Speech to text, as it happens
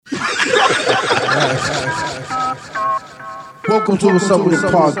Welcome to What's Up With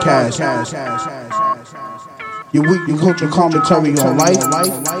It podcast. Your weekly culture commentary on life.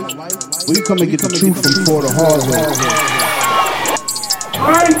 We come and get the truth before the hard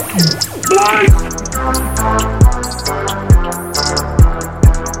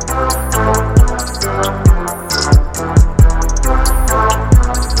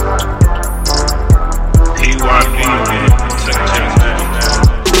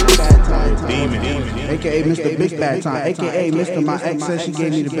AKA Mr. Big Bad Time, AKA Mr. My ex said she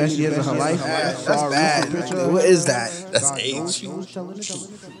gave me the best years of her life. That's bad. What is that? That's age.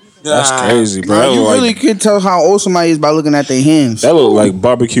 That's crazy, bro. You really can tell how old somebody is by looking at their hands. That look like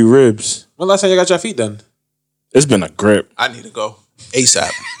barbecue ribs. When last time you got your feet done? It's been a grip. I need to go ASAP.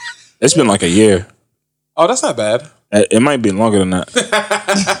 It's been like a year. Oh, that's not bad. It might be longer than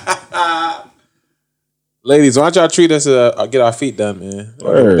that. Ladies, why don't y'all treat us get our feet done, man?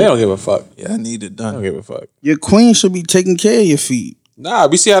 Word. They don't give a fuck. Yeah, I need it They don't done. give a fuck. Your queen should be taking care of your feet. Nah,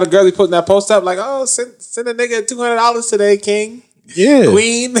 we see how the girl be putting that post up like, oh, send a nigga $200 today, King. Yeah.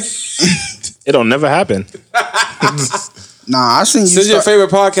 Queen. It'll never happen. Nah, I seen you. Send your favorite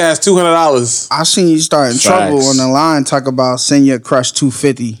podcast $200. I seen you start in trouble on the line. Talk about send your crush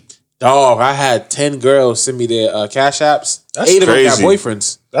 $250. Dog, I had 10 girls send me their cash apps. That's 8 of them got crazy.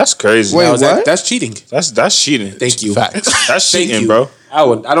 boyfriends. That's crazy. Wait, Now, what? That's cheating. That's cheating. Thank you. Facts. That's Thank cheating, you. bro. I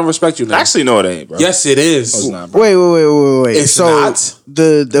don't respect you now. Actually, no, it ain't, bro. Yes, it is. It's not, bro. Wait. It's so not.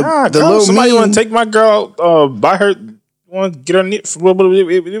 the Nah, the girl, little somebody meme. want to take my girl out, buy her, want to get her knee.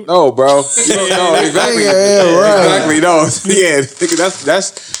 No, bro. You don't know exactly. Yeah, right. Exactly. No. Yeah.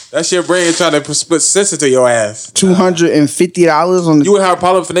 Nigga, that's your brain trying to put sense into your ass. $250 on the. You would have a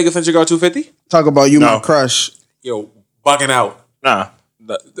problem if a nigga sent your girl $250? Talk about you, No. my crush. Yo, bugging out. Nah.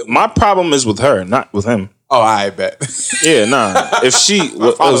 My problem is with her, not with him. Oh, I bet. Yeah, nah. If she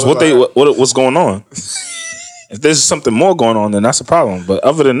problem what's going on? If there's something more going on, then that's a problem. But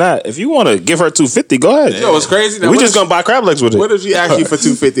other than that, if you want to give her $250, go ahead. You know what's crazy? Now, We what just if gonna buy crab legs with it. What if she asked you for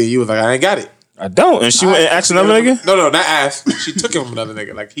 $250 and you was like, I ain't got it? I don't, and she went and asked another nigga. No, not asked. She took it from another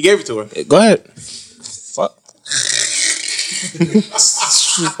nigga. Like he gave it to her. Go ahead. Fuck.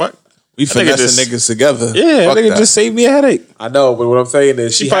 Fuck. We think it finessing just- niggas together. Yeah, Fuck nigga that. just saved me a headache. I know, but what I'm saying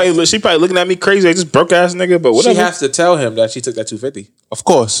is She probably looking at me crazy. I just broke ass nigga, but she whatever. has to tell him that she took that $250. Of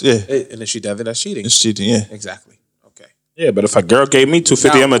course, yeah. And if she doesn't, that's cheating. It's cheating, yeah. Exactly. Okay. Yeah, but if a girl gave me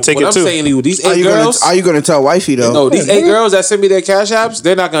 $250, I'm gonna take what it I'm too. saying to you, these Are 8 you girls. gonna tell wifey though? No, these 8 girls that send me their cash apps,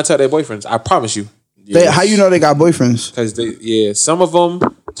 they're not gonna tell their boyfriends. I promise you. How you know they got boyfriends? Because some of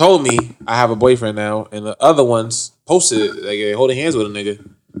them told me I have a boyfriend now, and the other ones posted it. Like they holding hands with a nigga.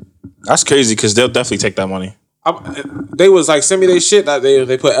 That's crazy because they'll definitely take that money. They was like, send me their shit. That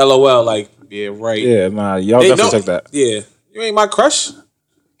they put LOL. Like, yeah, right. Yeah, nah, y'all They definitely know- take that. Yeah, you ain't my crush.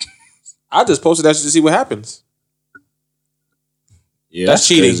 I just posted that shit to see what happens. Yeah, That's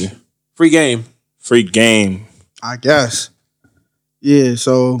cheating. crazy. Free game. Free game. I guess. Yeah.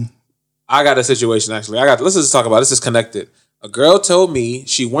 So I got a situation actually. Let's just talk about it. This is connected. A girl told me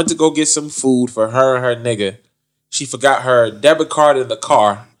she went to go get some food for her and her nigga. She forgot her debit card in the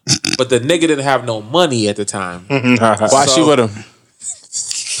car, but the nigga didn't have no money at the time. Why she with him?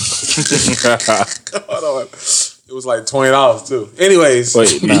 Hold on. It was like $20 too. Anyways.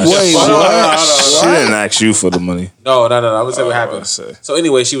 Wait, nah, Wait, Hold on. she didn't ask you for the money. No. I would say what happened. I see. So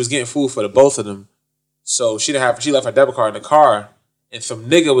anyway, she was getting food for the both of them. So she left her debit card in the car, and some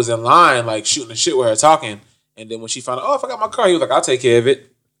nigga was in line like shooting the shit with her talking. And then when she found out, oh, I forgot my car, he was like, I'll take care of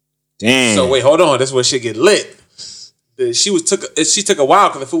it. Damn. So wait, hold on, this is where shit get lit. She took a while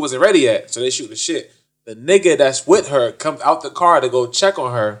because the food wasn't ready yet, so they shoot the shit. The nigga that's with her comes out the car to go check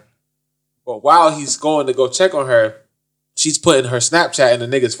on her, but while he's going to go check on her, she's putting her Snapchat in the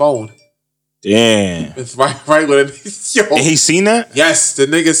nigga's phone. Damn. It's right with it. Yo. And he seen that? Yes, the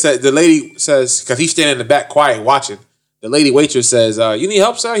lady says, because he's standing in the back quiet watching. The lady waitress says, you need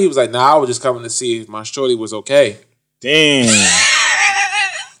help, sir? He was like, nah, I was just coming to see if my shorty was okay. Damn.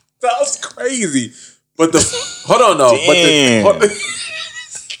 That was crazy. But hold on though. Damn. But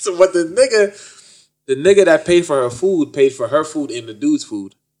the nigga that paid for her food paid for her food and the dude's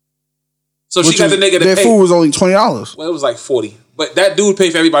food. So she got the nigga that their paid. food was only $20. Well, it was like 40. But that dude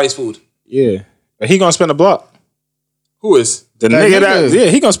paid for everybody's food. Yeah. But he gonna spend a block. Who is? The That nigga nigga. that,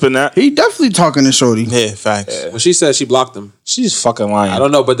 he gonna spend that. He definitely talking to shorty. Yeah, facts. Well, she said she blocked him. She's fucking lying. I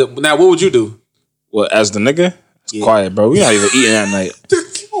don't know, but now what would you do? Well, as the nigga? Yeah. Quiet, bro. We not even eating that night.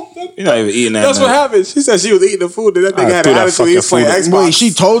 You're not even eating that That's night. what happened. She said she was eating the food and that nigga I had threw an that attitude. He was fucking playing food. Xbox. Wait,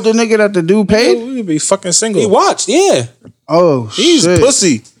 she told the nigga that the dude paid? We'd be fucking single. He watched, yeah. Oh, He's shit.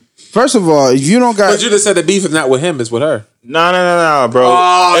 pussy. First of all, if you don't got, But you just said the beef is not with him, it's with her. No, bro.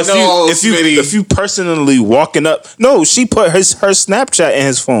 Oh, if you personally walking up, no, she put her Snapchat in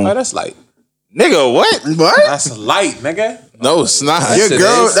his phone. Oh, that's light. Nigga, what? That's light, nigga. No, it's not. your it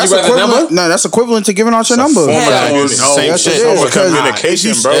girl, is. that's You read the equivalent. number? No, that's equivalent to giving out your number. Form of Hell communication. no. Same Yes, shit. it is, Form of because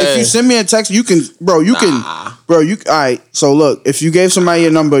communication, bro. If you send me a text, you can, bro. You can, bro. You all right? So look, if you gave somebody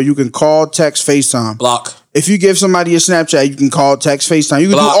your number, you can call, text, FaceTime. Block. If you give somebody your Snapchat, you can call, text, FaceTime. You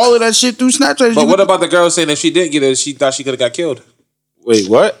can Block. do all of that shit through Snapchat. But what about the girl saying if she didn't get it, she thought she could have got killed? Wait,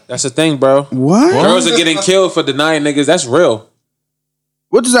 what? That's the thing, bro. What? Girls are getting killed for denying niggas. That's real.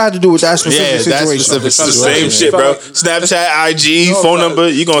 What does that have to do with that specific Yeah, that situation? specific It's the situation. same shit, bro. Snapchat, IG, phone number.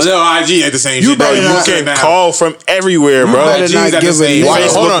 You gonna No, IG ain't the same You shit. better you not- can call from everywhere, bro. better IG's not at the give same a Why,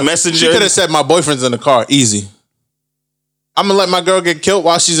 Facebook hold on. Messenger. She could have said my boyfriend's in the car. Easy. I'm gonna let my girl get killed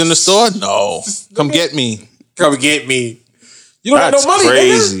while she's in the store? No. Come get me. Come get me. You don't That's have no money,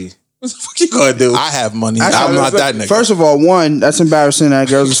 crazy. nigga. What the fuck you gonna do? I have money. Actually, I'm not that nigga. First of all, one, that's embarrassing that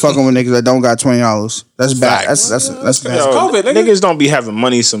girls is fucking with niggas that don't got $20. That's bad. Facts. That's bad. Yo, COVID, nigga. niggas don't be having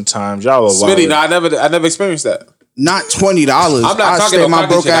money sometimes. Y'all are Smitty, wild. no, I never experienced that. Not $20. I'm not I talking stay about my pocket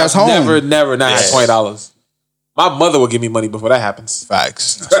broke shit. ass I've home. never not had $20. My mother will give me money before that happens.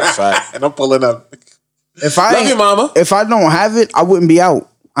 Facts. Fact. And I'm pulling up. If I Love ain't- you, mama. if I don't have it, I wouldn't be out.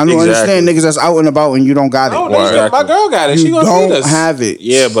 I don't Exactly. understand niggas that's out and about and you don't got it. Oh, Word. niggas, my girl got it. She You gonna feed don't us. have it.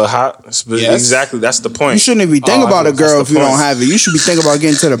 Yeah, but how? Yes. Exactly. That's the point. You shouldn't be thinking about a that's girl the if you point. don't have it. You should be thinking about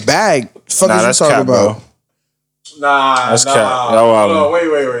getting to the bag. Fuck Nah, is you that's talking cap, about? bro. Nah, That's nah. cap. Y'all wildin'. Hold on,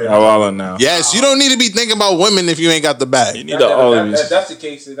 wait. Y'all wildin' now. Yes, you don't need to be thinking about women if you ain't got the bag. You need to all of these. That's the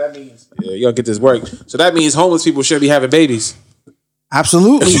case. That means you gotta get this work. So that means homeless people shouldn't be having babies.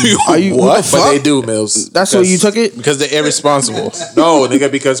 Absolutely. Are you what the But fuck? they do, Mills. That's what you took it? Because they're irresponsible. No, nigga,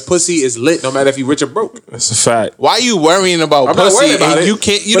 because pussy is lit no matter if you rich or broke. That's a fact. Why are you worrying about I'm not pussy worried about and it. you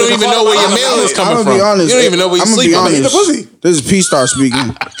can't? You But don't it's even a know where your I'm meal is I'm coming gonna from. be honest. You don't even know where you I'm gonna sleep. be honest. pussy. This is P-Star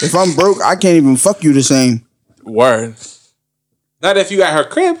speaking. If I'm broke, I can't even fuck you the same. Word. Not if you at her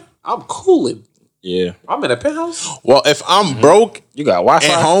crib. I'm cooling. Yeah. I'm in a penthouse. Well, if I'm broke You got Wi-Fi.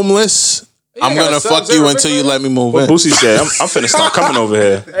 and homeless, I'm I got gonna a fuck Sub-Zero you until you let me move What in. Boosie said, I'm finna start coming over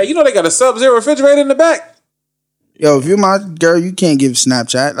here. Hey, you know they got a Sub-Zero refrigerator in the back. Yo, if you're my girl, you can't give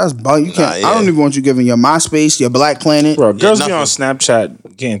Snapchat. That's bug. You can't. Nah, I don't yeah. even want you giving your MySpace, your Black Planet. Bro, girls be nothing. on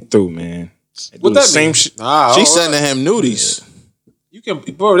Snapchat getting through, man. They do What the that same mean? shit. Nah, She's sending him nudies. You can,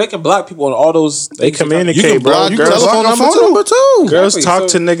 bro. They can block people on all those. They things. communicate, You can bro. block Girls, telephone Block a number phone number too. girls Exactly, talk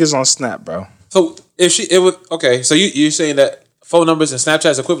so- to niggas on Snap, bro. So if it was okay. So you're saying that phone numbers and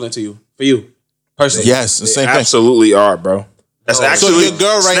Snapchat is equivalent to you for you personally? Yes, the same thing. Absolutely are, bro. That's Oh. actually So your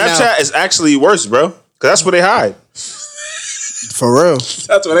girl right Snapchat now- is actually worse, bro. Cause that's where they hide. For real. That's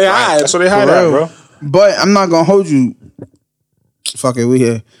what they hide. That's where they hide For at, real. bro. But I'm not gonna hold you. Fuck it, we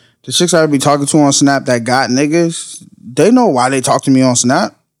here. The chicks I be talking to on Snap that got niggas, they know why they talk to me on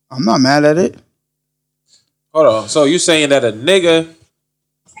Snap. I'm not mad at it. Hold on. So you're saying that a nigga?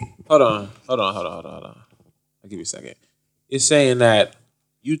 Hold on. I'll give you a second. You're saying that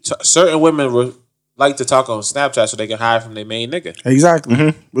certain women would like to talk on Snapchat so they can hide from their main nigga.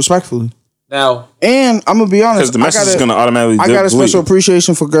 Exactly. Respectfully. Now, And I'm gonna be honest. Because the message is gonna automatically. I got a delete. special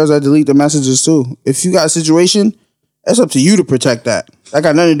appreciation for girls that delete the messages too. If you got a situation, that's up to you to protect that. That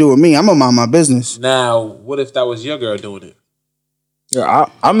got nothing to do with me. I'm gonna mind my business. what if that was your girl doing it? Yeah,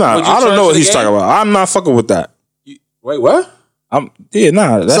 I'm not. Would you I don't turn know to what the he's game? talking about. I'm not fucking with that. Wait, what?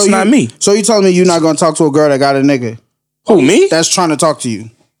 That's So not you- me. So you telling me you're not gonna talk to a girl that got a nigga Who, me? that's trying to talk to you?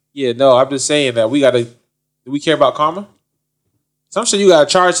 Yeah, no. I'm just saying that do we care about karma? Some shit you gotta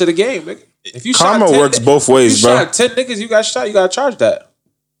charge to the game, nigga. If you Karma shot 10 works ni- both ways, if you bro. shot 10 niggas, you got shot. You gotta charge that.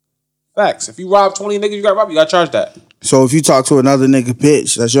 Facts. If you rob 20 niggas, you got robbed. You gotta charge that. So if you talk to another nigga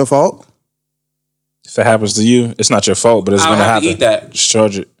bitch, that's your fault? If it happens to you, it's not your fault, but it's I gonna have to happen. eat that. Just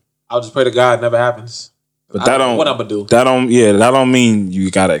charge it. I'll just pray to God it never happens. But I that don't know don't. what I'ma do. That don't. Yeah, that don't mean you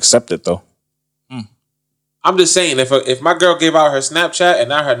gotta accept it though. I'm just saying if my girl gave out her Snapchat and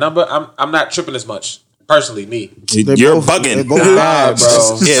not her number, I'm not tripping as much. Personally, me. They You're both- bugging. they both Nah, bad,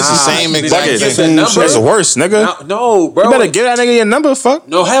 bro. Yeah, it's the same exact Bugging. Get thing. that number. It's worse, nigga. No, bro. You better give that nigga your number. Fuck.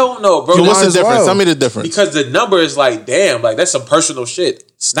 No, hell no, bro. So what's might the as difference? well. Tell me the difference. Because the number is like, damn, like that's some personal shit.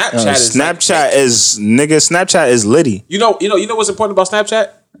 Snapchat is like- Snapchat is nigga. Snapchat is litty. you know what's important about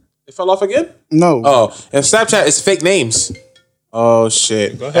Snapchat? It fell off again? No. Oh, if Snapchat is fake names. Oh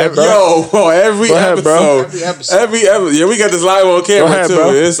shit. Go ahead, bro. Yo, bro, every Go ahead, bro. episode. Every episode. Yeah, we got this live on camera ahead, too.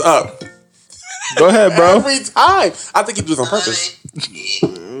 bro. It's up. Go ahead, bro. Every time. I think he do it on purpose.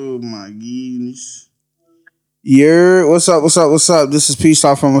 Oh my goodness. What's up? This is P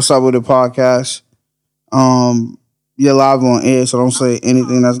Star from What's Up With It podcast. you're live on air, so don't say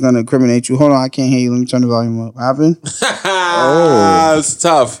anything that's gonna incriminate you. Hold on, I can't hear you. Let me turn the volume up. What happened? It's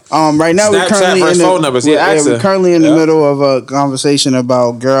tough. Right now we're Snapchat currently versus in the, phone numbers. we're currently in the middle of a conversation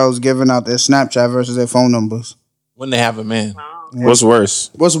about girls giving out their Snapchat versus their phone numbers. When they have a man. What's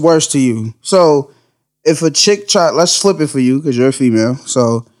worse? What's worse to you? So, if a chick let's flip it for you because you're a female.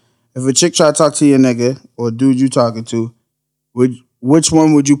 So, if a chick try to talk to your nigga or dude you talking to, which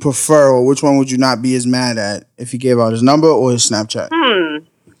one would you prefer, or which one would you not be as mad at if he gave out his number or his Snapchat?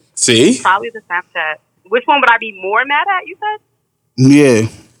 See? Probably the Snapchat. Which one would I be more mad at, you said? Yeah.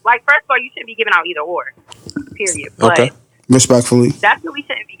 Like, first of all, you shouldn't be giving out either or. Period. But Okay. Respectfully. definitely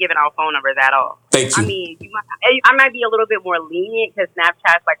shouldn't be giving out phone numbers at all. Thank you. I mean, I might be a little bit more lenient because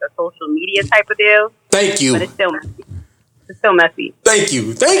Snapchat's like a social media type of deal, Thank you. but it's still messy. It's still messy. Thank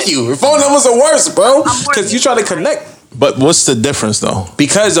you. Thank you. Phone numbers are worse, bro. Because you try to connect. But what's the difference though?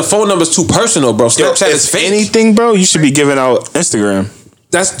 Because the phone number's too personal, bro. Snapchat is If fake. anything, bro, you should be giving out Instagram.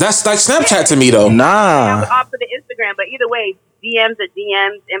 That's like Snapchat to me, though. I would Nah. opt for the Instagram, but either way, DMs are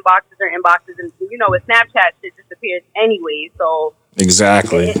DMs, inboxes are inboxes, and you know, with Snapchat, shit disappears anyway. So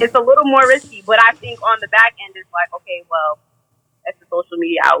Exactly. it's a little more risky. But I think on the back end, it's like, okay, well, that's a social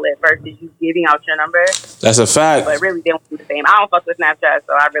media outlet versus you giving out your number. That's a fact. But really, they don't do the same. I don't fuck with Snapchat,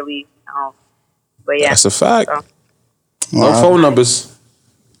 so I don't. But yeah, That's a fact. So. No phone numbers.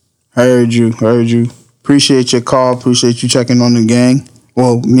 Heard you. Appreciate your call. Appreciate you checking on the gang.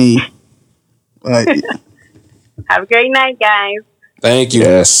 Well, me. Have a great night, guys. Thank you.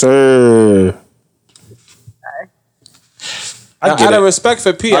 Yes, sir. Now, get out of it. respect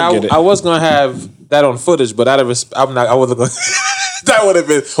for P, I get it. I was gonna have that on footage, but out of respect, I wasn't gonna. That would have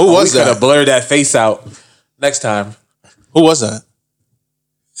been. Who was we that? could have blurred that face out next time. Who was that?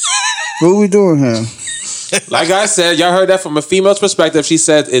 What we doing here? Like I said, y'all heard that from a female's perspective. She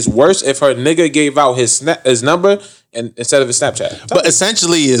said it's worse if her nigga gave out his number and instead of his Snapchat. But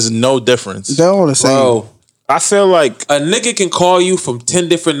essentially is no difference. They're all the same. Bro, I feel like a nigga can call you from 10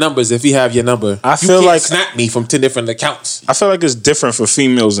 different numbers if he have your number. I You feel can't like- snap me from 10 different accounts. it's different for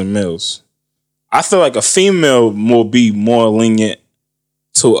females and males. I feel like a female will be more lenient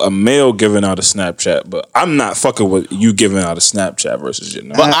to a male giving out a Snapchat, but I'm not fucking with you giving out a Snapchat versus your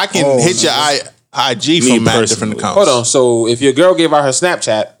number. But I can hit your IG from mad personally. different accounts. Hold on. So if your girl gave out her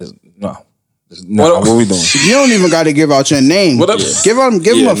Snapchat, No, what we doing? You don't even got to give out your name. What up? Give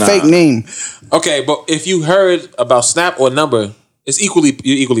him a fake name. okay, but if you heard about Snap or number, you're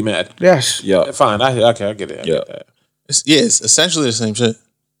equally mad. Yes. Yeah, Fine. I get it. I Yeah. get that. It's essentially the same shit.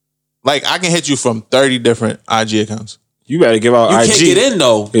 Like I can hit you from 30 different IG accounts. you better give out You IG. can't get in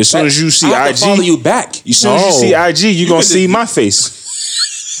though. As soon as you see I have to follow IG, you back. as soon as you see IG, you gonna could see just- my face.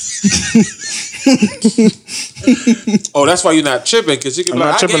 Oh, that's why you're not tripping because you can be I'm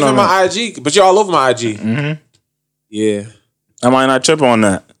like, not I gave tripping him on my IG, but you're all over my IG. Mm-hmm. Yeah. I might not trip on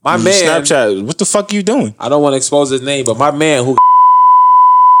that. My man- Snapchat. What the fuck are you doing? I don't want to expose his name, but my man who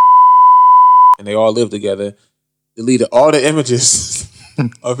and they all live together deleted all the images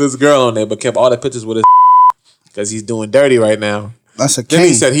of his girl on there, but kept all the pictures with his because he's doing dirty right now. That's a Then king.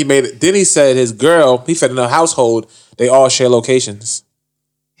 he said he made it. Then he said his girl. He said in the household they all share locations.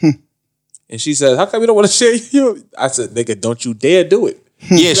 And she said, "How come you don't want to share you?" I said, "Nigga, don't you dare do it.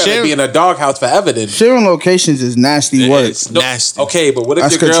 Yeah, You gotta share be in a doghouse forever." Then Sharing locations is nasty work. It's nasty. okay, but what if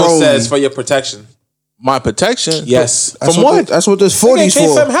That's your girl controlling. says for your protection? My protection. Yes. That's From what? That's what this In 40's case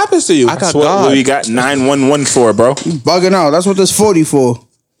for. something happens to you, I got That's what God. we got 911 for, bro. Bugging out. That's what this 40 for.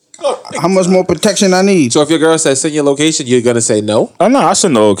 How much more protection I need? so if your girl says send your location, you're gonna say no. Oh no, I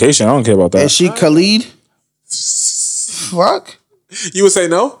send the location. I don't care about that. Is she Khalid? Fuck. You would say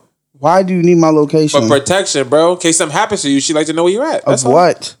no. Why do you need my location? For protection, bro. In case something happens to you, she like to know where you're at. That's Of all.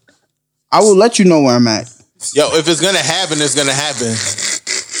 what? I will let you know where I'm at. Yo, if it's gonna happen, it's gonna happen.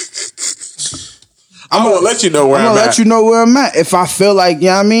 I'm gonna let you know where I'm I'm gonna at. let you know where I'm at. If I feel like, you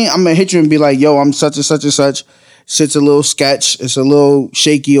know what I mean, I'm gonna hit you and be like, yo, I'm such and such and such. Shit's a little sketch. It's a little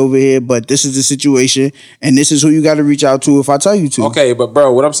shaky over here, but this is the situation, and this is who you got to reach out to if I tell you to. Okay, but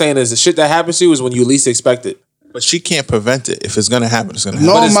bro, what I'm saying is the shit that happens to you is when you least expect it. But she can't prevent it. If it's gonna happen, it's gonna happen.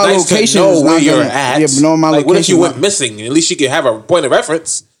 No. But it's my nice to location know is where not you're gonna- at. yeah, but knowing my like, what if you location went not- missing? At least she can have a point of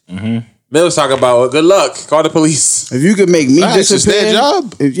reference. Mills talking about, well, good luck. Call the police. If you could make me Facts, it's disappear, their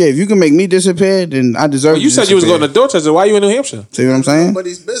job. If you can make me disappear, then I deserve. You said you was going to Dorchester. Why you in New Hampshire? See what I'm saying?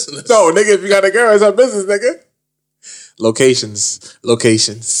 Nobody's business. No, nigga, if you got a girl, it's her business, nigga. Locations.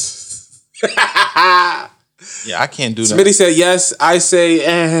 Yeah, I can't do that. Smitty said yes. I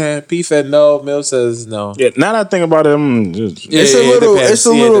say P said no. Mills says no. Yeah, now that I think about it, I'm just, It's a it little. depends. It's a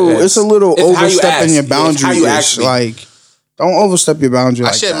Yeah, it little. depends. It's a little It's how you overstepping ask. your Yeah, it's how boundaries. you ask me. Like, don't overstep your boundary. I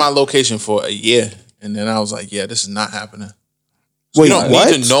like shared that. my location for a year, And then I was like, yeah, this is not happening. Wait, You don't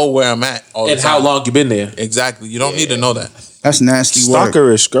what? need to know where I'm at all the And time. how long you been there? Exactly. You don't need to know that. That's nasty work.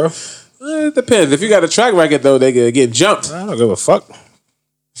 Stalkerish, girl. It depends. If you got a track record though, they get jumped. I don't give a fuck.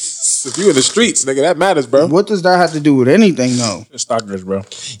 If you in the streets, nigga, that matters, bro. What does that have to do with anything, though? It's stalkerish, bro.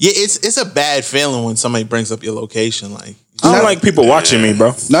 Yeah, it's a bad feeling when somebody brings up your location. Like, I don't like people watching me,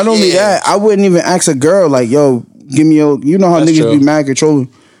 bro. Not only Yeah. that, I wouldn't even ask a girl like, "Yo, give me your." You know how That's niggas true. be mad controlling.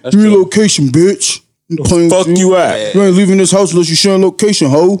 That's Give me your true. location, bitch. I'm playing Fuck with you at. You ain't leaving this house unless you sharing location,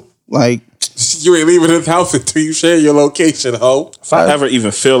 ho. Like, You ain't leaving this house until you share your location, ho. If I ever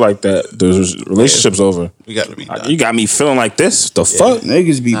even feel like that, the relationship's over. we got to be done. You got me feeling like this? The fuck?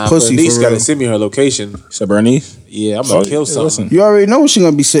 niggas be pussy Bernice for gotta real. send me her location. Said Bernice. Yeah, I'm gonna kill something. Listen. You already know what she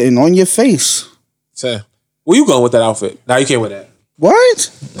gonna be sitting on your face. Where you going with that outfit? Nah, you can't wear that.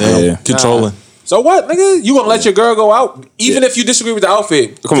 What? Yeah. Controlling. So what, nigga? You gonna let your girl go out even if you disagree with the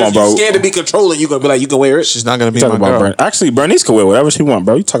outfit? Come on, Because bro. You scared to be controlling? You gonna be like, you can wear it? She's not going to be Talk my about girl. Bernice. Actually, Bernice can wear whatever she want,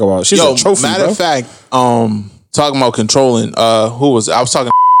 bro. You talk about she's Yo, a trophy, matter bro. of fact, talking about controlling, I was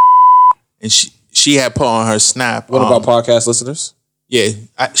talking and she had put on her snap. What about podcast listeners? Yeah,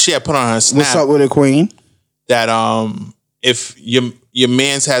 she had put on her snap What's up with it, Queen? that if your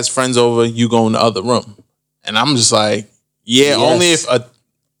man's has friends over, you go in the other room. And I'm just like, yeah, Yes. only if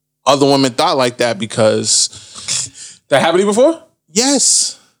other women thought like that, because That happened to you before?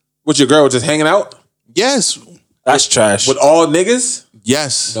 yes, With your girl just hanging out yes, That's trash. with all niggas?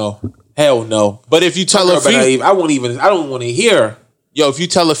 yes. No, hell no. But if you tell Girl a better not female, even- I won't even. I don't want to hear. yo, if you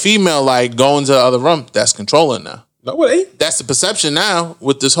tell a female like go into the other room, that's controlling now. No, what ain't? That's the perception now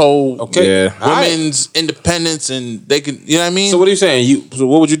with this whole Okay, Yeah. All right. women's independence, and they can, you know what I mean? So what are you saying? So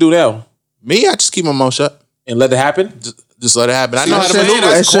what would you do now? Me, I just keep my mouth shut. And let it happen? Just let it happen. I know how to That shit-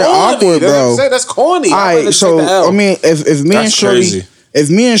 maneuver. that shit awkward, That's what I'm bro. saying. That's corny. All right, so I mean, if me and That's Shorty, crazy. if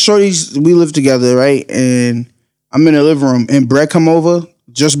me and Shorty, we live together, right, and I'm in the living room and bread come over,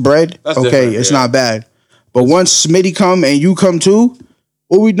 just bread, That's okay, different, it's yeah. not bad. But once Smitty come and you come too,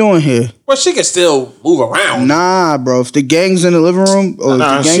 what we doing here? well, she can still move around. Nah, bro. If the gang's in the living room, or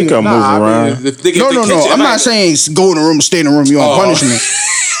Nah, if the she gang, can move around. no. I'm not saying go in the room, stay in the room. You on Oh. punishment.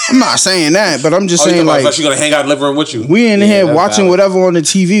 I'm not saying that, but I'm just saying like she's gonna hang out in the living room with you. we in here that's watching valid. whatever on the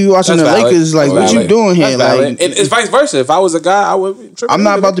TV, watching That's the valid. Lakers. Like, That's what you valid. doing here? That's valid. Like, And it's vice versa. If I was a guy, I would. I'm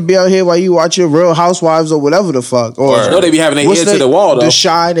not about to be out here while you watch your Real Housewives or whatever the fuck. Or You know they be having their what's ear to the wall though. The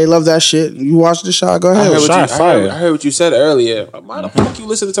Shy, they love that shit. You watch The Shy, go I ahead. heard, what Shy you, fire. I heard what you said earlier. Why the fuck you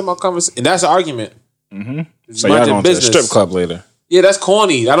listening to my conversation? And that's an argument. So y'all going to the strip club later. Yeah, that's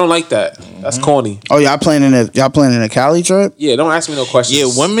corny. I don't like that. That's corny. Oh, y'all planning a Cali trip? Yeah, don't ask me no questions.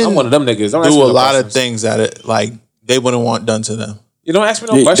 Yeah, women I'm one of them niggas. Don't ask do me a no lot of questions. things that it, like they wouldn't want done to them. You don't ask me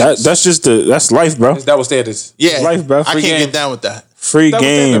no Yeah, questions. that's just that's life, bro. It's double standards. Yeah, Life, bro. I Free can't game. get down with that. Free That was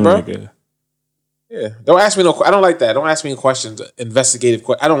game, it, bro. nigga. Yeah, don't ask me no. I don't like that. Don't ask me questions. Investigative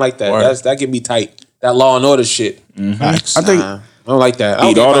questions. I don't like that. Word. That get me tight. That Law and Order shit. Facts. I think I don't like that. I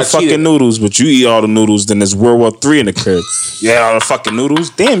don't Eat care all if the I fucking cheated. noodles, but you eat all the noodles, then there's World War III in the crib. Yeah, all the fucking noodles.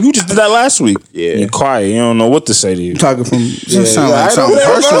 Damn, you just did that last week. Yeah. You're quiet. You don't know what to say to you. talking from just sound yeah, I like know something that,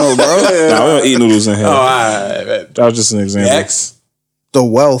 bro. personal, bro. Nah, we don't eat noodles in here. Oh, all right, man. That was just an example. X, The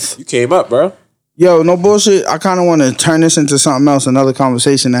wealth. you came up, bro. Yo, no bullshit. I kind of want to turn this into something else, another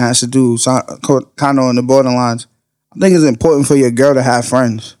conversation that has to do kind of on the borderlines. I think it's important for your girl to have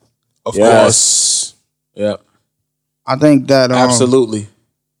friends. Of course. Yes. Yep, I think that absolutely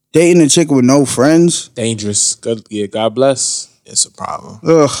dating a chick with no friends, dangerous. Good, yeah. God bless. It's a problem.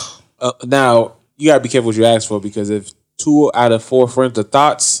 ugh. Now you gotta be careful what you ask for because if 2 out of 4 friends are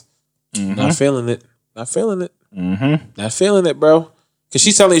thoughts, not feeling it, not feeling it, not feeling it, bro. Because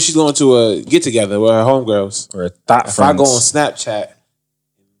she's telling you she's going to a get together with her homegirls. Or thought If friends. I go on Snapchat,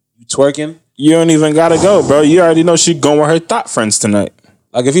 you twerking. You don't even gotta go, bro. You already know she going with her thought friends tonight.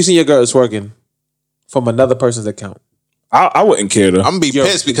 Like if you see your girl twerking from another person's account, I wouldn't care though. I'm gonna be Yo,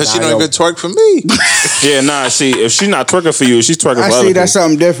 pissed because she nah, don't yo. even twerk for me. Yeah, nah. See, if she's not twerking for you, she's twerking for I other see that's people.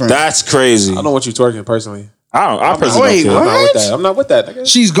 something different. That's crazy. I don't want you twerking personally. I personally Wait, don't care. what? I'm not with that. I'm not with that. Nigga.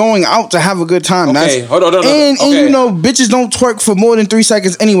 She's going out to have a good time. Okay, That's, hold on, and okay. you know, bitches don't twerk for more than 3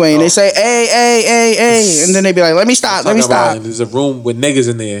 seconds anyway. And they say, hey, and then they be like, let me stop. There's a room with niggas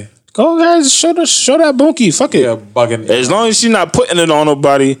in there. Go ahead, show that bunkie. Fuck it. Yeah, bugging. As long as she's not putting it on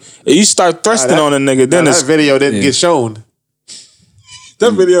nobody, and you start thrusting on a nigga, then that it's video didn't get shown.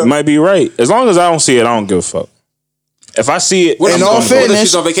 That video. might be right. As long as I don't see it, I don't give a fuck. If I see it, What In if- all what if fairness-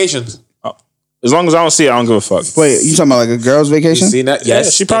 she's on vacation? as long as I don't see it, I don't give a fuck. Wait, you talking about like a girl's You vacation? seen that? Yeah,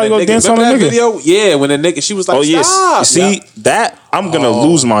 Yes. she probably And go the dance on remember a that nigga. video? Yeah, when the nigga, she was like, Oh yes, stop. see Yeah. that I'm gonna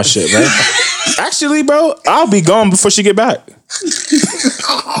lose my shit, man. Actually, bro, I'll be gone before she get back.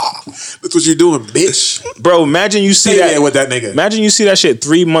 The That's what you doing, bitch. Bro, imagine you see Stay that there with that nigga. Imagine you see that shit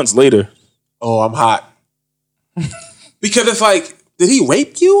 3 months later. Oh, I'm hot. Because it's like, did he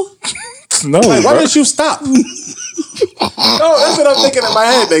rape you? No, Like, why bro. didn't you stop? No, that's what I'm thinking in my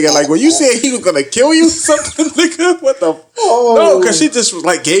head, nigga. Like, when you said he was gonna kill you, something, nigga, what the? No, because she just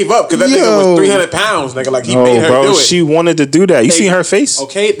like gave up because that nigga was 300 pounds, nigga. Like he made her bro, do it. she wanted to do that. You seen her face?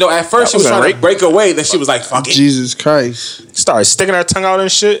 Okay, no. At first That she was wasn't trying rape. to break away. Then she was like, "Fuck it." Jesus Christ. Started sticking her tongue out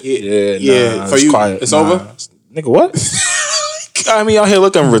and shit. Yeah. Nah, For it's you, quiet. it's Nah. over. Nigga, what? I mean, out here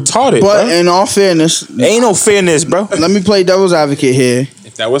looking retarded, But bro. in all fairness, Ain't no fairness, bro. let me play devil's advocate here.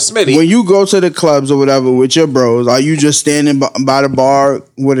 If that was Smitty, When you go to the clubs or whatever with your bros, are you just standing by the bar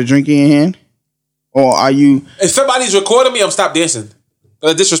with a drink in your hand? Or are you... if somebody's recording me, I'm stop dancing.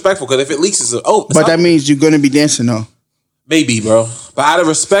 That's disrespectful because if it leaks, it's But that means you're going to be dancing though. maybe, bro. But out of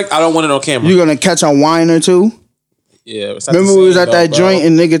respect, I don't want it on camera. You're going to catch a wine or two. Yeah. It's not the Remember we was same, at that though, joint bro.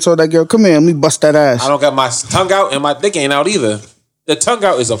 and nigga told that girl, come here, let me bust that ass. I don't got my tongue out and my dick ain't out either. The tongue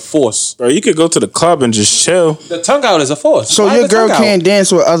out is a force. Bro, you could go to the club and just chill. The tongue out is a force. So Why your the girl tongue out? can't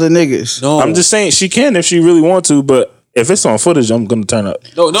dance with other niggas. No, I'm just saying she can if she really want to, but if it's on footage, I'm gonna turn up.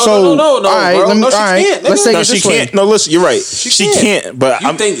 no, So, all right, let me- no, she all right, can't. let's nigga. take No, it she this way. can't. No, listen, you're right. She can't. But You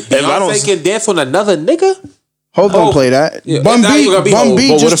I'm. think If I don't, Beyonce can dance with another nigga? Hove don't play that. Yeah, Bun now you gotta B, be Bun Hov. B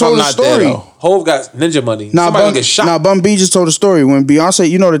But what just if I'm told a not there, story. though? Hove got ninja money. Nah, Somebody gonna get shot. Bun B just told a story when Beyonce,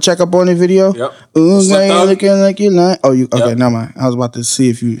 you know the check up on the video? Yep. Ooh, Slick now you Thug? looking like you lying. Oh, you okay, Yep. never mind. I was about to see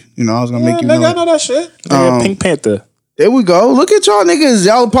if you know, I was gonna make you nigga, I know. know that shit. Pink Panther. There we go. Look at y'all niggas.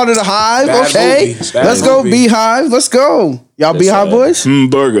 Y'all part of the hive. Bad Okay. movie. Bad Let's go, movie. Beehive. Let's go. Y'all Beehive boys?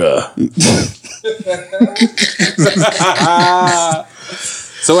 Burger.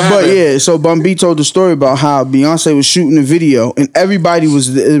 So what But happened? yeah, so Bun B told the story about how Beyonce was shooting the video and everybody was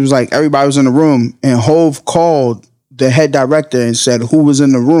in the room and Hove called the head director and said who was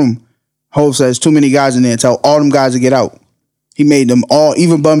in the room. Hove says too many guys in there. Tell all them guys to get out. He made them all,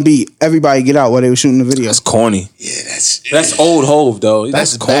 even Bun B, everybody get out while they were shooting the video. That's corny. That's old Hove though.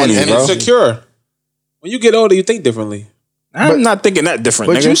 That's bad corny, and bro. insecure. When you get older, you think differently. I'm not thinking that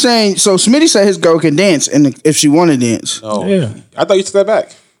different, But nigga. you saying, so Smitty said his girl can dance and if she want to dance. No, Yeah. I thought you took that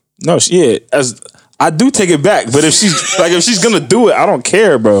back. No, as I do take it back, but if she's gonna do it, I don't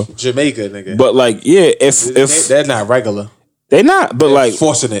care, bro. Jamaica, nigga. But like, yeah, if they're not regular, they not, but like,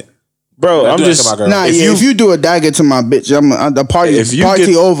 forcing it. bro, I I'm do that to just my girl. Nah, if you do a dagger to my bitch, the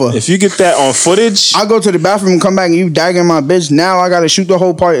party over. If you get that on footage, I go to the bathroom and come back and you dagging my bitch. Now I gotta shoot the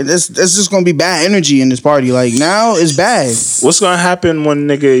whole party. That's just gonna be bad energy in this party. Like now it's bad. what's gonna happen when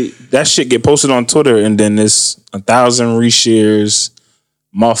nigga that shit get posted on Twitter and then there's 1,000 reshares,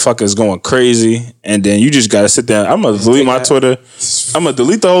 motherfuckers going crazy, and then you just gotta sit there. I'm gonna delete my Twitter. I'm gonna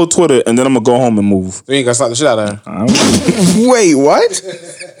delete the whole Twitter, and then I'm gonna go home and move. You ain't gonna slap the shit out of her. Wait, what?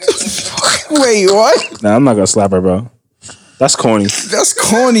 Wait, what? Nah, I'm not gonna slap her, bro. That's corny. That's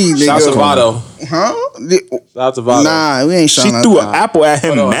corny, Shout out to nigga. Vado. Huh? Shout out to Vado. Nah, we ain't She shouting threw out. an apple at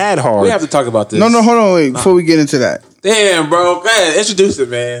him mad hard. We have to talk about this. No, hold on, wait. Before we get into that, Damn, bro. Go ahead. Introduce it,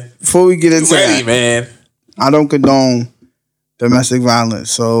 man. before we get into Ready, that, man. I don't condone domestic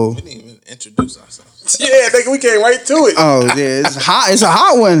violence. So, We didn't even introduce ourselves. Yeah, nigga, we came right to it. oh yeah, it's hot. It's a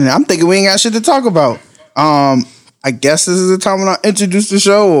hot one. I'm thinking we ain't got shit to talk about. I guess this is the time when I introduce the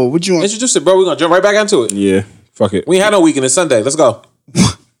show, or what you want? Introduce it, bro. We're gonna jump right back into it. Yeah, fuck it. We ain't had no weekend. It's Sunday. Let's go.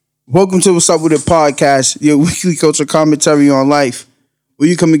 Welcome to What's Up With It podcast, your weekly culture commentary on life, where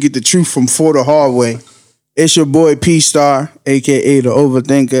you come and get the truth from for the hard way. It's your boy P Star, aka the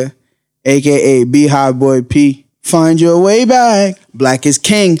Overthinker, aka Beehive Boy P. Find your way back. Black is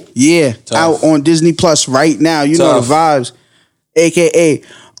King, yeah, out on Disney Plus right now. You know Tough. the vibes, aka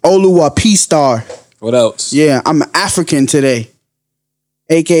Oluwa P Star. What else? Yeah, I'm African today,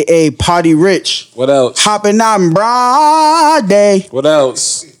 aka Potty Rich. What else? Hopping out in broad day. What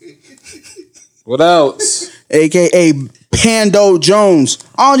else? What else? AKA Pando Jones.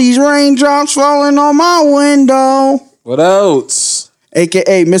 All these raindrops falling on my window. What else?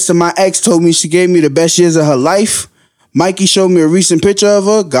 AKA Mr. My ex told me she gave me the best years of her life. Mikey showed me a recent picture of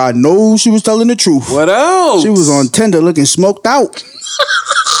her. God knows she was telling the truth. What else? She was on Tinder looking smoked out.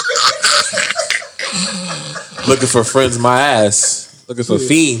 looking for friends, my ass. Looking for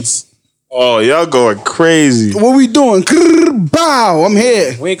fiends. Oh, y'all going crazy. What we doing? Grrr, bow. I'm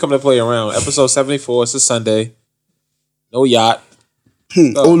here. We ain't coming to play around. Episode 74. It's a Sunday. No yacht.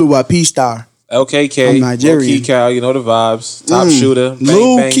 Oluwa P Star. LKK. I'm Nigerian. Low key Cal. You know the vibes. Top shooter. Bang,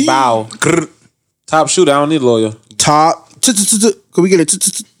 Low bang, key. bow. Grr. Top shooter. I don't need a lawyer. Top. Can we get it?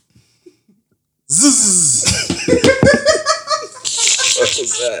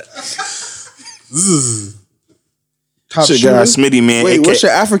 Top Shit, shooter. got Smitty, man. Wait, what's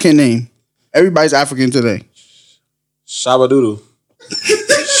your African name? Everybody's African today. Shabadoodle.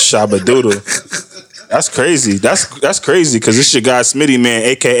 Shabadoodle. That's crazy. That's crazy because this your guy Smitty man,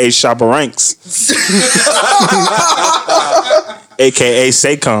 aka Shabba Ranks, aka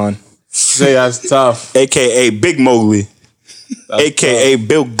Saquon, Say that's tough. aka Big Mowgli, aka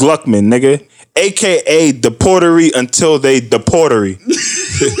Bill Gluckman, nigga, aka the Portery until they deportery.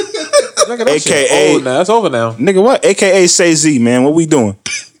 Look at that shit. AKA Old now. That's over now. Nigga, what? AKA Say Z, man. What we doing?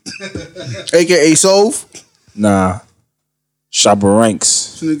 AKA Sove. Nah. Shabba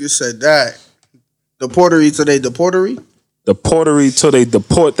Ranks. This nigga said that. The portery today, the portery. The Portery till they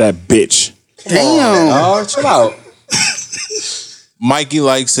deport that bitch. Damn. Oh, chill out. Mikey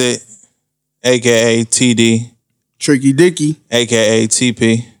likes it, aka TD, Tricky Dicky. aka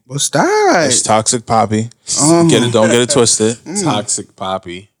TP. What's that? It's Toxic Poppy. Don't get it twisted. Toxic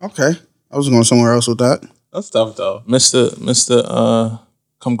Poppy. Okay. I was going somewhere else with that. That's tough though. Mr.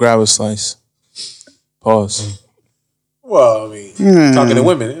 Come grab a slice. Pause. Well, I mean, talking to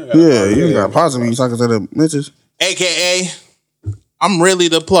women. Yeah, you got possibly you talking to the bitches. AKA, I'm really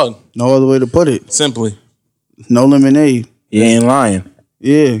the plug. No other way to put it. Simply. No lemonade. You ain't lying.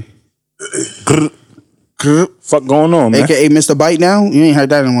 Yeah. Fuck going on, man? AKA Mr. Bite now? You ain't heard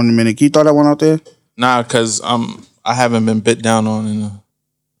that in 1 minute. Can you throw that one out there? Nah, cause I haven't been bit down on in a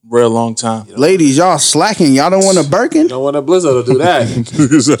real long time. Ladies, y'all slacking. Y'all don't want a Birkin? Don't want a Blizzard to do that.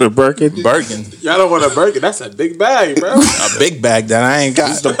 Is that a Birkin? Birkin. Y'all don't want a Birkin. That's a big bag, bro. A big bag that I ain't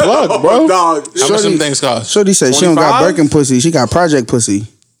got. The plug, bro. Dog. How much them things cost? Shorty said she don't got 25? Birkin pussy. She got project pussy.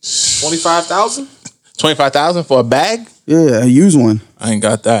 25,000? 25,000 for a bag? Yeah, a used one. I ain't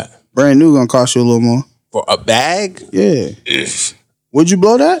got that. Brand new gonna cost you a little more. For a bag? Yeah. Would you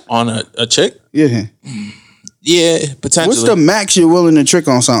blow that? On a chick? Yeah. Yeah, potentially. What's the max you're willing to trick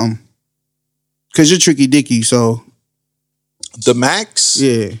on something? Cause you're tricky dicky, so the max?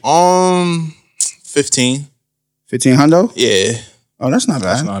 yeah. 15. 15 hundo? Yeah. Oh, that's not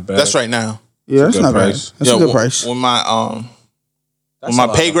bad. That's not bad. That's right now. Yeah, that's good not price. bad. That's a good price. When my That's when a my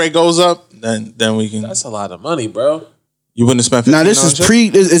lot pay of- grade goes up, then we can. That's a lot of money, bro. You wouldn't spend 15 Now this on is a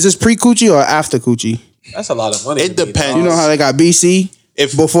chick? is this pre coochie or after coochie? That's a lot of money. It to me, depends. dog. You know how they got BC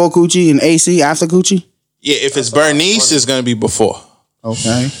If before coochie and AC after coochie? yeah, if it's Bernice, it's gonna be before.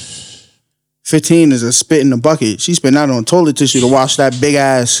 Okay. 15 is a spit in the bucket. She spent out on toilet tissue to wash that big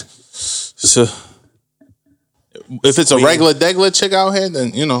ass. So if it's a regular degular chick out here,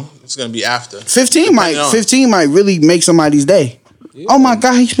 then you know it's gonna be after. 15 might on. 15 might really make somebody's day. Oh my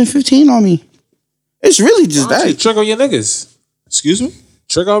god, he spent 15 on me. It's really just Why don't you that. trick on your niggas. Excuse me?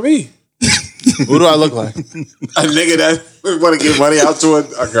 Trick on me. Who do I look like? A nigga that want to give money out to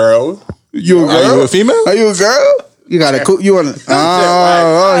a girl. You a Are girl? you a female? Are you a girl? You got a you want to?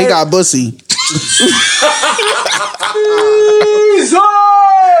 Oh, he got bussy.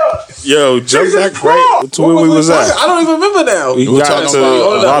 Yo, jump back right to where we was at. I don't even remember now. We We're got talking to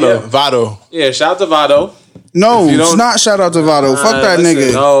about Vado. Vado. Yeah, shout out to Vado. No, you it's don't- not. Shout out to Vado. Fuck that Listen,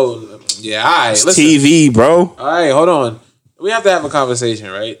 nigga. No, yeah, all right. Listen. TV, bro. All right, hold on. We have to have a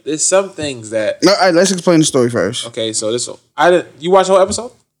conversation, right? There's some things that. All right, let's explain the story first. Okay, so this one. You watch the whole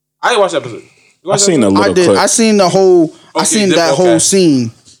episode? I didn't watch the episode. You I watched the seen a episode? little I did. clip. I seen the whole. I Okay, seen did- that okay. whole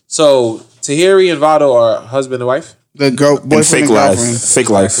scene. So Tahiri and Vado are husband and wife. The girl, in boyfriend, fake and life. girlfriend. Fake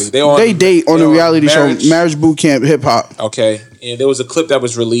life. They date on they the reality marriage. show Marriage Boot Camp Hip Hop. Okay, and there was a clip that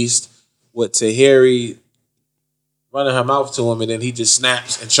was released with Tahiri running her mouth to him, and then he just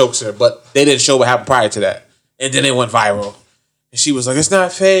snaps and chokes her. But they didn't show what happened prior to that, and then it went viral. And she was like, "It's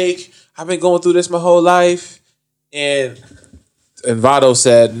not fake. I've been going through this my whole life." And Vado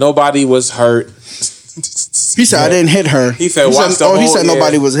said nobody was hurt. He said I didn't hit her. He said, watch the he whole- said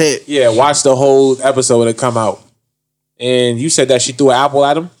nobody was hit. Yeah, watch the whole episode when it come out. And you said that she threw an apple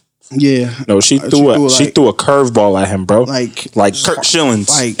at him. Yeah. No, she threw a curveball at him, bro. Like Kurt Schillings.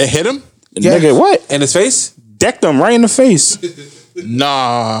 Like It hit him? yeah. Nigga, what? In his face? Decked him right in the face.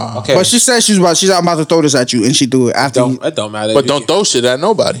 Nah. Okay. But she said she's about to throw this at you, and she threw it after. It don't matter. But don't throw shit at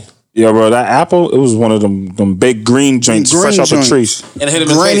nobody. Yeah, bro, that apple, it was one of them big green joints Green fresh out the joints. trees. And it hit him in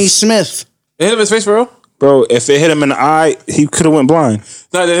his Granny face. Smith. It hit him in his face for real? Bro, if it hit him in the eye, he could have went blind.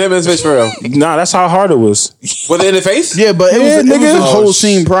 No, it hit him in his face for real. Nah, that's how hard it was. Was it in the face? Yeah, but it was a nigga. whole Oh,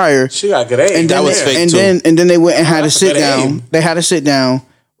 scene prior. She got good aim. And then, That was fake, too. and then they went and had a that's a sit good down. aim. They had a sit down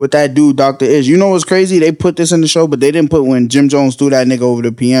with that dude, Dr. Ish. You know what's crazy? They put this in the show, but they didn't put when Jim Jones threw that nigga over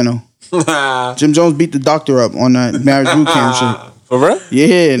the piano. Jim Jones beat the doctor up on that Marriage Boot Camp shit. For real?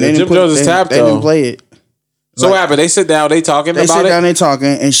 Yeah, and they Jim didn't Jones is tapped, They didn't though. play it. So what happened? They sit down, they talking They about sit it? down, they talking,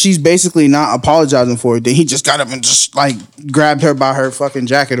 and she's basically not apologizing for it. Then he just got up and just like grabbed her by her fucking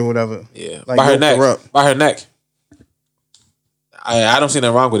jacket or whatever. Yeah. Like, by her yoked neck. her up. By her neck. I don't see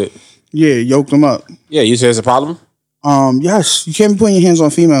nothing wrong with it. Yeah, yoke them up. Yeah, you say it's a problem. Yes, you can't be putting your hands on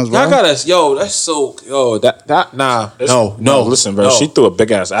females, bro. Y'all got us. Yo, that's so. Yo, that nah. No. Listen, bro. No. She threw a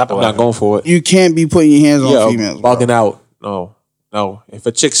big ass apple. I'm not going for it. You can't be putting your hands on Yeah, females, bro. bugging out. No. If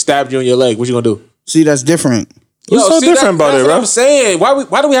a chick stabbed you in your leg, what you gonna do? See, that's different. What's so different about that's it, bro? what I'm saying.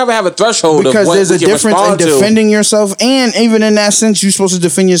 Why do we have a threshold? Because of what there's we a can difference in respond to? defending yourself, and even in that sense, you're supposed to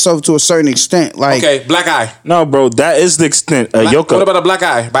defend yourself to a certain extent. Like, Okay, black eye. No, bro. That is the extent. Yoke What up. about a black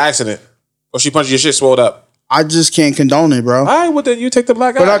eye by accident? Or she punched your shit swelled up? I just can't condone it, bro. All right, well then you take the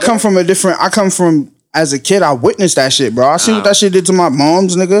black eye. But I come from as a kid, I witnessed that shit, bro. I seen what that shit did to my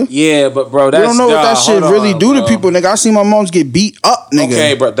moms, nigga. Yeah, but bro, You that's don't know what that shit hold really on, do to bro. people, nigga. I seen my moms get beat up, nigga.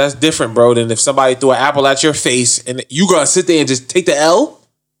 Okay, bro, that's different, bro. Than if somebody threw an apple at your face and you gonna sit there and just take the L.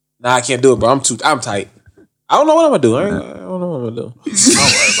 Nah, I can't do it, bro. I'm tight. I don't know what I'm gonna do. I don't know what I'm gonna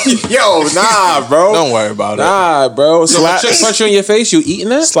do. Yo, nah, bro. Don't worry about it. Nah, bro. So if a chick punch you in your face, you eating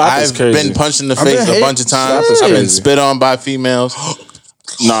that? Slap is I've crazy. been punched in the been face a hit. bunch of times. Slap is I've been crazy. spit on by females.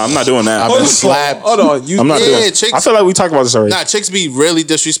 Nah, I'm not doing that. I've been slapped. Hold on. You, I'm not Yeah, doing it. chicks- I feel like we talked about this already. Nah, chicks be really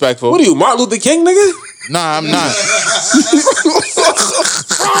disrespectful. What are you, Martin Luther King, nigga? Nah, I'm not.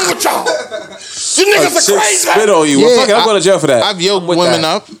 Chick spit on you. Well, Yeah, fuck it, I'm going to jail for that. I've yoked I'm with women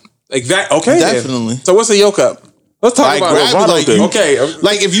that. up. Exactly. Okay. Definitely. Then. So what's a yoke up? Let's talk Like, about grab it. like you. Okay.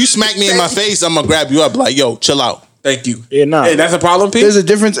 Like if you smack me in my face, I'm gonna grab you up. Like, yo, chill out. Thank you. Yeah, nah. Hey, that's a problem, Pete? There's a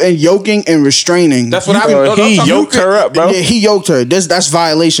difference in yoking and restraining. That's what I mean. Bro, he yoked her up, bro. Yeah, he yoked her. That's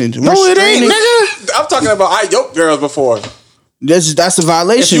violation. No, it ain't, nigga. I'm talking about I yoked girls before. That's a If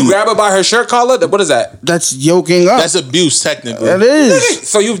violation. you grab her by her shirt collar, what is that? That's yoking up. That's abuse, technically. That is.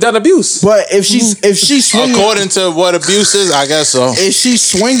 So you've done abuse. But if she's swinging, According to what abuse is, I guess so. if she's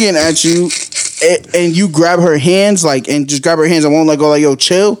swinging at you, and you grab her hands and just grab her hands and won't let go, like, yo,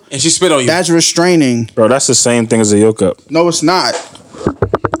 chill. And she spit on you. That's restraining. Bro, that's the same thing as a yoke up. No, it's not.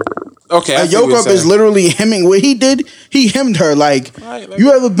 okay. I A see what yoke you're up is saying. literally hemming. What he did, he hemmed her. Like, Right, like-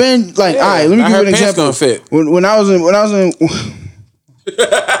 you ever been like? Yeah, all right, let me now give you her an pants example. gonna fit. When I was in.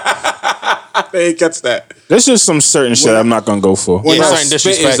 They ain't catch that. There's just some certain shit I'm not gonna go for. Yeah, Bro, certain spit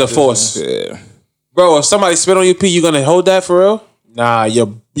disrespect is a force. Yeah. Bro, if somebody spit on you, P, you gonna hold that for real? Nah,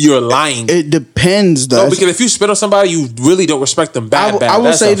 you're lying. It depends, though. No, because if you spit on somebody, you really don't respect them bad. I will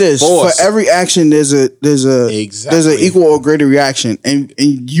That's say a this: force. for every action, there's an Exactly. equal or greater reaction, and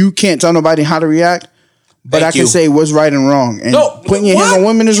you can't tell nobody how to react. But Thank I can you. say what's right and wrong, and No, putting your hands what? on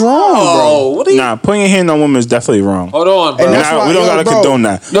women is wrong, bro. Oh, what are you? Nah, putting your hand on women is definitely wrong. Hold on, bro. And that's Nah, why- we don't yo, gotta bro. condone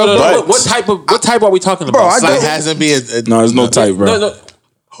that. No. But What type are we talking Bro, about? I Slap- It don't- hasn't been a no, there's no type, bro. No.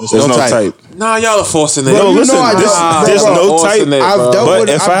 There's no type. type. Nah, y'all are forcing it. Bro, No, you listen, know I this- don't- there's bro, no forcing type. it, I've bro. dealt But with-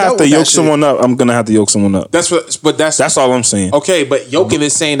 if I've I have dealt to with that yoke shit. someone up, I'm gonna have to yoke someone up. That's That's all I'm saying. okay. But yoking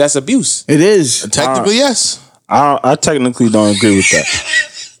is saying that's abuse. It is. technically yes. I technically don't agree with that.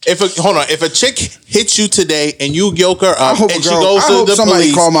 If a chick hits you today and you yoke her up hope and a she girl- goes I to hope the somebody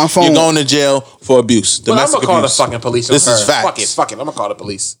police, call my phone. you're going to jail for abuse. But I'm Domestic gonna call abuse. the fucking police. This on is her. facts. Fuck it. I'm gonna call the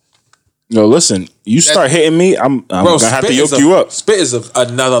police. No, listen. You start hitting me, I'm Bro, gonna have to spit yoke is you up. Spit is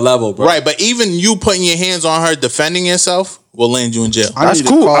another level, bro. Right, but even you putting your hands on her defending yourself will land you in jail. I That's need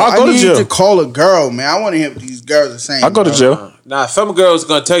cool. To call, I'll go I to need jail. to call a girl, man. I want to hear what these girls are saying. I'll go to bro. jail. Nah, some girls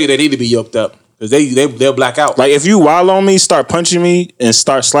gonna tell you they need to be yoked up because they'll black out. Like if you wild on me, start punching me, and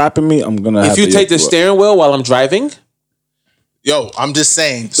start slapping me, I'm gonna. have if you to take the yoke up. steering wheel while I'm driving, Yo, I'm just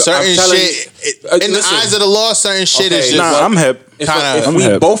saying, certain I'm telling shit, you- in the listen. eyes of the law, certain shit Okay, is just Nah, I'm hip. if, Kinda- if I'm we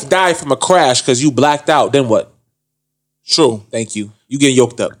hip. both die from a crash because you blacked out, then what? true. Thank you. You get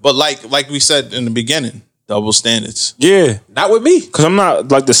yoked up. But like we said in the beginning, double standards. Yeah, Not with me. cause I'm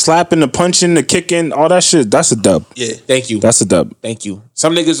not like the slapping, the punching, the kicking, all that shit. That's a dub. Yeah. Thank you. That's a dub. Thank you.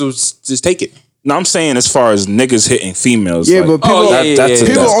 Some niggas will just take it. No, I'm saying as far as niggas hitting females. Yeah, like, but people, Oh, yeah, that's a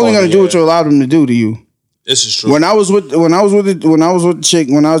people dub. only gonna do what yeah. you allow them to do to you. This is true. When I was with the chick,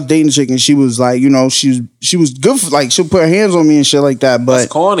 when I was dating the chick, and she was like, you know, she was good for, like, she'll put her hands on me and shit like that. But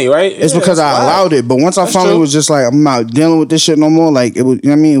It's corny, right? it's Yeah, because that's I wild. allowed it. But once I finally true. was just like, I'm not dealing with this shit no more. Like it was, you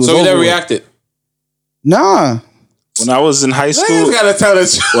know what I mean? It was So you over never with. reacted. Nah. When I was in high school, gotta tell the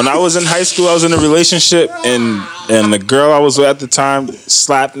truth. when I was in high school, I was in a relationship, and the girl I was with at the time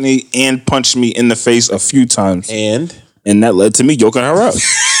slapped me and punched me in the face a few times, And and that led to me yoking her up.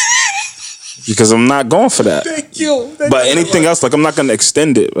 Because I'm not going for that. thank you. But anything else, like I'm not gonna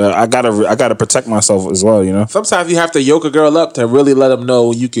extend it. I gotta protect myself as well, you know. Sometimes you have to yoke a girl up to really let them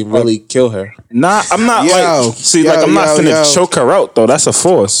know you can really kill her. Nah, I'm not Yo, like see, like yo, I'm not yo, finna yo. choke her out though. That's a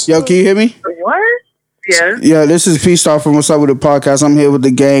force. Yo, can you hear me? What? Yeah. Yeah, this is P Star from What's Up with the Podcast. I'm here with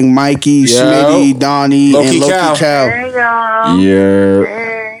the gang, Mikey, Smitty, Donnie, Loki and Loki Cal. Cal. Hey, y'all. Yeah.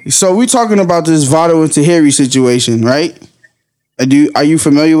 Hey. So we talking about this Vado and Tahiri situation, right? Are you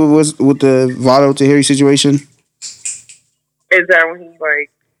familiar with the Vado Tahiri situation? Is that when he like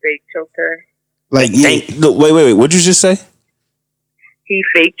fake choked her? Like, yeah, Look, wait. What'd you just say? He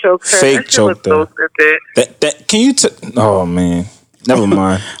fake choked her. Fake That shit was choked her. so stupid. That can you? Oh man, never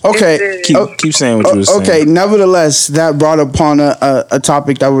mind. okay. Keep saying what you were saying. Okay, nevertheless, that brought upon a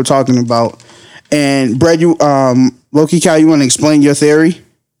topic that we're talking about. And Brad, you Loki Cal, you want to explain your theory?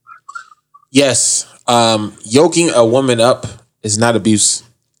 Yes. Yoking a woman up is not abuse.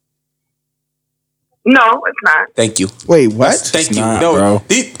 No, it's not. Thank you. Wait, what? Thank you. not, No, bro.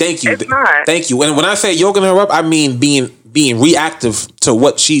 Thank you. It's not. Thank you. And when I say yoking her up, I mean being reactive to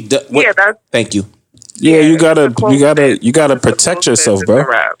what she does. Yeah, that's Thank you. Yeah, you gotta It's protect a yourself, close bro. fist, it's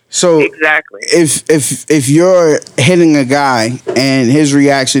a wrap. So Exactly. if you're hitting a guy and his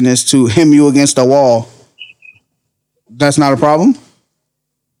reaction is to him you against the wall, that's not a problem?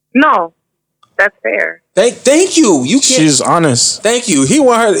 No, that's fair. Thank you. You can't. She's honest. Thank you. He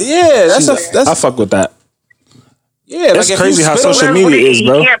want her. Yeah, I fuck with that. yeah. That's if you crazy how spit on social her- media is,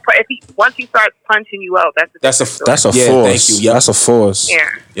 bro. He can't, once he starts punching you out, that's That's a- different That's a story. Yeah, force. thank you. Yep. That's a force. Yeah.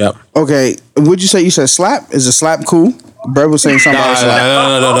 Yep. Okay, would you say you said slap? Is a slap cool? Brad was saying something about a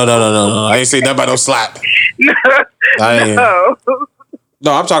slap. No. I ain't say nothing about no slap. No.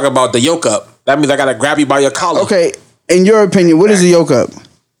 No, I'm talking about the yoke up. That means I gotta grab you by your collar. Okay, in your opinion, what is a yoke up?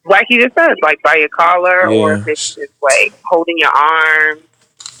 Like he just said, like by your collar, or Yeah. if it's just like holding your arm,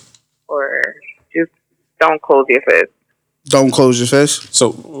 or just don't close your fist. Don't close your fist.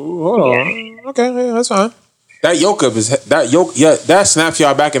 So hold on. Okay, yeah, that's fine. That yoke up is that snaps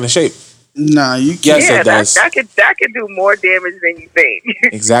y'all back into shape. Nah, you can't. Yes, Yeah, it does. that could do more damage than you think.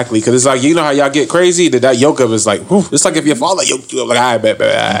 Exactly, because it's like, you know how y'all get crazy. That yoke up is like, whew, it's like if your father yoked you up, like, I bet.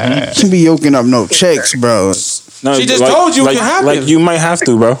 You can be yoking up no chicks, bro. No, She just told you it like, can happen. Like you might have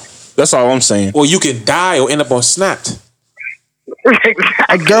to, bro. That's all I'm saying. Or you can die or end up on snapped.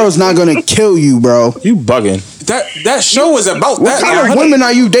 A girl's not gonna kill you, bro. You bugging. That show is about What that. kind of women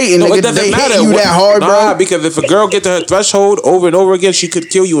are you dating? No, it Nigga, doesn't they matter. hate you that hard, Nah, bro. because if a girl get to her threshold over and over again, she could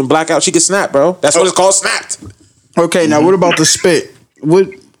kill you and black out. She could snap, bro. That's what it's called, snapped. Okay, now what about the spit? What?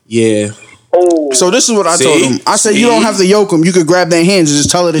 Yeah. Oh, So this is what I See? told him. I said you See? don't have to yoke them. You could grab their hands and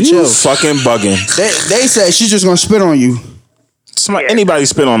just tell her to You chill. fucking bugging. They said she's just gonna spit on you. Anybody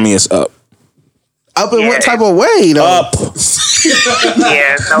spit on me is up. Up in Yeah. what type of way though? Up.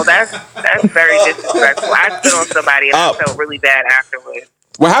 yeah, no, that's very disrespectful. I spit on somebody and I felt really bad afterwards.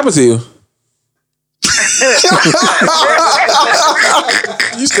 What happened to you?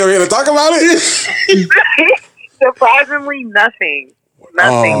 You still here to talk about it? Surprisingly, nothing.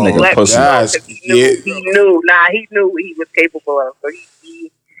 Nothing. Oh, He let me pussy. know Guys, 'cause he knew. Nah, he knew what he was capable of. So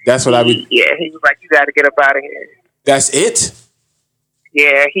That's what I mean. yeah, he was like, "You got to get up out of here." That's it?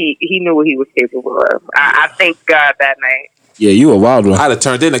 Yeah, he knew what he was capable of. I thank God that night. Yeah, you a wild one. I'd have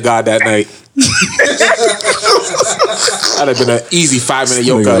turned into God that night. I'd have been an easy 5-minute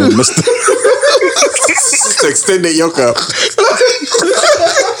yoke up. Just extended yoke up.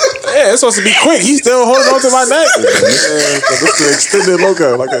 Yeah, it's supposed to be quick. He's still holding on to my neck. Yeah, it's an extended yoke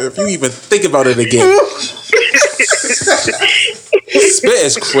up. Like, if you even think about it again. Spit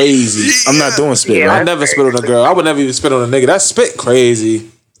is crazy. I'm not doing spit, Yeah, bro. I never spit on a girl. I would never even spit on a nigga. That's spit crazy.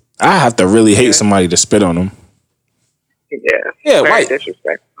 I have to really hate somebody to spit on them. Yeah, Very white.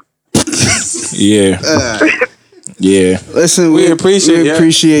 disrespectful. Yeah. Yeah. Listen, We appreciate- yeah.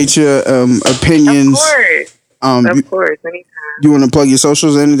 appreciate your opinions. Of course, anytime. You want to plug your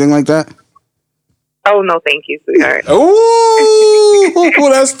socials or anything like that? Oh no, thank you, sweetheart. Ooh,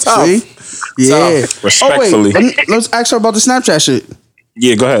 that's tough. See? Yeah. Respectfully. Oh, wait, let's ask her about the Snapchat shit.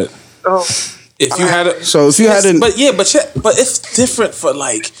 Yeah, go ahead. Oh, If you had a, So if you had but it's different for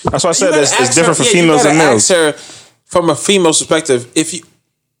like. That's why I said you gotta it's ask different her- for yeah, you females gotta and males. ask her from a female perspective. If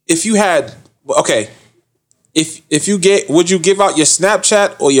you had if you would you give out your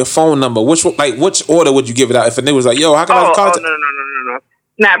Snapchat or your phone number? Which order would you give it out? If a nigga was like, "Yo, how can I no, contact?" no.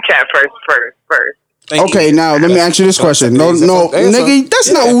 Snapchat first. Thank Okay, you. now let me ask you this question. No, nigga,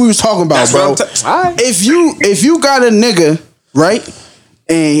 that's not what we was talking about, That's bro. what I'm all right. If you got a nigga, right?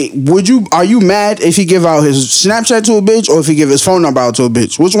 And are you mad if he give out his Snapchat to a bitch or if he give his phone number out to a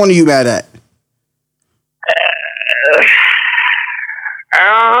bitch? Which one are you mad at?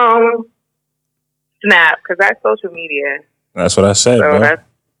 Snap, because that's social media. That's what I said, So bro. that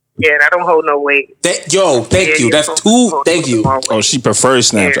don't hold no weight. Thank Yeah, you. That's your two. phone Thank you. holds no Oh, weight. she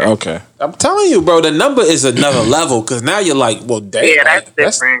prefers Snapchat. Yeah. Okay. I'm telling you, bro. The number is another level because now you're like, well, damn. Yeah, like,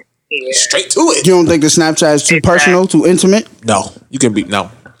 that's different. Yeah. straight to it. You don't think the Snapchat is too Exactly. personal, too intimate? No, you can be no.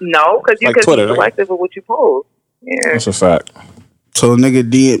 No, because you Like could Twitter, be right? selective with what you post. Yeah. That's a fact. So nigga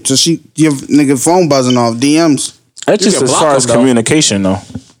DM, so she give nigga phone buzzing off DMs. That's You just can as block far as them, though. communication, though.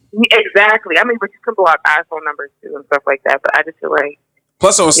 Exactly. I mean, but you can block iPhone numbers too and stuff like that. But I just feel like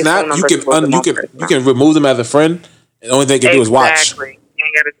Plus on phone Snap, you numbers can is supposed to you be can you can remove them as a friend. And the only thing they can do is watch. exactly. You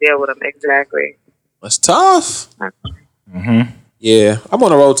ain't got to deal with them. Exactly. That's tough. Mm-hmm. Yeah, I'm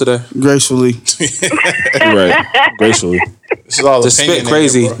on the road today. Gracefully. Right. Gracefully. This is all The spit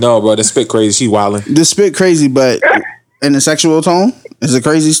crazy. No, bro, the spit crazy. She wildin'. The spit crazy, but in a sexual tone? Is it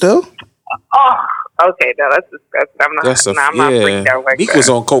crazy still? Oh, okay. No, that's disgusting. I'm not. That's a I'm not freaked out like Meek that. was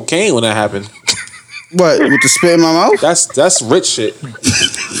on cocaine when that happened. What, with the spit in my mouth? That's rich shit.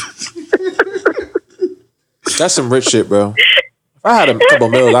 That's some rich shit, bro. If I had a couple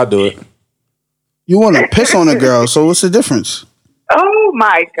mils, I'd do it. You want to piss on a girl, so what's the difference? Oh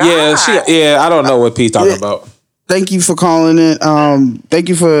my god. Yeah, I don't know what P's talking about. Thank you for calling in. Thank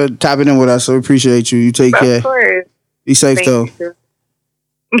you for tapping in with us. So we appreciate you. You take care. Of course. Be safe Thank though. you,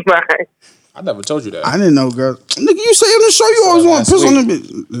 too. Bye. I never told you that. I didn't know, girl. Nigga, you say on the show you always want to piss on them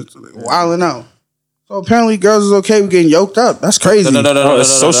bitch. Wilding out. So apparently girls is okay with getting yoked up. That's crazy. No, Bro, it's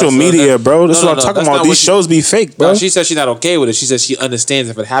social media, bro. This is what I'm talking that's about. not These what she- shows be fake, bro. No, she said she's not okay with it. She says she understands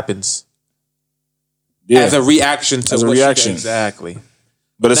if it happens Yeah. as a reaction to As a what she reaction. did. Exactly.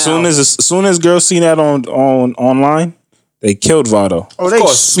 But as soon as girls see that on online, they killed Vado. Oh, Of they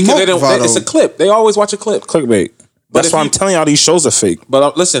course, because smoked Vado. it's a clip. They always watch a clip. Clickbait. But That's if why you- I'm telling y'all these shows are fake.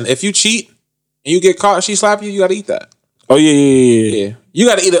 But listen, if you cheat and you get caught and she slap you, you got to eat that. Oh yeah. Yeah, you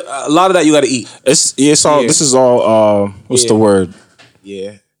got to eat a lot of that. You got to eat. It's all. Yeah. This is all. What's the Yeah. word?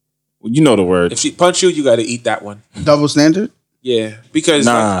 Yeah. You know the word. If she punch you, you got to eat that one. Double standard? Yeah, because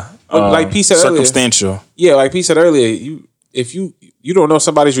Nah. like P said earlier. circumstantial. Yeah, like P said earlier, if you don't know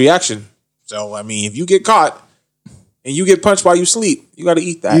somebody's reaction. So I mean, if you get caught and you get punched while you sleep, you got to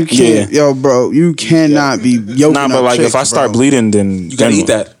eat that. You can't, yo, bro. You cannot be yoking Nah, but up like chicks, if I start bro. bleeding, then You got to eat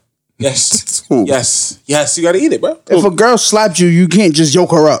that. Yes, yes, you got to eat it, bro. If a girl slapped you, you can't just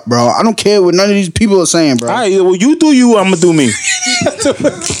yoke her up, bro. I don't care what none of these people are saying, bro. All right, well, you do you. I'm gonna do me.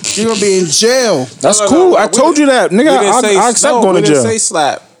 You're gonna be in jail. That's No, cool. no, I we told you that, nigga. I accept going we to didn't jail. say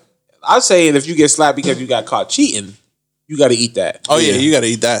slap. I'm saying if you get slapped because you got caught cheating, you got to eat that. Oh yeah, you got to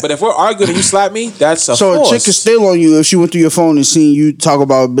eat that. But if we're arguing and you slap me, that's a So force. a chick is still on you if she went through your phone and seen you talk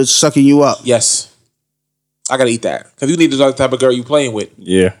about a bitch sucking you up. Yes, I got to eat that because you need to know the type of girl you playing with.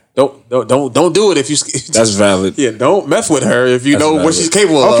 Yeah, Don't do it if you. that's valid. Yeah, don't mess with her if you That's know what valid. she's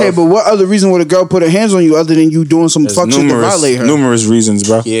capable of. Okay, but what other reason would a girl put her hands on you other than you doing some There's fuck shit to violate her? numerous reasons,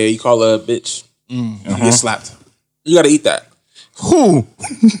 bro. Yeah, you call her a bitch. You get slapped. You got to eat that. Who?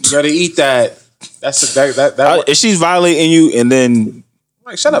 You got to eat that. That's that. If she's violating you, and then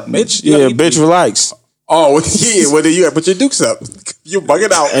Like, shut up, bitch. You yeah, gotta eat bitch, these. relax. Oh yeah, well then you got to put your dukes up. You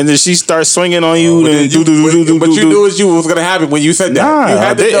bugging out. And then she starts swinging on you. But then then what you knew is you was gonna happen when you said that. Nah, you I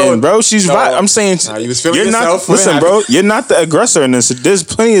had to know. didn't, bro. She's No. I'm saying Nah, you was feeling you're yourself. not. Listen, bro. You're not the aggressor in this. There's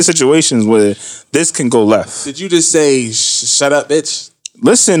plenty of situations where this can go left. Did you just say shut up, bitch?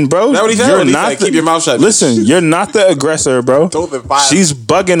 Listen, bro. That what he said? You're What he not said? Keep your mouth shut, bitch. Listen, you're not the aggressor, bro. Don't be violent. She's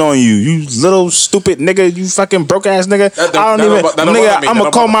bugging on you. You little stupid nigga. You fucking broke ass nigga. That I don't don't even. bother me. Nigga, That I'm don't gonna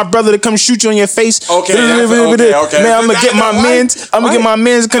call bother my brother to come shoot you in your face. Okay, okay. Man, I'm gonna get my mans. I'm gonna get my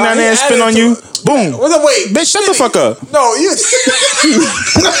mans to come down there and spin on you. Boom. Wait, Bitch, shut the fuck up. No, you.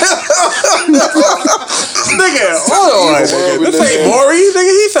 Nigga, hold on. Nigga. This ain't Maury.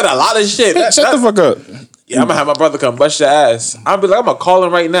 Nigga, he said a lot of shit. Shut the fuck up. Yeah, I'm gonna have my brother come bust your ass. I'm gonna call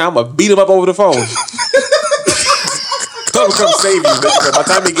him right now. I'm gonna beat him up over the phone. I'm gonna come save you, nigga. By the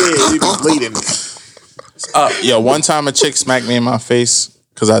time he get here, he be bleeding. Yo, one time a chick smacked me in my face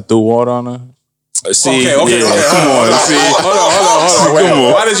because I threw water on her. See, Okay, yeah, come on. See, Hold on. Wait, Come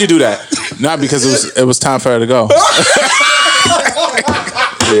on. why did you do that? Not because it was time for her to go. bro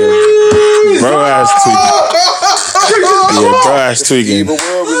ass tweaking. Yeah, bro ass tweaking.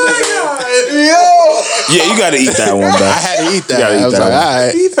 Yeah, you gotta eat that one, bro. I had to eat that. gotta eat I was that like, one. all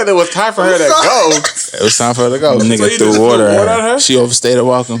right. He said it was time for her to go. It was time for her to go. Nigga So you threw just water threw at water her. on her? She overstayed her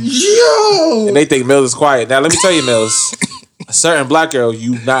welcome. And they think Mills is quiet. Now let me tell you, Mills. A certain black girl,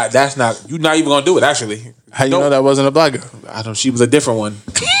 you not even gonna do it. Actually, How you know that wasn't a black girl? I don't. She was a different one.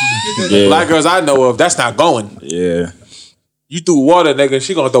 Yeah. Black girls I know of, that's not going. Yeah. You threw water, nigga.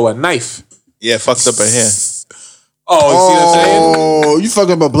 She gonna throw a knife. Yeah, fucked up her hair. Oh, you see what I'm saying? Oh, you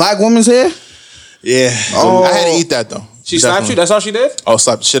fucking up a black woman's hair? Yeah. Oh. I had to eat that though. She slapped you. That's all she did. Oh,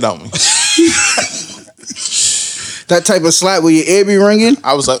 slapped the shit out of me. That type of slap where your ear be ringing?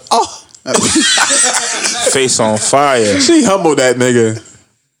 I was like, oh. Face on fire. She humbled that nigga.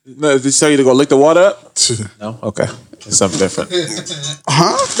 No, did she tell you to go lick the water up? No. Okay. It's something different.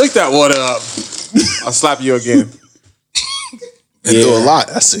 Huh? Lick that water up. I'll slap you again. And do a lot.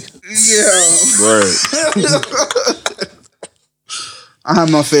 I see. Word. I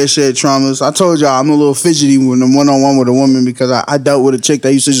have my fair share of traumas. I told y'all I'm a little fidgety when I'm one-on-one with a woman because I dealt with a chick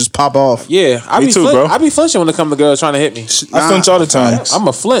that used to just pop off. Yeah, I Me be too, bro. I be flinching when it comes to girls trying to hit me. I flinch all the time. I'm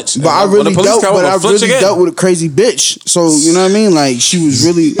a flinch. But I When the really police dealt. come, But I'ma I flinch really again. dealt with a crazy bitch. So you know what I mean? Like she was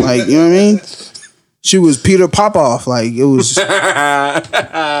really like you know what I mean. She was Peter Popoff. Like it was.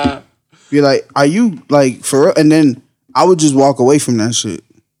 Be like, are you like for real? And then I would just walk away from that shit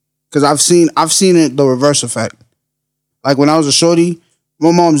because I've seen it the reverse effect. Like when I was a shorty,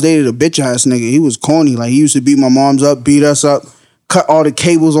 my mom's dated a bitch ass nigga. He was corny. Like he used to beat my mom's up, beat us up, cut all the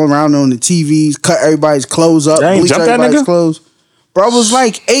cables around on the TVs, cut everybody's clothes up, Y'all ain't bleach jump that everybody's nigga? clothes. Bro, I was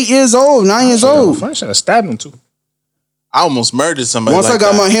like 8 years old, 9 years old. I should have stabbed him too. I almost murdered somebody. Once like I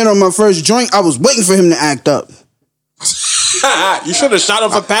got that. my hand on my first joint, I was waiting for him to act up. You should have shot him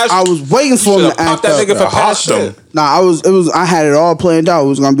for passion. I was waiting for him to Popped act that up. nigga for Hawked him. passion. Nah, I had it all planned out. It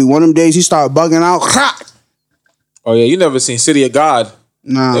was gonna be one of them days he started bugging out. Oh yeah, you never seen City of God?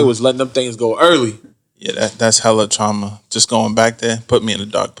 Nah. They was letting them things go early. Yeah, that's hella trauma. Just going back there put me in a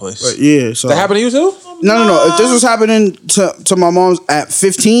dark place. But yeah, so That happened to you too? No. If this was happening to my mom's at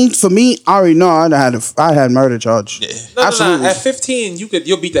 15, for me, I already know I had murder charge. Yeah. No. Absolutely. At 15,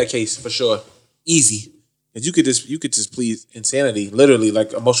 you'll beat that case for sure, easy. Cause you could just plead insanity, literally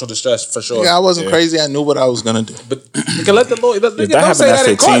like emotional distress for sure. Yeah, I wasn't crazy. I knew what I was gonna do. But you can let the lawyer. Don't happened say at that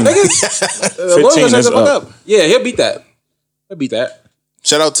in court, 15. nigga. The lawyer 15 gonna shut is the fuck up. up. Yeah, he'll beat that. He'll beat that.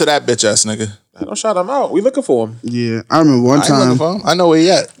 Shout out to that bitch ass nigga. Don't shout him out. We looking for him. Yeah, I remember one I ain't looking time. for him. I know where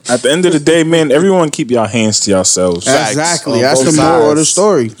he at. At the end of the day, man, everyone keep your hands to yourselves. Facts. Exactly. On That's the both moral of the sides.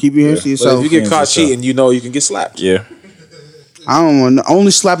 story. Keep your hands to But yourself. if you get hands caught yourself. cheating, you know you can get slapped. Yeah. I don't want. The only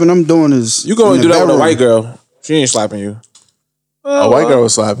slapping I'm doing is You going in to do the that with a bedroom. white girl? She ain't slapping you. A white girl will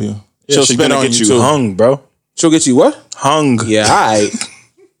slap you. She'll She's spit gonna on get you too. hung, bro. She'll get you what? Hung. Yeah, all right.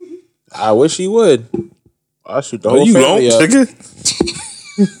 I wish he would. I shoot the Oh, whole you won't, family up. nigga.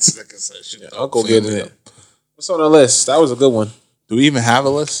 Uncle getting it. What's on the list? That was a good one. Do we even have a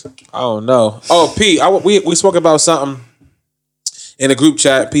list? I don't know. Oh, P, we spoke about something in the group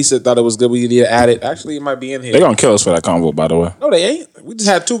chat. P said thought it was good. We need to add it. Actually, it might be in here. They gonna kill us for that convo, by the way. No, they ain't. We just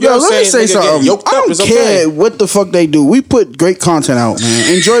had two Yo, girls let me saying say nigga getting something. yoked I up. don't It's care okay. what the fuck they do. We put great content out,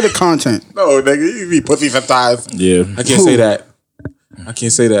 man. Enjoy the content. No, nigga, you be pussy sometimes. Yeah. I can't say that. I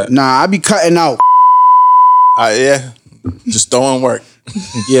can't say that. Nah, I be cutting out. Yeah. Just throwing work.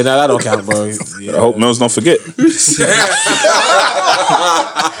 Yeah, no, that don't count, bro. I Yeah. hope Mills don't forget.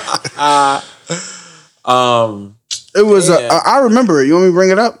 It was. Yeah. I remember it. You want me to bring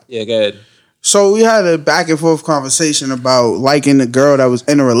it up? Yeah, go ahead. So we had a back and forth conversation about liking the girl that was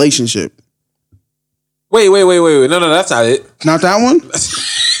in a relationship. Wait. No, that's not it. Not that one. What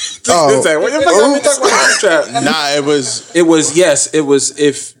the fuck are we talking about group chat? Nah, it was. It was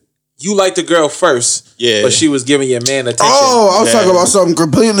if you liked the girl first, Yeah. but she was giving your man attention. Oh, I was Yeah. talking about something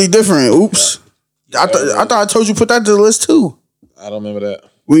completely different. Oops. I thought I told you put that to the list too. I don't remember that.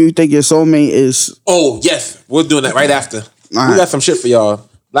 When you think your soulmate is Oh, yes. We're doing that right after. All We right. got some shit for y'all.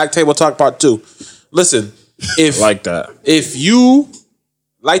 Black Table Talk Part 2. Listen, if Like that. if you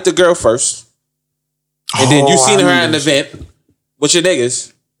like the girl first, and then you Oh, seen I her at an remember. event with your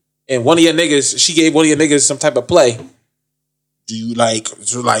niggas, and one of your niggas, she gave one of your niggas some type of play, do you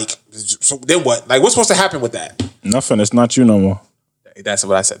so then what? Like, what's supposed to happen with that? Nothing. It's not you no more. That's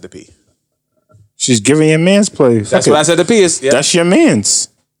what I said to P. She's giving your man's play. That's what I said to P. Is, yeah. That's your man's.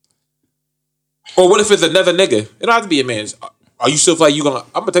 Or what if it's another nigga? It don't have to be a man's. Are you still like you gonna?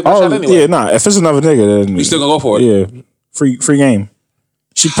 I'm gonna take my Oh, shot anyway. yeah, nah. If it's another nigga, then You still gonna go for it? Yeah, free game.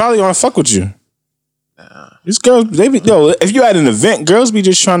 She probably gonna fuck with you. These girls, they be if you at an event, girls be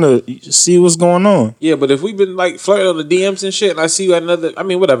just trying to see what's going on. Yeah, but if we've been like flirting on the DMs and shit, and I see you at another, I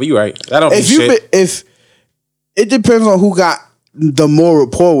mean, whatever. You right? That don't mean if you shit. if it depends on who got the more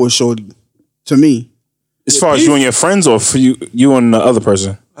rapport with shorty. To me, As far as you and your friends, or for you and the other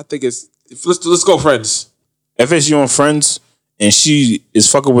person. I think it's let's go friends. If it's you and friends, and she is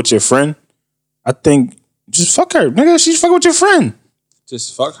fucking with your friend, I think just fuck her, nigga. She's fucking with your friend.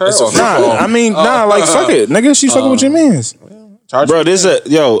 Just fuck her. That's a Or free Nah, fall. I mean, like fuck it, nigga. She's fucking with your mans, charge bro.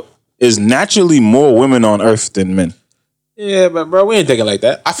 There's naturally more women on earth than men. Yeah, but bro, we ain't thinking like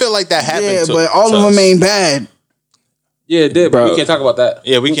that. I feel like that happened. yeah, to, but all to of them us. ain't bad. Yeah, it did, but Bro. we can't talk about that.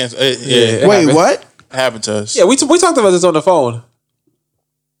 Yeah, we can't. It Wait, happened. what? It happened to us. Yeah, we talked about this on the phone.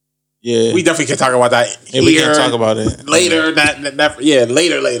 Yeah. We definitely can't talk about that. Yeah, we can't here, talk about it. later.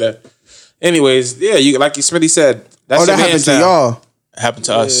 Later. Anyways, yeah, you like Smitty said. That's Oh, that your happened man's to now. y'all. It happened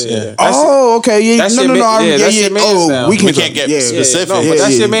to us. Yeah. That's- Oh, okay. Yeah, that's no, your no, no. man- yeah, that's yeah. your man's Oh, now. we We can't get specific. No, Yeah, but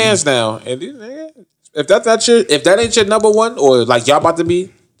that's yeah, your yeah. man's now. And nigga, if that's not your, if that ain't your number one, or like y'all about to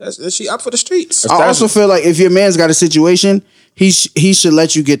be, That's she up for the streets. I also feel like if your man's got a situation, he should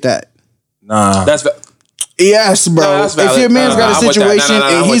let you get that. Nah. That's Yes, bro. that's valid. If your man's got a I'm with that. situation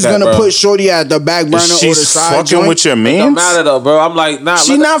I'm and with he's that, gonna bro. put shorty at the back burner or the She's side fucking joint, with your Don't man. matter though, bro. I'm like, nah.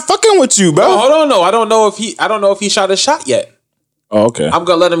 She not fucking with you, bro. Oh, hold on, no. I don't know if he shot a shot yet. Oh, okay. I'm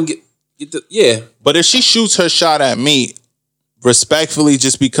gonna let him get the yeah. But if she shoots her shot at me, respectfully,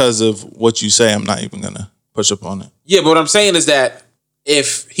 just because of what you say, I'm not even gonna push up on it. Yeah, but what I'm saying is that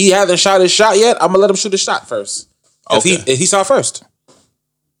if he hasn't shot his shot yet, I'm gonna let him shoot his shot first. Okay. If he saw first.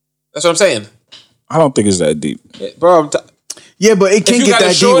 That's what I'm saying. I don't think it's that deep. Yeah, bro, yeah, but it if can't you get got a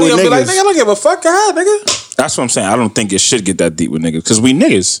that deep shorty, with I'll be like, niggas. nigga, I don't give a fuck, God, nigga. That's what I'm saying. I don't think it should get that deep with niggas because we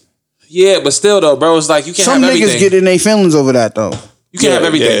niggas. Yeah, but still though, bro, it's like you can't Some have niggas everything. get in their feelings over that though. You can't have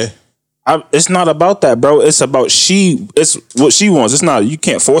everything. It's not about that, bro. It's about it's what she wants. It's not. You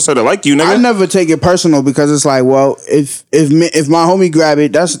can't force her to like you, nigga. I never take it personal because it's like, well, if my homie grab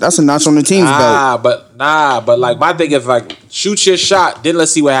it, that's a notch on the team's belt. But like my thing is like shoot your shot, then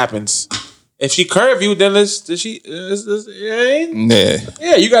let's see what happens. If she curve you, then yeah,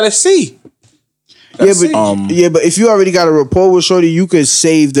 you gotta see. Yeah, but if you already got a rapport with shorty, you could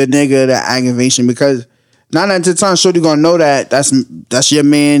save the nigga the aggravation because 9 out of 10 times shorty gonna know that that's your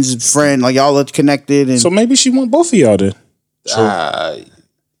man's friend, like y'all are connected, and So maybe she want both of y'all then. That's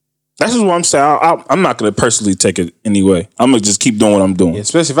just what I'm saying. I'm not gonna personally take it anyway. I'm gonna just keep doing what I'm doing.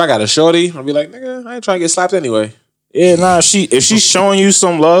 especially if I got a shorty, I'll be like, nigga, I ain't trying to get slapped anyway. Yeah, nah. If she's showing you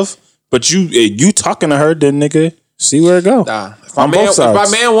some love, but you talking to her, then nigga, see where it go. Nah, if On both if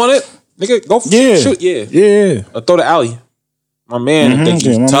sides. my man want it, nigga, go shoot, yeah. or throw the alley. My man think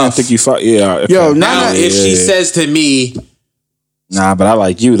Yeah, you my tough. man think you fuck. Yeah. Yo, okay. Now, Nah, if she says to me, Nah, but I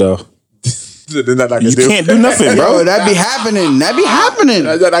like you though. then that I can You do. can't do nothing, bro, bro. that be happening.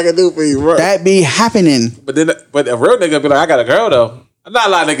 That's what I can do for you, bro. That be happening. But a real nigga be like, I got a girl though. Not a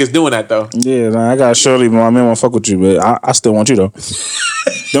lot of niggas doing that though. Yeah, nah, I got Shirley, but my man won't fuck with you, but I still want you though.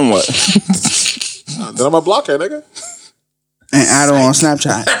 Then what? Then I'm gonna block her, nigga. And add her on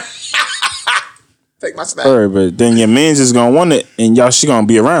Snapchat. Take my snap. All right, but then your man's is gonna want it, and she gonna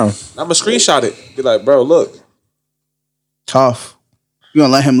be around. I'm gonna screenshot it. Be like, bro, look. Tough. You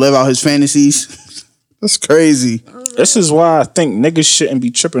gonna let him live out his fantasies? That's crazy. This is why I think niggas shouldn't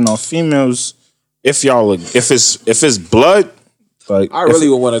be tripping on females if it's blood. Like I really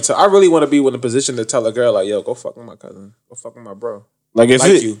want to be in a position to tell a girl like, yo, go fuck with my cousin. Go fuck with my bro. like if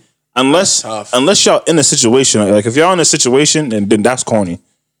Like it, you. unless y'all in a situation like if y'all in a situation, then that's corny.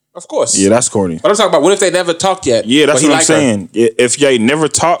 Of course. Yeah, that's corny. But I'm talking about what if they never talked yet? Yeah, that's but he what I'm like her? saying. If y'all never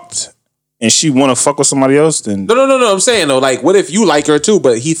talked and she want to fuck with somebody else, then No. I'm saying though, like, what if you like her too,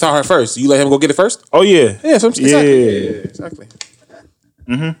 but he saw her first? You let him go get it first? oh yeah, Yeah, so exactly. Yeah.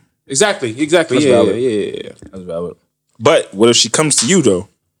 Yeah, exactly. Exactly. That's yeah, valid. yeah. that's valid. But what if she comes to you though?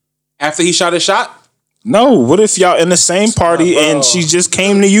 After he shot his shot, No, what if y'all in the same party bro. and she just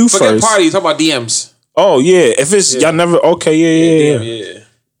came to you forget first? party. You talk about DMs. Oh yeah, if it's y'all never yeah. Yeah.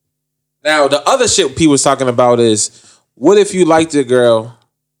 Now the other shit P was talking about is, what if you liked a girl,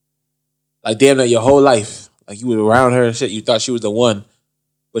 like damn near your whole life, like you were around her and shit, you thought she was the one,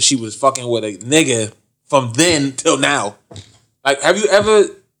 but she was fucking with a nigga from then till now. Like, have you ever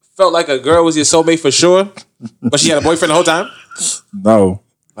felt like a girl was your soulmate for sure, but she had a boyfriend the whole time? No.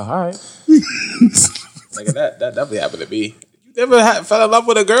 All right. Nigga, that definitely happened to me. You never fell in love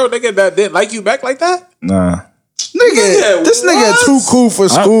with a girl, nigga, that didn't like you back like that? Nah. Nigga, this nigga what? too cool for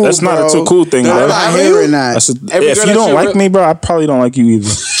school. That's not a too cool thing, I'm bro. not hearing that. Every If girl you that don't you like re- me, bro, I probably don't like you either.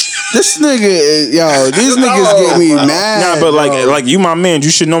 This nigga is, these niggas get me mad. Nah, but bro. like you my man, you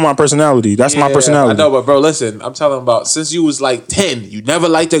should know my personality. That's my Yeah, personality. I know, but bro, listen, I'm telling about since you was like 10, you never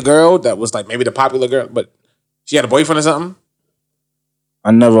liked a girl that was like maybe the popular girl, but she had a boyfriend or something?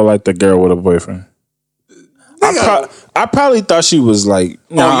 I never liked a girl with a boyfriend. I probably thought she was like,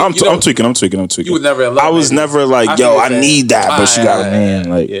 I'm tweaking. You was never in love. I was maybe. never like, feel yo, what I you're saying. need that, but she got a man.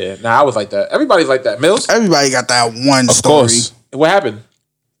 Like, Yeah, I was like that. Everybody's like that. Mills? Everybody got that one Of story. course. What happened?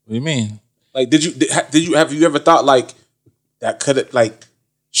 What do you mean? Like, have you ever thought like that could have, like,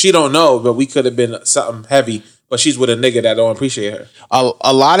 she don't know, but we could have been something heavy, but she's with a nigga that don't appreciate her.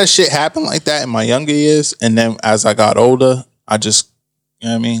 A lot of shit happened like that in my younger years, and then as I got older, I just, you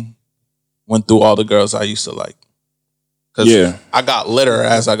know what I mean, went through all the girls I used to like. Cause Yeah. I got litter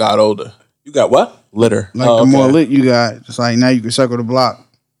as I got older. You got what? Litter. Like Oh, the more okay. lit you got, it's like now you can circle the block.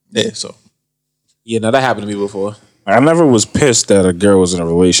 Yeah, so Yeah, no, that happened to me before. I never was pissed that a girl was in a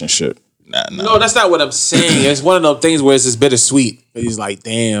relationship. nah. No, that's not what I'm saying. It's one of those things where it's just bittersweet. He's like,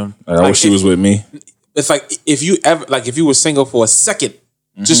 damn. I wish she was with me. It's like if you were single for a second,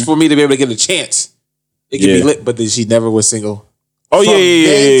 just for me to be able to get a chance, it could be Yeah. lit. But then she never was single Oh From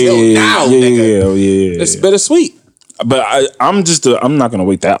then till now, nigga. Oh yeah. It's bittersweet. But I'm not gonna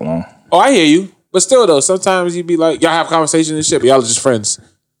wait that long. Oh, I hear you. But still, though, sometimes you be like, y'all have conversations and shit, but y'all are just friends.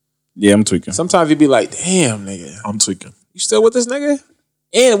 Yeah, I'm tweaking. Sometimes you be like, damn, nigga, I'm tweaking. you still with this nigga?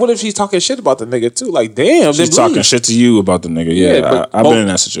 And what if she's talking shit about the nigga too? Like, damn, She's then talking leave. shit to you about the nigga. Yeah, but I've won't- been in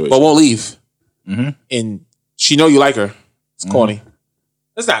that situation. but won't leave. Mm-hmm. And she know you like her. It's corny.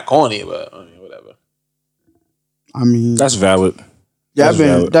 It's not corny, but I mean, whatever. I mean, That's valid. yeah, I've that's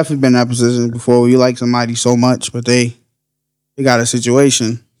valid. definitely been in that position before where you like somebody so much, but they got a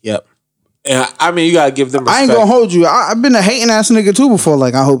situation. Yep. And I mean, you gotta give them respect. I ain't gonna hold you. I've been a hating ass nigga too before.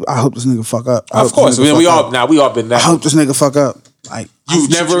 Like, I hope this nigga fuck up. Of course, we all been I that. hope this nigga fuck up. Like, You've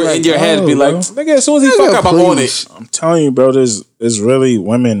never like, in your head be like, bro. nigga, as soon as he Nigga, fuck up, I'm on please. it. I'm telling you, bro. There's really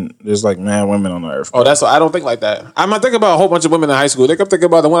women. There's like mad women on the earth. Oh, that's what I don't think like that. I'm not thinking about a whole bunch of women in high school. They kept thinking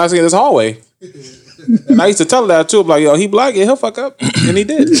about the one I see in this hallway. And I used to tell her that too. I'm like, yo, he black, yeah, he'll fuck up. And he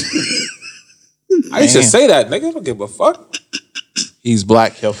did. I used to Man. say that, nigga. I don't give a fuck. He's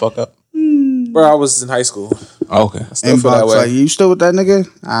black. He'll fuck up. Bro, I was in high school. Okay. Still feel that inbox way. like, you still with that nigga?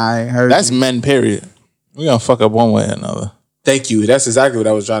 I heard That's you. men, period. We gonna fuck up one way or another. Thank you. That's exactly what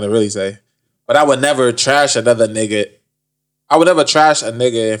I was trying to really say. But I would never trash another nigga. I would never trash a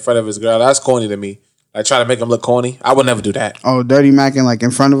nigga in front of his girl. That's corny to me. Like, try to make him look corny. I would never do that. Oh, dirty macking like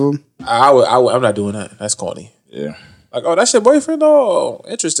in front of him. I'm not doing that. That's corny. Yeah. Like, oh, that's your boyfriend? Oh,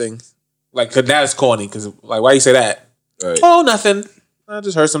 interesting. Like, cause that's corny. Cause like, why you say that? Right. Oh, nothing. I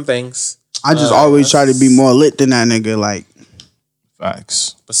just heard some things. I just always try to be more lit than that nigga. Like,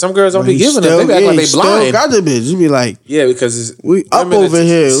 Facts. But some girls don't but be he giving still, them. They act like he they still blind. got the bitch. You be like, Yeah, because it's, we up women over is-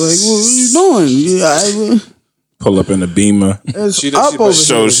 here. Like, what you doing? Yeah, Pull up in the Beamer. it's She- up she- over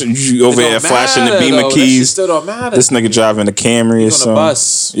Show here. you over It here don't flashing the matter, Beamer though. That shit keys. still don't matter. This nigga driving the Camry or on the something.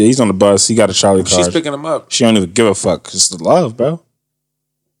 bus. Yeah, he's on the bus. He got a Charlie card. She's picking him up. She don't even give a fuck. It's the love, bro.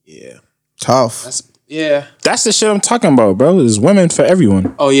 Yeah. Tough. Yeah. That's the shit I'm talking about, bro. There's women for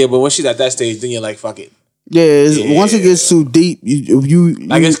everyone. Oh yeah, but when she's at that stage, then you're like, fuck it. Yeah, once it gets too deep, you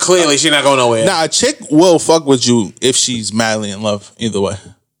Like it's clearly she's not going nowhere. Nah, a chick will fuck with you if she's madly in love. Either way.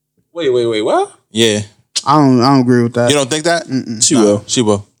 Wait, what? Yeah. I don't agree with that. You don't think that? She will. She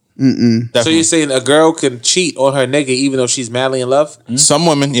will. So Definitely. you're saying a girl can cheat on her nigga even though she's madly in love? Some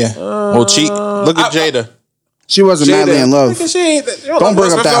women, yeah, will cheat. Look at Jada. She wasn't madly in love. Nigga, she ain't, Don't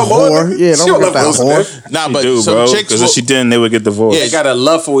bring up that whore. Yeah, don't bring up that whore. Nah, She but do, some bro. chicks Because will, if she didn't, they would get divorced. Yeah. They got a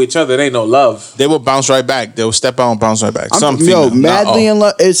love for each other. It ain't no love. they will bounce right back. They will step out and bounce right back. Some Yo, female, not madly all. in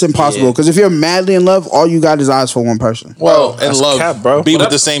love, it's impossible. Because if you're madly in love, all you got is eyes for one person. Well, in That's love, cap, bro. be What with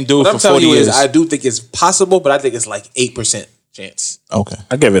I'm- the same dude What for I'm telling 40 you years. is I do think it's possible, but I think it's like 8% chance. Okay.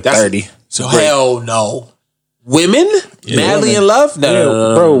 I give it That's- 30. So great. Hell no. Women? Madly in love? No, no, no,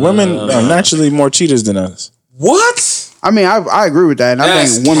 no. Bro, women are naturally more cheaters than us. What? I mean, I agree with that. And I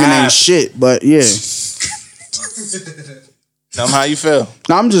That's think women cap. ain't shit. But yeah. Tell them how you feel.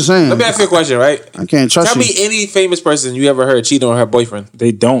 No, I'm just saying. Let me ask you a question, right? I can't trust Tell you. me any famous person you ever heard cheating on her boyfriend.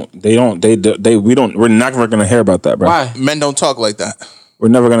 We don't, we're never going to hear about that, bro. Why? Men don't talk like that. We're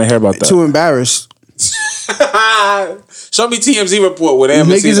never going to hear about that. Too embarrassed. Show me TMZ report where they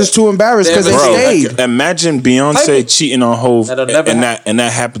haven't seen Niggas is it. too embarrassed because they Bro, stayed. Imagine Type Beyonce it. cheating on Hov That'll never and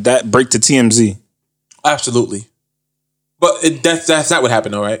that happened, that break to TMZ. Absolutely. But that's not what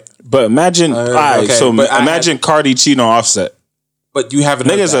happened, though, right? But imagine, okay, so but I imagine Cardi cheating on Offset. But you haven't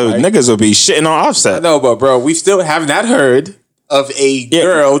heard that, right? Niggas will be shitting on I Offset know, but bro, we still have not heard of a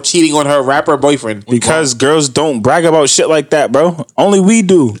girl cheating on her rapper boyfriend. because girls don't brag about shit like that, bro. Only we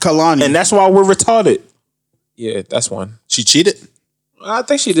do. Kalani. And that's why we're retarded. Yeah, that's one. She cheated? I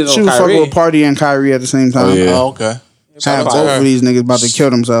think she did She on was fucking Kyrie. with Party and Kyrie at the same time. Yeah. Oh, okay. Have out to both her. of these niggas about to kill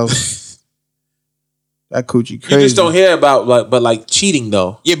themselves. That coochie crazy. You just don't hear about like cheating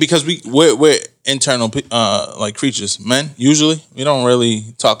though. Yeah, because we're internal like creatures. Men usually we don't really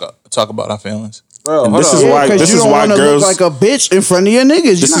talk about our feelings. Bro, And hold this on. is why- because this you is don't why want to girls- look like a bitch in front of your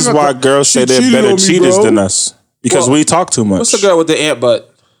niggas. This is why girls say they're cheated better on me, cheaters bro. than us. Because Well, we talk too much. What's the girl with the ant butt?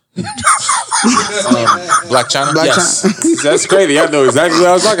 Black China? Black Yes. That's crazy. I know exactly what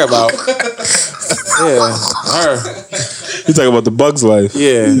I was talking about. Yeah. Her. You talking about the Bugs Life?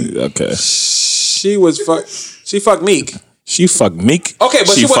 Yeah. Okay. She fucked Meek. She fucked Meek. Okay, but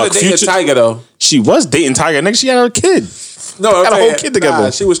she wasn't fucked dating Future. Tiger though. She was dating Tiger. Nigga, she had her kid. No, Got a whole kid together. Nah,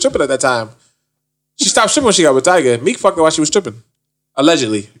 she was stripping at that time. She stopped stripping when she got with Tiger. Meek fucked her while she was stripping.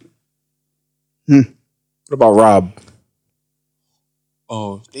 Allegedly. What about Rob?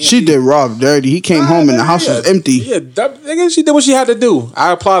 Oh, damn. She did Rob dirty. He came home and the house was empty. Yeah, nigga, she did what she had to do.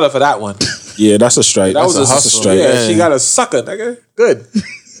 I applaud her for that one. Yeah, that's a strike. That was a That's hustle. strike. Yeah, she got a sucker, nigga. Good.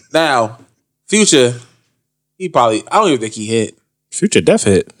 Now, Future, I don't even think he hit. Future def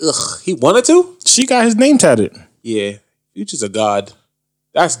hit. Ugh, he wanted to? She got his name tatted. Yeah. Future's a god.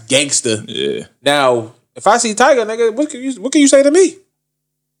 That's gangster. Yeah. Now, if I see Tiger, nigga, what can you say to me?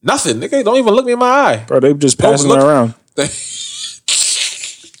 Nothing, nigga. Don't even look me in my eye. Bro, they just passing look- her around.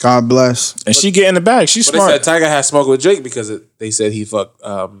 God bless. And she get in the bag. She's But they smart. said Tiger had smoke with Drake because they said he fucked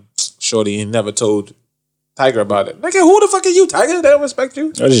Shorty and never told Tiger about it. Nigga, who the fuck are you, Tiger? They don't respect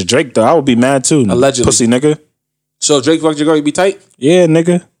you. That is Drake, though. I would be mad, too. Allegedly. Pussy, nigga. So Drake fucked your girl, you be tight? Yeah,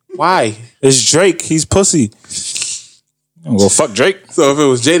 nigga. Why? It's Drake. He's pussy. I'm gonna go fuck Drake. So if it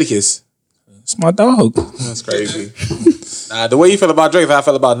was Jadakiss, It's my dog. that's crazy. Nah, the way you feel about Drake, is how I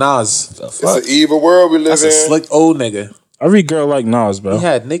feel about Nas. It's an evil world we live That's a in. slick old nigga. Every girl like Nas, bro. He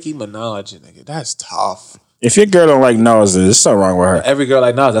had Nicki Minaj, nigga. That's tough. If your girl don't like Nas, there's something wrong with her. Every girl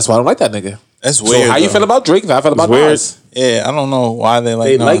like Nas. That's why I don't like that nigga. That's So weird. how you though. feel about Drake? How I feel about weird. Nas. Yeah, I don't know why they like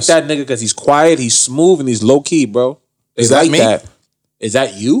They Nas. like that nigga because he's quiet, he's smooth, and he's low key, bro. They Is that like me? that. Is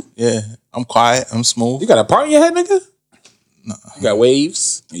that you? Yeah, I'm quiet. I'm smooth. You got a part in your head, nigga? No. You got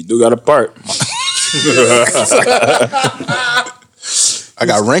waves? You do got a part. I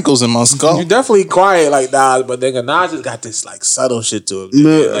got wrinkles in my skull. You definitely quiet like Nas, but nigga, Nas just got this like subtle shit to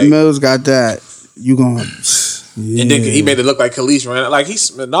him. Like, Mills got that. You going? Yeah. and then he made it look like Khalees ran like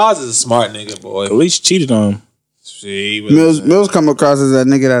Nas is a smart nigga, boy. At least cheated on him. See, was- Mills come across as that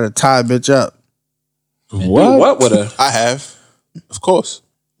nigga that'll tie a bitch up. What with her? I have, of course.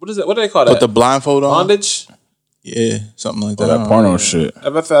 What is it? What do they call that? Put the blindfold on. Bondage? Yeah, something like Oh, that. that porno shit. I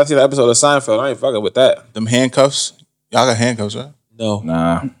seen the episode of Seinfeld. I ain't fucking with that. Them handcuffs. Y'all got handcuffs, right? No.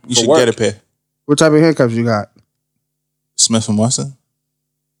 Nah. You should work. get a pair. What type of handcuffs you got? Smith and Wesson.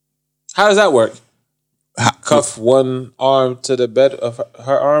 How does that work? How- Cuff one arm to the bed of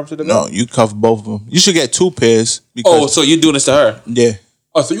her arm to the bed? No, you cuff both of them. You should get two pairs Oh, because so you're doing this to her? yeah,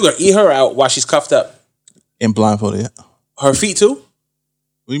 Oh, so you gonna eat her out while she's cuffed up? and blindfolded. Yeah. Her feet too? What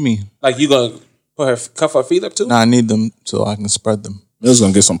do you mean? Like you gonna put her cuff her feet up too? Nah, I need them so I can spread them. Mills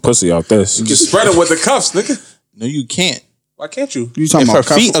gonna get some pussy out this. You spread them with the cuffs, nigga. No, you can't. Why can't you? You talking If her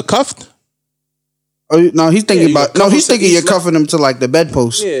about feet are cuffed, no, he's thinking you about. got No, cuffs he's to thinking each you're leg. cuffing them to like the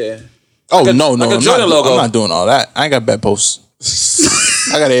bedpost. Yeah. oh Like a- no, like no, a I'm Jordan not, logo. I'm not doing all that. I ain't got bedposts.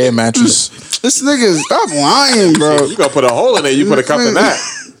 I got an air mattress. This nigga, stop lying, bro. You gonna put a hole in it, you put a cuff in that.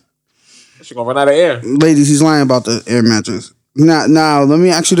 She gonna run out of air. Ladies, he's lying about the air mattress. Now, let me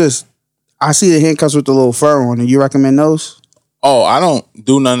ask you this. I see the handcuffs with the little fur on it. You recommend those? Oh, I don't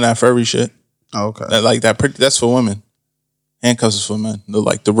do none of that furry shit. Oh, okay. That like that. That's for women. Handcuffs is for men. They're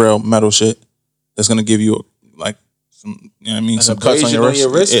like the real metal shit. That's gonna give you like some. You know what I mean? Some cuts on your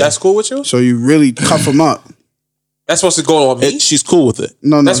wrist. Yeah. That's cool with you? So you really cuff them up? That's supposed to go on me? She's cool with it.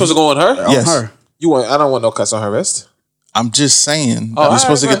 No, That's supposed to go on her? on Yes. her. I don't want no cuts on her wrist. I'm just saying. Oh, You're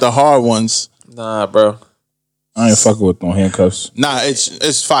supposed to alright, get the hard ones. Nah, bro. I ain't fucking with no handcuffs. Nah,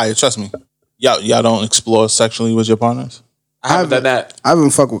 it's fire. Trust me. Y'all don't explore sexually with your partners. I haven't done that. I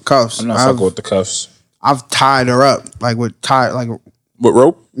haven't fucked with cuffs. I'm not I've, fucking with the cuffs. I've tied her up like with like With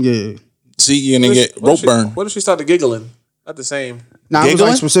rope. yeah. See, you're gonna get What rope if she- burn. What if she started giggling? Not the same. Nah, it was like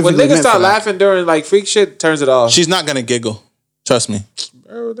Giggling? specifically When niggas meant start for that. laughing during like freak shit, turns it off. She's not gonna giggle. Trust me.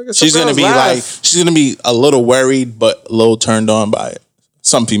 Bro, nigga, some She's gonna girls be laugh. like, she's gonna be a little worried, but a little turned on by it.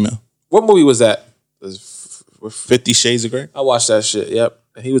 Some female. What movie was that? 50 Shades of Grey. I watched that shit. Yep,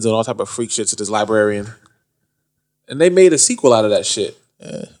 and he was doing all type of freak shit to this librarian, and they made a sequel out of that shit.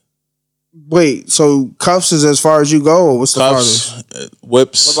 Wait, so cuffs is as far as you go, or what's the farthest? Cuffs,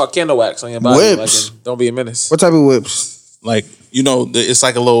 whips. What about candle wax on your body? Whips? Like, don't be a menace. What type of whips? Like, you know, it's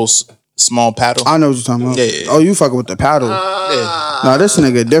like a little small paddle. I know what you're talking about. Yeah, yeah, yeah. Oh, you fucking with the paddle? Nah, this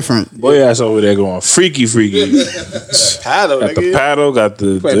nigga different. Boy ass over there going freaky. Paddle, Got the paddle, got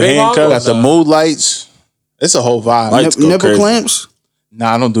the Wait, big handcuffs. Got the mood lights. It's a whole vibe. Lights go Nipple crazy. clamps?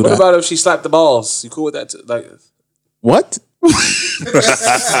 Nah, I don't do What that. about if she slapped the balls? You cool with that? Like What? some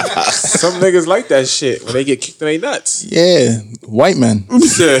niggas like that shit when they get kicked in their nuts. Yeah, white men.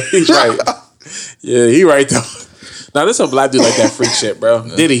 Yeah, he's right. Yeah, he right though. Now there's some black dude like that freak shit, bro.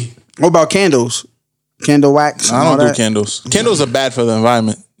 Diddy. What about candles? Candle wax? I and all don't do that? candles. Candles are bad for the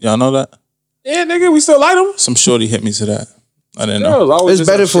environment. Y'all know that? Yeah, nigga, we still light them. Some shorty hit me to that. I didn't know. Girls always It's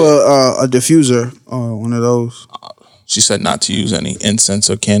just better some for shit. a diffuser or one of those. She said not to use any incense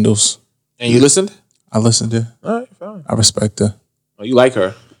or candles. And you listened? I listened to her. All right, fine. I respect her, Oh, you like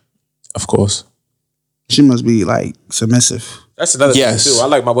her? of course. She must be like submissive. That's another Yes. thing too. I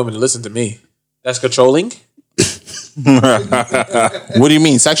like my women to listen to me. That's controlling What do you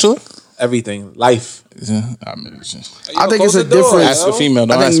mean, sexually? everything, life. I mean, it's just- I think Close it's a the door, difference. Ask the female.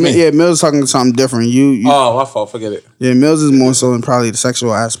 Don't I ask think me. yeah, Mills talking something different. You Oh, my fault. Forget it. yeah, Mills is more so in probably the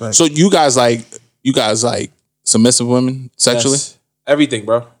sexual aspect. So you guys like submissive women sexually? Yes. Everything,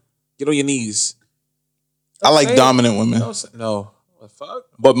 bro. Get on your knees. I like Hey. dominant women, No. What the fuck?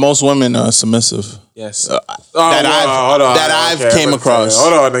 but most women are submissive. Yes. That I've came across.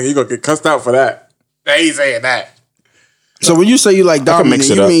 Hold on, nigga. You gonna get cussed out for that. They ain't saying that. So when you say you like dominant, mix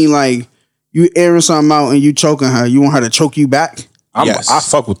it you up. mean like you airing something out and you choking her. You want her to choke you back? Yes. I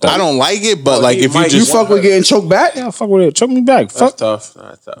fuck with that. I don't like it, but like he if you might- You just, fuck with getting choked back? Yeah, fuck with it. Choke me back. That's Fuck. tough.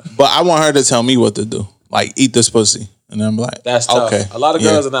 That's tough. but I want her to tell me what to do. Like eat this pussy, and I'm like, That's tough. okay. A lot of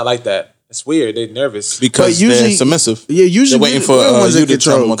Yeah. girls are not like that. It's weird. They're nervous. because But usually- they're submissive. Yeah, usually They're waiting we- for we're the ones you that to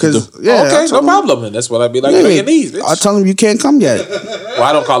tell them what to 'cause- do. Yeah, okay, no problem. And that's what I'd be like. Get on your knees, bitch. I tell them you can't come yet. Well,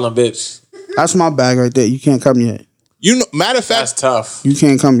 I don't call them bitch. That's my bag right there. You can't come yet. You know, matter of That's fact, tough. You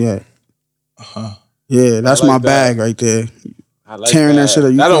can't come yet. Yeah, that's I like my that. bag right there. I like Tearing that shit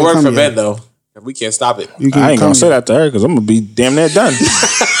up. You That don't can't work come for yet. men though. We can't stop it. You can't I ain't come gonna say yet. that to her because I'm gonna be damn near done.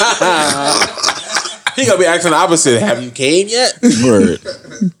 He gonna be acting the opposite. Have you came yet? Word.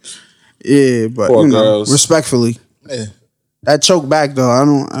 Yeah, but Poor you know, girls. respectfully, yeah. that choke back though, I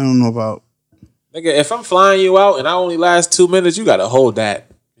don't know about. Nigga, if I'm flying you out and I only last 2 minutes, you gotta hold that.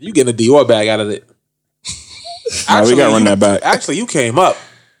 You getting a Dior bag out of it. Nah, we gotta run you- that back. Actually, you came up.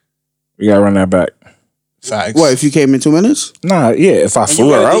 We gotta run that back. Facts. What if you came in 2 minutes? Nah, yeah. If I And flew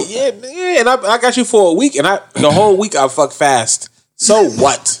you her gotta- out, Yeah, and I got you for a week, and the whole week I fuck fast. So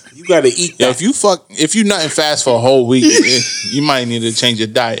what? You gotta eat Yeah, that. if you nothing fast for a whole week, you might need to change your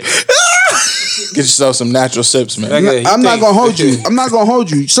diet. Get yourself some natural sips, man. Nigga, I'm not gonna hold you. I'm not gonna hold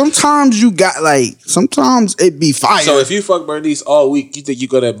you. Sometimes you got sometimes it be fire. So if you fuck Bernice all week, you think you're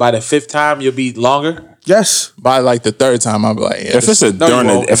gonna by the 5th time you'll be longer? yes, By like the third time, I'll be like, yeah, if it's during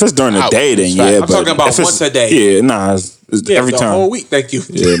won't. the day, then yeah. I'm but talking about if it's- once a day. Yeah, nah. It's Yeah, every the time. whole week. Thank you.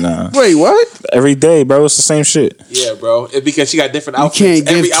 Yeah, nah. wait, what? Every day, bro. It's the same shit. Yeah, bro. It's because she got different You outfits. can't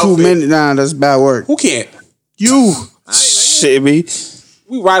give Every 2 outfit. minutes. Nah, that's bad work. Who can't? You. Shit, be.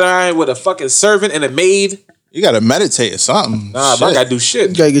 We ride around with a fucking servant and a maid. you gotta meditate or something. Nah, bro, I gotta do shit.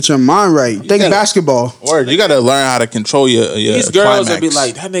 You gotta get your mind right. Think gotta- basketball. Word, you gotta learn how to control your These girls that be climax.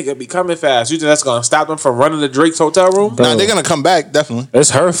 like, that nigga be coming fast. You think that's gonna stop them from running to Drake's hotel room? Nah, they're gonna come back definitely. It's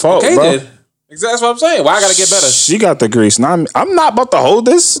her fault, Okay, bro. then. Exactly, that's what I'm saying. Why I gotta get better? She got the grease. Now I'm not about to hold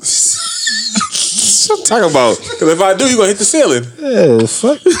this. What you talking about? Because if I do, you gonna hit the ceiling. Yeah,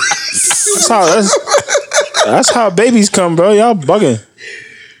 fuck. That's how babies come, bro. Y'all bugging.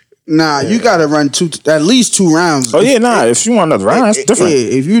 Nah, you gotta run at least 2 rounds. Oh yeah, nah. If you want another round, that's different. Yeah,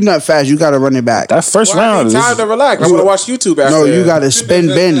 if you not fast, you gotta run it back. That first Well, I round need is time to relax. I want to watch YouTube after. No, you gotta spin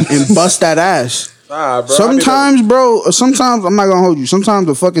bend and bust that ass. Nah, bro. Sometimes, bro. Sometimes I'm not gonna hold you. Sometimes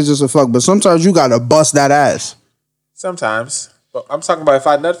the fuck is just a fuck, but sometimes you gotta bust that ass. Sometimes. But I'm talking about if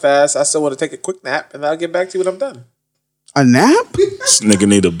I nut fast, I still want to take a quick nap and I'll get back to you when I'm done. A nap? this nigga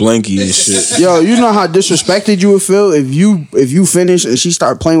need a blankie and shit. Yo, you know how disrespected you would feel if you finish and she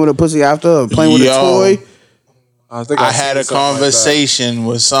start playing with a pussy after or playing with a Yo. toy. I had a conversation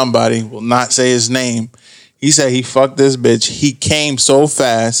with somebody, will not say his name. He said he fucked this bitch. He came so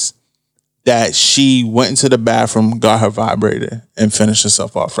fast that she went into the bathroom, got her vibrator, and finished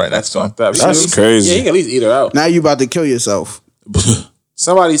herself off right next to him. That's Yeah, you crazy. can at least eat her out. Now you about to kill yourself.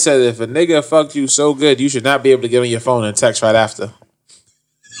 Somebody said if a nigga fucked you so good, you should not be able to get on your phone and text right after.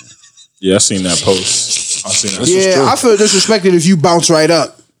 Yeah, I seen that post. I seen that. This is Yeah, true. I feel disrespected if you bounce right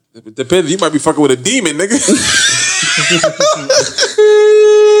up. It depends. You might be fucking with a demon, nigga.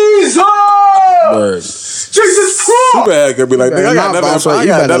 Word. Superhead could be like, nigga, I got Not bounce another. right. I You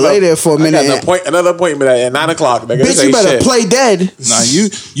got better another lay there for a minute. I got another appointment at 9 o'clock, nigga. This Bitch, you ain't better shit. play dead. Nah,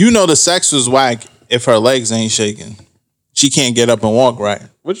 you know the sex was whack if her legs ain't shaking. She can't get up and walk right.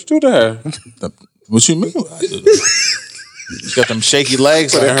 What you do to her? What you mean? She got them shaky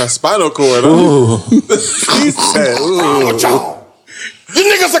legs. Put in Like, her spinal cord. Huh? He said, ooh.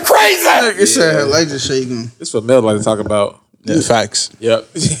 It said her legs are shaking. This what Mel like to talk about. yeah, facts. Yep.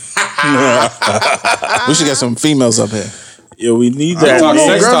 We should get some females up here. Yo, we need Talk that.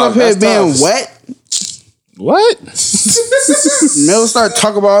 sex Girls talk, up here that's being tough. wet. What? Mel start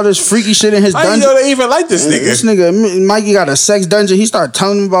talking about all this freaky shit in his How you dungeon. know they even like this nigga? This nigga Mikey got a sex dungeon. He started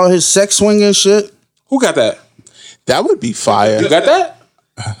telling him about his sex swing and shit. Who got that? That would be fire. You got that?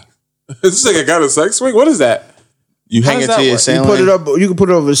 This nigga got a sex swing? What is that? You hang does it that to your work? You ceiling. put it up. You can put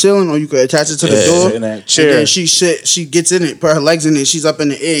it over the ceiling, or you could attach it to the Yeah, door. in that And chair. then she gets in it, put her legs in it. She's up in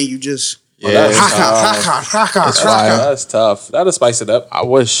the air. And you just Yeah, haka, haka, haka, It's fire. haka. That's tough. That'll spice it up. I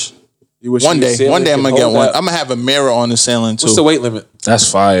wish. You wish One your day ceiling I'm could gonna get hold one. that. I'm gonna have a mirror on the ceiling too. What's the weight limit?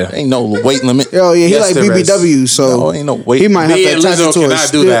 That's fire. Ain't no weight limit. Yo, yeah, he Yes, like there is. BBW, so No, ain't no weight. he might have Me to and attach Lizzo it to a cannot do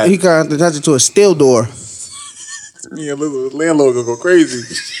steel. that. He got to attach it to a steel door. Me and little landlord gonna go crazy.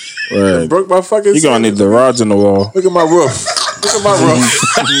 Word. Broke my fucking You gonna ceiling. need the rods in the wall. Look at my roof. Look at my room.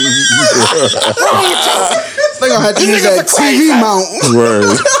 They gonna have to use that TV mount.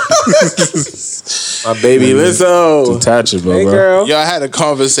 Word. My baby Lizzo. Detachable, Hey, bro. girl. Yo, I had a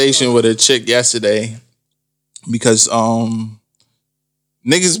conversation with a chick yesterday because niggas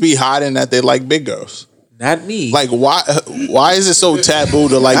be hiding that they like big girls. Not me. Like, why is it so taboo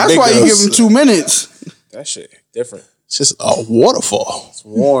to like That's big why girls? you give them 2 minutes. that shit different. It's just a waterfall. It's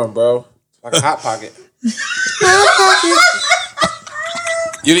warm, bro. Like a hot pocket.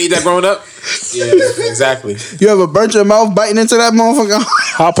 You didn't eat that growing up? Yeah, exactly. You ever burnt your mouth biting into that motherfucker?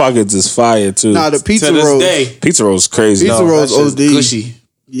 Hot Pockets is fire too. Nah, the pizza To this roll. day. Pizza roll's crazy. Pizza roll is that shit's OD. gushy.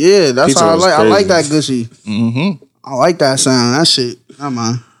 Yeah, that's Pizza how I roll's like. I like crazy. that gushy. Mm-hmm. I like that sound. That shit. Come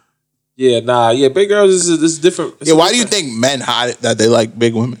on. Yeah, nah, yeah, big girls is different. It's Yeah, why do you different. think men hide that they like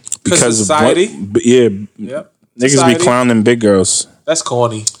big women? Because society? of what, yeah, Yep. niggas Society? be clowning big girls. That's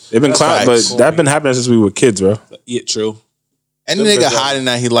corny. They've been That's clowning, but facts. that been happening since we were kids, bro. Yeah, true. Any Good nigga big hiding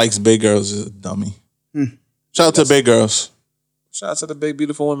that he likes big girls is a dummy. Hmm. Shout out to big girls. Shout out to the big,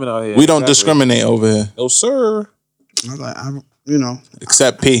 beautiful women out here. We don't Exactly. discriminate over here, No, sir. I like.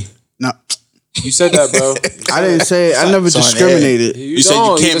 except P. No, You said that, bro. I didn't say. I never Son, discriminated. You said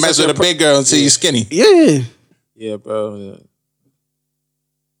you can't mess with a big girl until you're skinny. Yeah. Yeah, bro. Yeah.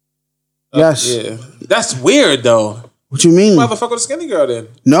 Yes. Yeah. That's weird, though. What you mean? Motherfucker with a skinny girl, then.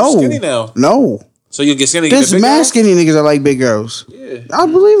 No. You're skinny now. No. So you get skinny. Get There's a big mad girl? skinny niggas that like big girls. Yeah. I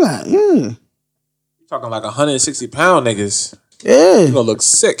believe that. Yeah. You're talking like 160-pound niggas. Yeah. You gonna look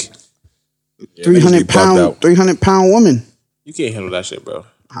sick. 300 pound woman. You can't handle that shit, bro.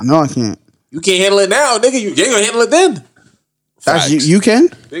 I know I can't. You can't handle it now, nigga. You ain't gonna handle it then. That's Facts. you can?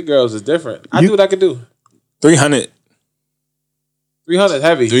 Big girls is different. I do what I can do. 300. 300 is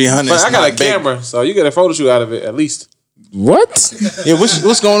heavy. 300 But is I got a not big. camera, so you get a photo shoot out of it at least. What? Yeah,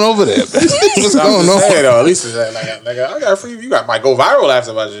 what's going over there? What's I'm going just saying, on? though, at least it's like I got free. You might go viral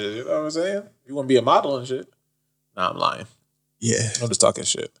after my shit. You know what I'm saying? You want to be a model and shit? Nah, I'm lying. Yeah, I'm just talking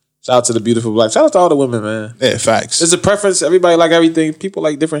shit. Shout out to the beautiful black. Shout out to all the women, man. yeah, facts. There's a preference. Everybody like everything. People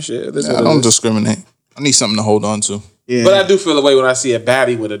like different shit. This is I what it don't is. discriminate. I need something to hold on to. Yeah. But I do feel the way when I see a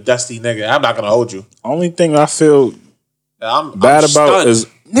baddie with a dusty nigga. I'm not gonna hold you. Only thing I feel I'm bad about stunned. is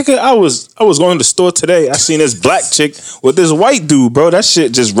nigga. I was going to the store today. I seen this black chick with this white dude, bro. That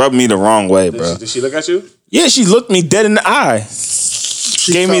shit just rubbed me the wrong way, bro. Did she look at you? Yeah, she looked me dead in the eye.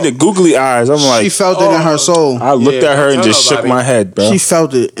 Gave me the googly eyes. I'm she like, felt it in her soul. I looked Yeah, at her and don't just tell shook nobody. my head, bro. She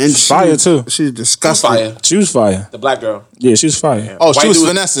felt it. And Fire, too. She's disgusting. Fire. She was fire. The black girl. Yeah, she was fire. Oh, White she was dude-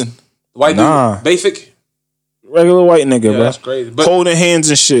 finessing. White Nah. dude. Basic. Regular white nigga, Yeah, bro. that's crazy. But Holding hands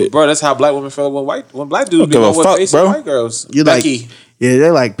and shit. bro, that's how black women feel when black dudes Don't be give a going with fuck, basic bro. white girls. You Becky. like, yeah, they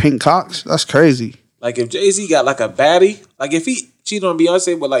like pink cocks. That's crazy. Like if Jay-Z got like a baddie, like if he cheated on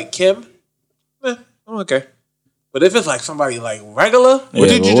Beyonce with like Kim, I'm okay. But if it's like somebody like regular, What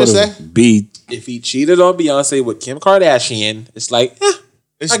did you just say? B. if he cheated on Beyonce with Kim Kardashian, it's like,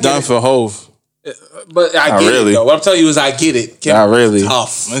 It's I get done it. for Hove. but I Not get really. it though. What I'm telling you is I get it. Kim, Not really.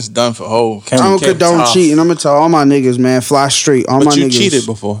 tough. It's done for Hove. I don't Kim condone tough. cheating. I'm gonna tell all my niggas, man, fly straight. All But my you niggas. cheated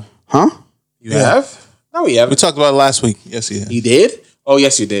before. Huh? You have? No, we We haven't. talked about it last week. Yes, he did. He did? Oh,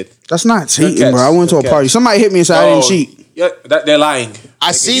 yes, you did. That's not cheating, catch. bro. I went to a Good party. catch. Somebody hit me and said I didn't cheat. Yeah, they're lying. I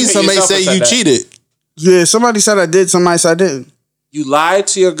Like, seen you hit somebody yourself say and said you that. cheated. Yeah, somebody said I did. Somebody said I didn't. You lied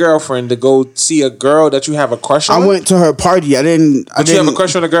to your girlfriend to go see a girl that you have a crush on. I went to her party. I didn't. But you have a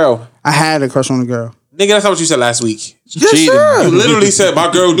crush on a girl. I had a crush on a girl. Nigga, that's not what you said last week. Yes, Cheating. sir. You literally said,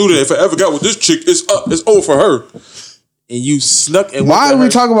 my girl do that. If I ever got with this chick, it's up. It's over for her. And you snuck and Why went are to we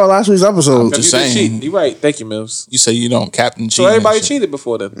her. talking about last week's episode? You Just did saying. cheat. You're right. Thank you, Mills. You say you don't captain cheat. So everybody cheated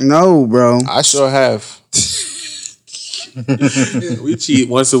before then. No, bro. I sure have. We cheat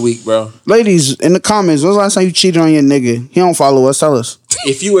once a week, bro. Ladies, in the comments, when's the last time you cheated on your nigga? He don't follow us. Tell us.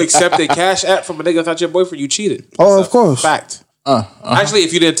 If you accepted Cash App from a nigga that's not your boyfriend, you cheated. Oh, That's of course. Fact. Actually,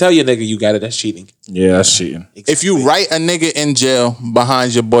 if you didn't tell your nigga you got it, that's cheating. Yeah, that's cheating. If you write a nigga in jail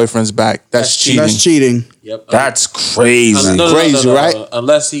behind your boyfriend's back, that's cheating. That's cheating. Yep. That's crazy. Crazy, right?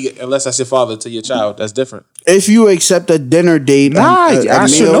 Unless that's your father to your child, that's different. If you accept a dinner date, Nah, a I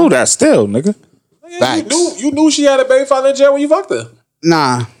should meal- know that still, nigga. Facts. You knew she had a baby father in jail when you fucked her.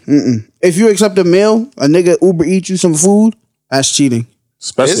 Nah. If you accept a meal, a nigga Uber eat you some food, that's cheating.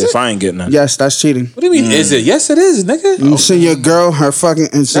 Especially Is if it? I ain't getting none. Yes, that's cheating. What do you mean? Is it? Yes, it is, nigga. You send your girl her fucking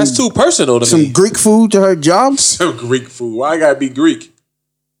and some, That's too personal to some me. Greek food to her job. Some Greek food. Why I gotta be Greek?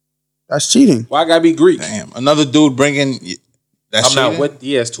 That's cheating. Why I gotta be Greek? Damn. Another dude bringing. That's I'm not cheating? with.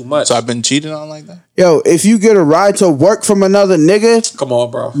 Yeah, it's too much. So I've been cheated on like that? Yo, if you get a ride to work from another nigga, Come on,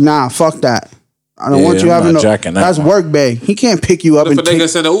 bro. nah, fuck that. I don't Yeah, want you I'm having not no. jacking that That's one. work, bae. He can't pick you up If and a nigga take.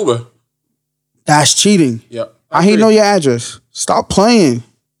 send an Uber. That's cheating. Yep. How he know your address? Stop playing.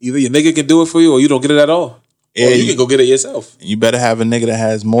 Either your nigga can do it for you, or you don't get it at all. Yeah, or you can go get it yourself. You better have a nigga that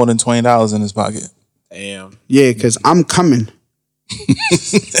has more than $20 in his pocket. Damn. Yeah, because I'm coming.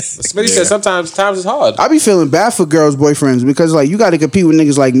 Smitty said sometimes times is hard. I be feeling bad for girls' boyfriends because like you got to compete with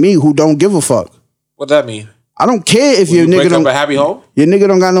niggas like me who don't give a fuck. What that mean? I don't care if your nigga don't a happy home. Your nigga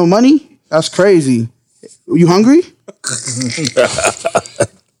don't got no money. That's crazy. You hungry?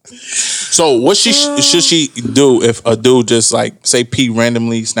 So what should she do if a dude just like say P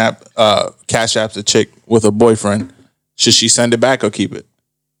randomly snap cash apps a chick with a boyfriend? Should she send it back or keep it?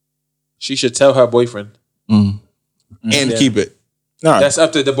 She should tell her boyfriend and keep it. No, that's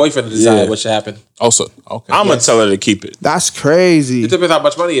up to the boyfriend to decide what should happen. Also, okay, I'm gonna tell her to keep it. That's crazy. It depends how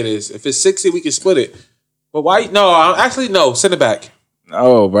much money it is. If it's 60, we can split it. But why? No, actually, no. Send it back.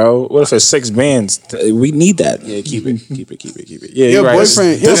 Oh, bro. What if it's 6 bands? We need that. Yeah, keep it. Yeah, your right.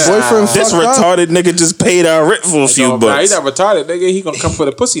 boyfriend. This retarded up. nigga just paid our rent for a few bucks. Nah, he's not retarded, nigga. He gonna come for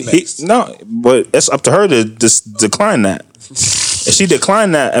the pussy next. No, but it's up to her to just decline that. If she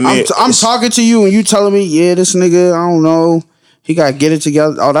declined that, I mean, I'm talking to you and you telling me, yeah, this nigga, I don't know, he got to get it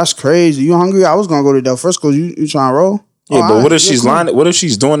together. Oh, that's crazy. You hungry? I was gonna go to Del Frisco. You trying to roll? Yeah, but what if she's lying? What if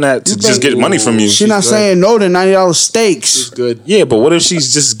she's doing that to just get money from you? She's not saying no to $90 steaks. She's good. Yeah, but what if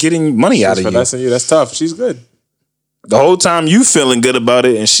she's just getting money out of you? That's tough. She's good. The whole time you feeling good about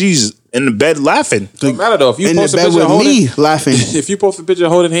it, and she's in the bed laughing. Don't matter though. If you in post the a bed picture with me holding, laughing. if you post a picture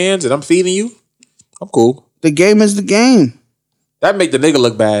holding hands and I'm feeding you, I'm cool. The game is the game. That make the nigga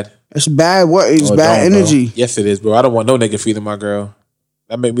look bad. It's bad. What? It's bad energy. Bro. Yes, it is, bro. I don't want no nigga feeding my girl.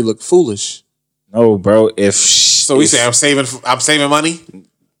 That make me look foolish. No, bro. So we say I'm saving money.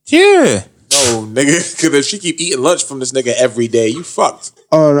 Yeah. No, nigga. Because if she keep eating lunch from this nigga every day, you fucked.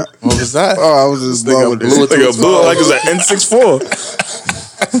 Oh, what was that? Oh, I was just blowing this. Nigga blew it like it's an N64.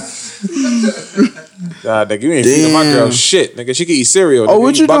 Nah, nigga, you ain't feeding my girl shit, nigga. She can eat cereal. Oh, nigga.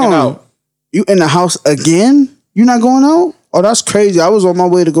 what you doing? Out. You in the house again? You not going out? Oh, that's crazy. I was on my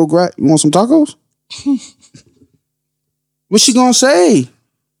way to go grab. You want some tacos? What's she gonna say?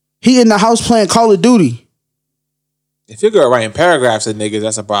 He in the house playing Call of Duty. If your girl writing paragraphs at niggas,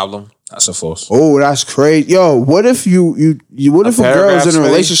 that's a problem. That's a force. Oh, that's crazy. Yo, what if what if a girl's in a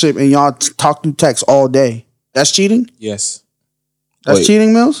relationship and y'all talk through text all day? That's cheating? Yes. That's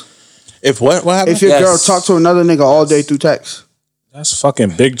cheating, Mills? If what happened? If your girl talk to another nigga all day through text. That's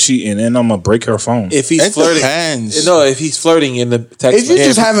fucking big cheating, and I'm gonna break her phone. If he's flirting, no. If he's flirting in the text, if you're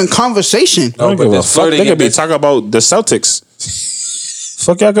just having conversation, no, but the flirting, they could be talking about the Celtics.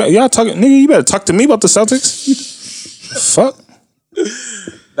 Fuck y'all talking, nigga. You better talk to me about the Celtics. Fuck.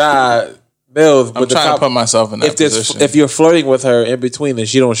 Nah, Mills. I'm trying to put myself in that position. If you're flirting with her in between and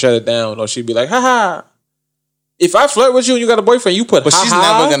she don't shut it down, or she'd be like, haha. If I flirt with you and you got a boyfriend, you put. But she's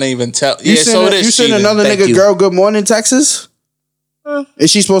never gonna even tell. You send another nigga girl good morning texts. Is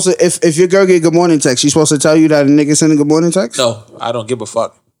she supposed to? If your girl get good morning text, she's supposed to tell you that a nigga sending good morning text? No, I don't give a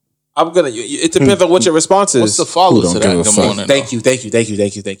fuck. I'm gonna. It depends on what your response is. What's the follow to that? Good morning. Thank you.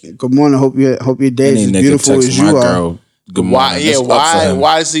 Good morning. Hope your day is as beautiful as you are. Good morning. Why? Yeah.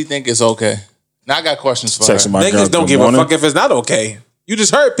 Why does he think it's okay? Now I got questions for her. Niggas don't give a fuck if it's not okay. You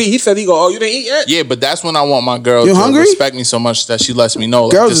just heard P. He said he go, oh, you didn't eat yet? Yeah, but that's when I want my girl to respect me so much that she lets me know.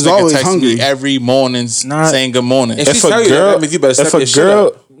 Like, Girls this is nigga always texts hungry. me every morning saying good morning. If a girl,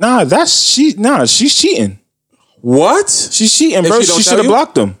 she's cheating. What? She's cheating, bro. She should have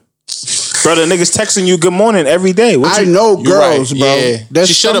blocked him. Bro, the nigga's texting you good morning every day. I know girls, bro. Yeah.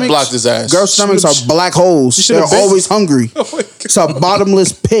 She should have blocked his ass. Girls' stomachs are black holes. They're always hungry. It's a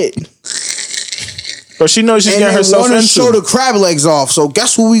bottomless pit. But she knows she's getting herself into. And show the crab legs off. So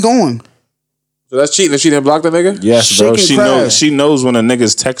guess where we going? So that's cheating if she didn't block the nigga? Yes, bro. She knows when a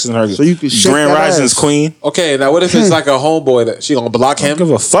nigga's texting her. So you can Grand Rising's queen. Okay, now what if it's like a homeboy that she gonna block him? Give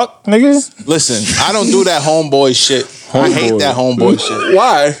a fuck, nigga. Listen, I don't do that homeboy shit. I hate that homeboy shit.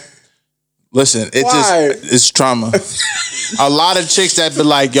 Why? Listen, it's trauma. A lot of chicks that be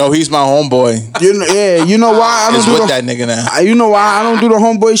like, yo, he's my homeboy. You know why I don't do that nigga now. You know why I don't do the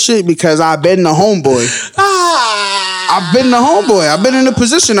homeboy shit? Because I've been the homeboy. I've been the homeboy. I've been in the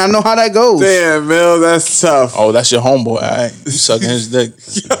position. I know how that goes. Damn, Mel, that's tough. Oh, that's your homeboy. All right. You sucking his dick.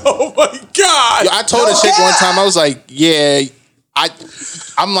 Oh my God. Yo, I told a chick one time, I was like, yeah,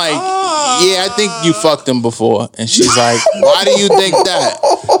 I'm like, yeah, I think you fucked him before. And she's like, why do you think that?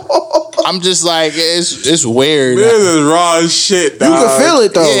 I'm just like, it's weird. This is raw as shit, dog. You can feel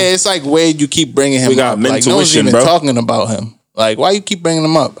it, though. Yeah, it's like weird you keep bringing him up. Like, no one's even talking about him. Like, why you keep bringing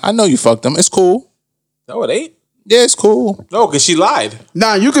him up? I know you fucked him. It's cool. No, it ain't. Yeah, it's cool. No, because she lied.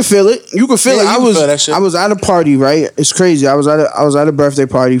 Nah, you can feel it. You can feel it. I was at a party, right? It's crazy. I was at a birthday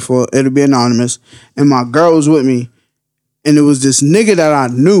party for it'll be anonymous, and my girl was with me, and it was this nigga that I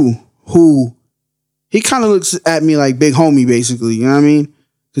knew who he kind of looks at me like big homie, basically. You know what I mean?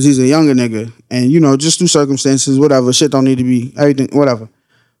 Because he's a younger nigga, and just through circumstances, whatever, shit don't need to be everything, whatever.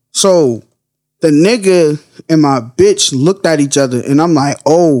 So the nigga and my bitch looked at each other, and I'm like,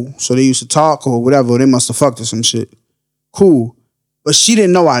 oh, so they used to talk or whatever. They must have fucked or some shit. Cool. But she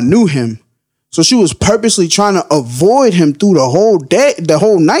didn't know I knew him. So she was purposely trying to avoid him through the whole day, the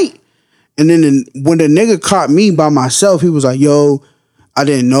whole night. And then when the nigga caught me by myself, he was like, yo, I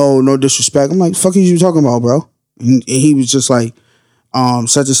didn't know, no disrespect. I'm like, fuck is you talking about, bro? And he was just like,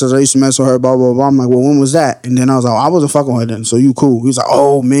 such and such, I used to mess with her, blah, blah, blah. I'm like, well, when was that? And then I was like, I wasn't fucking with her then, so you cool. He was like,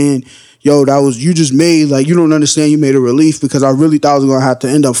 oh, man, yo, you just made, like, you don't understand, you made a relief because I really thought I was going to have to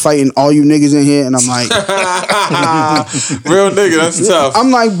end up fighting all you niggas in here. And I'm like, real nigga, that's tough. I'm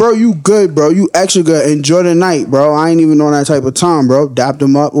like, bro, you good, bro. You extra good. Enjoy the night, bro. I ain't even on that type of time, bro. Dapped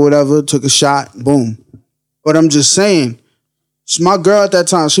him up or whatever, took a shot, boom. But I'm just saying, my girl at that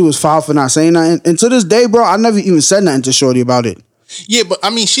time, she was foul for not saying nothing. And to this day, bro, I never even said nothing to Shorty about it. Yeah, but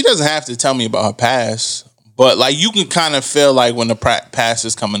I mean, she doesn't have to tell me about her past. But like, you can kind of feel like when the past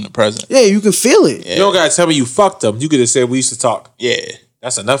is coming to present. Yeah, you can feel it. Yeah. You don't gotta tell me you fucked them. You could just say we used to talk. Yeah,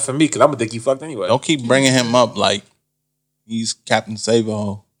 that's enough for me because I'm gonna think you fucked anyway. Don't keep bringing him up like he's Captain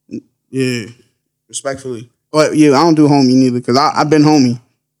Save-A-Ho. Yeah, respectfully. But yeah, I don't do homie neither because I've been homie.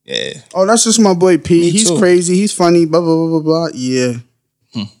 Yeah. Oh, that's just my boy P. He's too. crazy. He's funny. Blah blah blah blah blah. Yeah.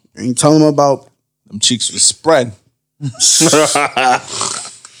 Ain't tell him about them cheeks was spread.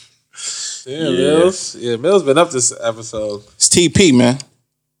 Mills. Yeah, Mills been up this episode. It's TP, man.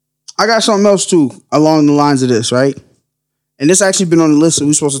 I got something else too along the lines of this, right? And this actually been on the list, so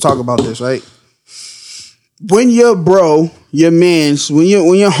we're supposed to talk about this, right? When your bro, your mans, when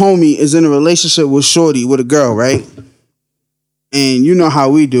your homie is in a relationship with Shorty, with a girl, right? And you know how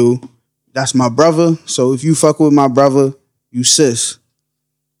we do. That's my brother. So if you fuck with my brother, you sis.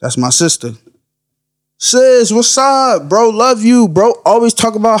 That's my sister. Sis, what's up? Bro, love you. Bro, always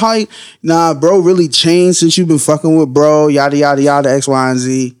talk about how bro really changed since you've been fucking with bro, yada, yada, yada, X, Y, and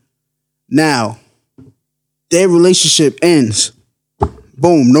Z. Now, their relationship ends.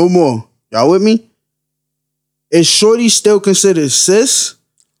 Boom, no more. Y'all with me? Is Shorty still considered sis?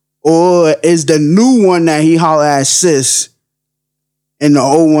 Or is the new one that he holler at sis and the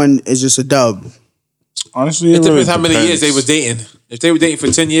old one is just a dub? Honestly, it depends how many years they was dating. If they were dating for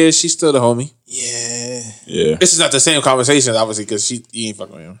 10 years, she's still the homie. Yeah. This is not the same conversation, obviously, because you ain't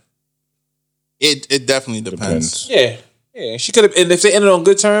fucking with him. It definitely depends. Yeah. She could have, and if they ended on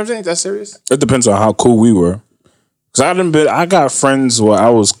good terms, ain't that serious? It depends on how cool we were. Because I got friends where I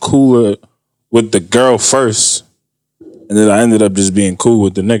was cooler with the girl first, and then I ended up just being cool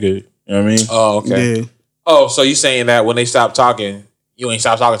with the nigga. You know what I mean? Oh, okay. Yeah. Oh, so you saying that when they stop talking, you ain't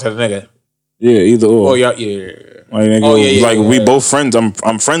stop talking to the nigga? Yeah, either or. Oh, yeah. Like, nigga, we both friends.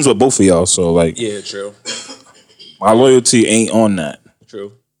 I'm friends with both of y'all, so like, yeah, true. My loyalty ain't on that.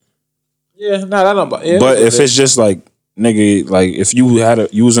 True. Yeah, that don't. Yeah, but if it's just like, nigga, like if you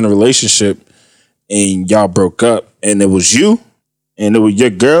was in a relationship and y'all broke up and it was you and it was your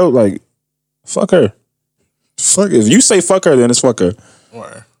girl, like, fuck her. Fuck, if you say fuck her, then it's fuck her.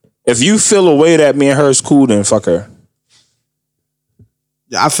 Right. If you feel a way that me and her is cool, then fuck her.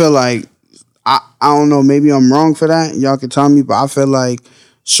 I feel like I don't know, maybe I'm wrong for that. Y'all can tell me, but I feel like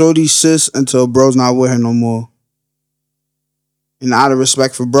Shorty sis until bro's not with her no more. And out of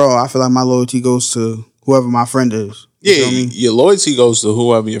respect for bro, I feel like my loyalty goes to whoever my friend is. You feel me? Your loyalty goes to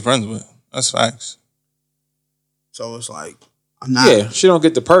whoever you're friends with. That's facts. So it's like, I'm not. Yeah, she don't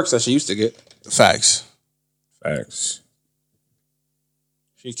get the perks that she used to get. Facts.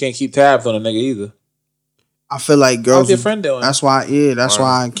 She can't keep tabs on a nigga either. I feel like girls. How's your friend doing? That's why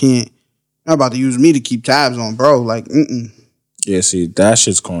I can't. You're about to use me to keep tabs on, bro. Like, Yeah, see, that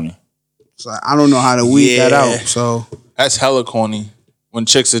shit's corny. It's like, I don't know how to weed that out. So that's hella corny when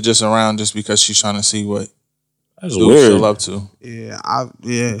chicks are just around just because she's trying to see what that's weird. She'll up to.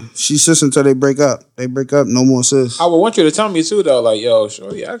 Yeah, she's sis until they break up. They break up, no more sis. I would want you to tell me too, though. Like, yo,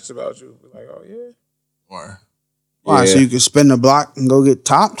 Shorty asked about you. Like, oh yeah. Or why? So you can spin the block and go get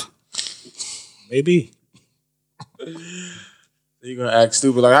topped? Maybe. You're gonna act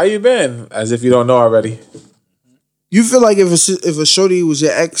stupid, like, how you been? As if you don't know already. You feel like if a shorty was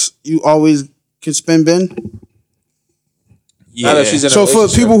your ex, you always can spin Ben? Yeah. Not if she's in a so for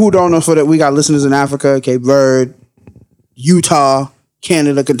people who don't know, we got listeners in Africa, Cape Verde, Utah,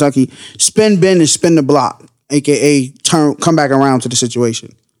 Canada, Kentucky. Spin Ben is spin the block, aka come back around to the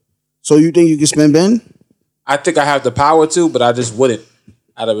situation. So you think you can spin Ben? I think I have the power to, but I just wouldn't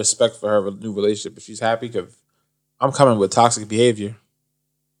out of respect for her new relationship. If she's happy, because I'm coming with toxic behavior.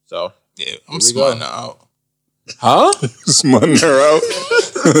 So yeah, I'm smarting her out. Huh? Smarting her out.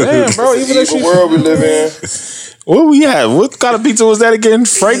 Damn, bro. Even if the world we live in. What we have? What kind of pizza was that again?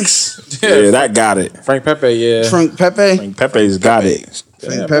 Frank's? Yeah, that got it. Frank Pepe, yeah. Frank Pepe? Frank Pepe's got it.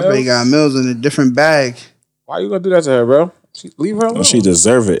 Frank Pepe got meals in a different bag. Why you gonna do that to her, bro? Leave her alone. No, she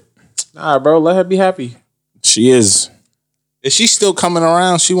deserve it. Nah, bro. Let her be happy. She is. If she's still coming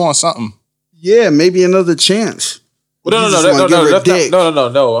around, she wants something. Yeah, maybe another chance. Well,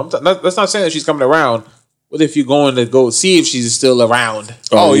 no. That's not saying that she's coming around. What if you're going to go see if she's still around?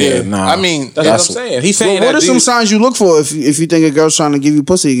 Oh yeah. Nah. I mean, that's what I'm saying. He's saying what are some signs you look for if you think a girl's trying to give you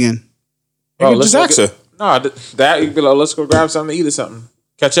pussy again? Bro, let's just ask her. No, that you be like, let's go grab something to eat or something.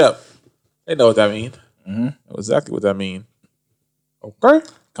 Catch up. They know what that means. Mm-hmm. Know exactly what that means. Okay.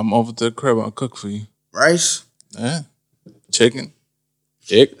 Come over to the crib. I'll cook for you. Rice. Yeah. Chicken.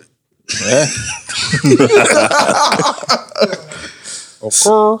 Chick. Yeah.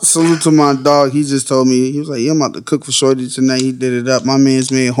 Okay. Salute to my dog. He just told me, he was like, yeah, I'm about to cook for Shorty tonight. He did it up. My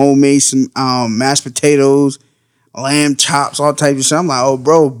man's made homemade some mashed potatoes, lamb chops, all types of shit. I'm like, oh,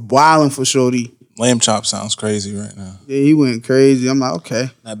 bro, wilding for Shorty. Lamb chop sounds crazy right now. Yeah, he went crazy. I'm like, okay.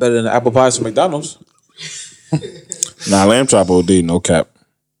 Not better than the apple pies from McDonald's. Nah, lamb chop OD, no cap.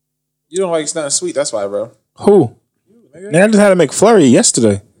 You don't like nothing sweet, that's why, bro. Who? Man, I just had to make McFlurry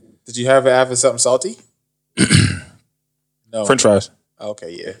yesterday. Did you have it after something salty? No. French fries.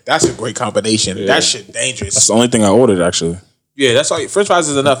 Okay, yeah. That's a great combination. Yeah. That shit dangerous. That's the only thing I ordered, actually. Yeah, that's all. French fries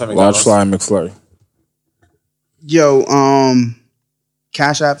is enough at McDonald's. Large fry McFlurry. Yo,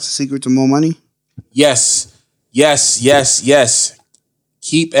 Cash App's the secret to more money? Yes.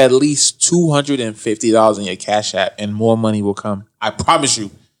 Keep at least $250 in your Cash App and more money will come. I promise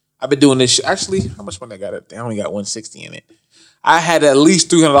you. I've been doing this shit. Actually, how much money I got? I only got $160 in it. I had at least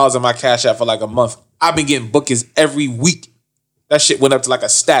 $300 in my Cash App for like a month. I've been getting bookings every week. That shit went up to like a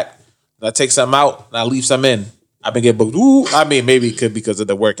stack. And I take some out and I leave some in. I've been getting booked. Ooh, I mean, maybe it could because of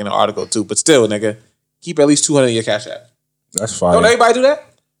the work in the article too. But still, nigga, keep at least $200 in your Cash App. That's fine. Don't everybody do that?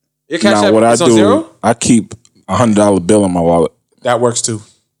 Your Cash App what is I on do, zero? I keep $100 bill in my wallet. That works too.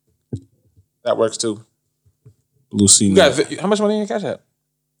 Blue Sea. You got how much money in your Cash App?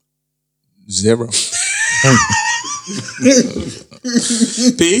 0.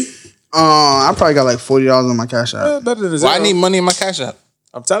 P? I probably got like $40 in my Cash App. Better than 0. Why I need money in my Cash App?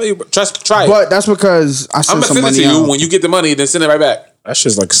 I'm telling you, try it. But that's because I sent some money I'm gonna send it to you when you get the money, then send it right back. That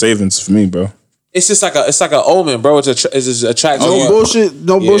shit's like savings for me, bro. It's just like an omen, bro. It's just a track. No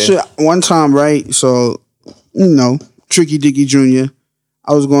bullshit. One time, right? So, Tricky Dicky Jr.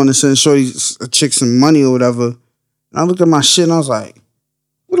 I was going to send Shorty a chick some money or whatever. And I looked at my shit and I was like,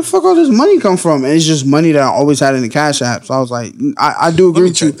 where the fuck all this money come from? And it's just money that I always had in the Cash App. So I was like, I do agree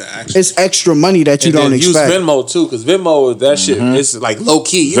with you. It's extra money that you don't expect. Use Venmo too, because Venmo, that shit is like low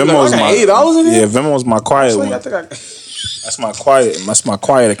key. Venmo's like, $8 in it? Yeah, Venmo's my quiet one. That's my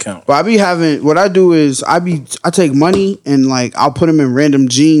quiet account. But what I do is I take money and like I'll put them in random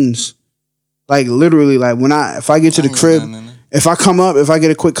jeans. Like literally, like if I get to the crib, if I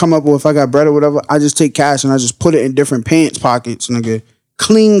get a quick come up or if I got bread or whatever, I just take cash and I just put it in different pants pockets, nigga.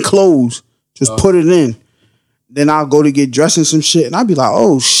 Clean clothes. Just put it in. Then I'll go to get dressed in some shit and I'll be like,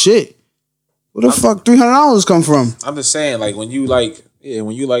 oh shit. Where the fuck $300 come from? I'm just saying, like when you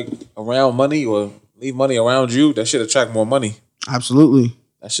around money or leave money around you, that shit attract more money. Absolutely.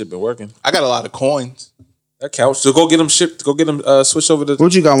 That shit been working. I got a lot of coins. That counts. So go get them shipped. Go get them switched over to.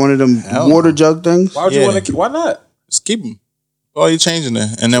 What you got? One of them water jug things? Why would you want to? Why not? Just keep them. Oh, you're changing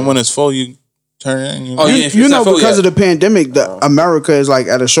it, and then when it's full, you turn it in. Because of the pandemic, America is like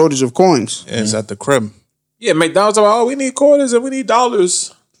at a shortage of coins. Yeah, it's at the crib. Yeah, McDonald's are like, oh, we need quarters and we need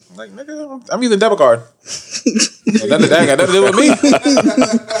dollars. I'm like, nigga, I'm using debit card. That ain't got nothing to do with me.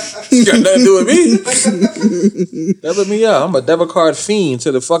 Got nothing to do with me. Debit me up. I'm a debit card fiend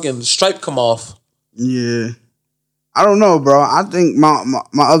till the fucking stripe come off. Yeah. I don't know, bro. I think my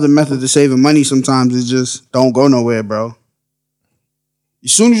other method of saving money sometimes is just don't go nowhere, bro.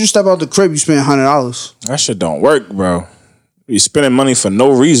 As soon as you step out the crib, you spend $100. That shit don't work, bro. You spending money for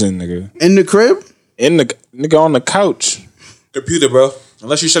no reason, nigga. In the crib? Nigga on the couch. Computer, bro.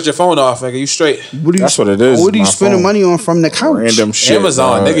 Unless you shut your phone off, nigga, you straight. That's what it is. What are you spending money on from the couch? Random shit.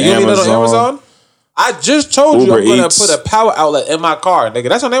 Amazon, nigga. You need that on Amazon? I just told you I'm gonna put a power outlet in my car, nigga.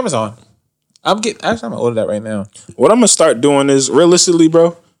 That's on Amazon. I'm gonna order that right now. What I'm gonna start doing is realistically,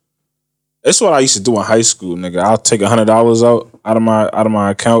 bro. That's what I used to do in high school, nigga. I'll take $100 out of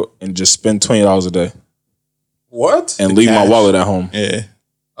my account and just spend $20 a day. What? And leave my wallet at home. Yeah.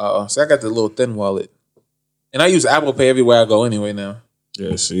 So I got the little thin wallet. And I use Apple Pay everywhere I go anyway now.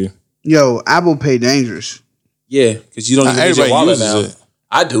 Yeah, see. Yo, Apple Pay dangerous. Yeah, because you don't even use your wallet now. It.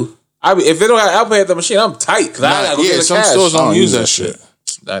 I do. If they don't have Apple Pay at the machine, I'm tight. Because I gotta go get the some cash. stores don't use that shit.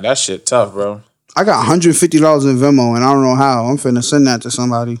 Nah, that shit tough, bro. I got $150 in Venmo, and I don't know how. I'm finna send that to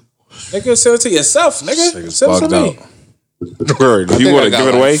somebody. Nigga, send it to yourself, nigga. Send it to me. Word. If you want to give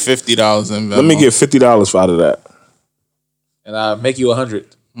it away, $50 in Venmo. Let me get $50 out of that. And I'll make you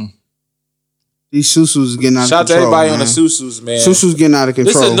 100. These Susus getting out Shout of control. Shout to everybody man. on the Susus, man. Susus getting out of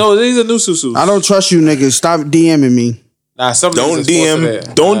control. These are new Susus. I don't trust you niggas. Stop DMing me. Nah, some don't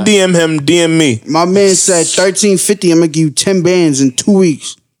DM him, DM me. My man said $13.50. I'm gonna give you 10 bands in 2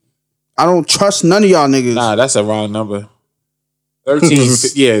 weeks. I don't trust none of y'all niggas. Nah, that's a wrong number. 13.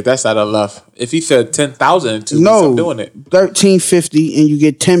 Yeah, that's out of love. If he said 10,000 in 2 weeks, I'm doing it. $13.50 and you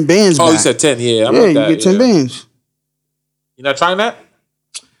get 10 bands. Oh, back. you said 10. Yeah, you get 10 bands. You not trying that?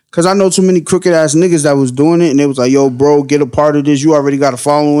 Cause I know too many crooked ass niggas that was doing it, and they was like, "Yo, bro, get a part of this. You already got a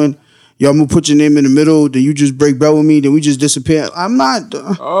following. Yo, I'm gonna put your name in the middle. Then you just break bread with me. Then we just disappear." I'm not.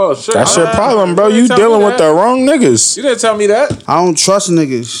 Oh shit, that's your problem, bro. You dealing with the wrong niggas. You didn't tell me that. I don't trust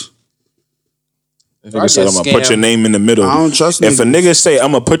niggas. Nigga said I'm gonna put your name in the middle. I don't trust if niggas. a nigga say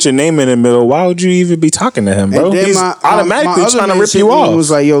I'm gonna put your name in the middle, why would you even be talking to him, bro? He's automatically trying to rip you off.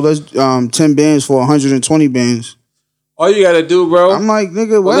 Was like, "Yo, let's 10 bands for 120 bands." All you gotta do, bro. I'm like,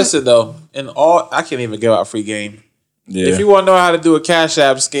 nigga, what? Well, listen though, I can't even give out free game. Yeah. If you want to know how to do a Cash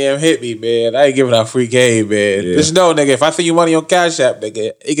App scam, hit me, man. I ain't giving out free game, man. Yeah. Just know, nigga, if I send you money on Cash App,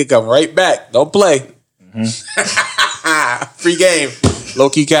 nigga, it can come right back. Don't play. Mm-hmm. Free game. Low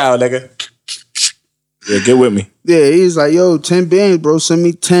key cow, nigga. Yeah, get with me. Yeah, he's like, "Yo, 10 bands, bro. Send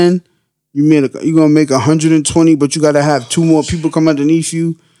me 10. You gonna make 120, but you gotta have 2 more people come underneath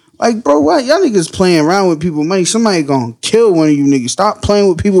you." Like, bro, what? Y'all niggas playing around with people money. Somebody gonna kill one of you niggas. Stop playing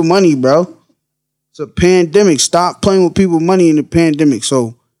with people money, bro. It's a pandemic. Stop playing with people money in the pandemic.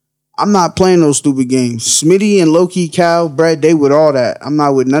 So I'm not playing those stupid games. Smitty and Loki, Cal, Brad, they with all that. I'm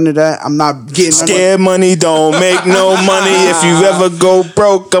not with none of that. I'm not getting scared money don't make no money. If you ever go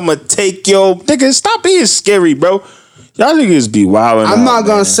broke, I'ma take your nigga. Stop being scary, bro. Y'all niggas be wilding. I'm not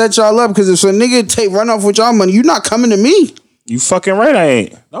gonna set y'all up because if a nigga run off with y'all money, you're not coming to me. You fucking right, I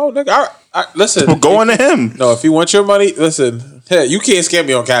ain't. No, nigga. Listen, I'm going to him. No, if you want your money, listen. You can't scam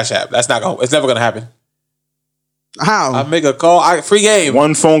me on Cash App. That's not going. It's never gonna happen. How? I make a call. Free game.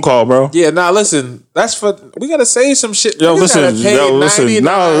 One phone call, bro. Yeah, listen. That's for. We gotta save some shit. Yo,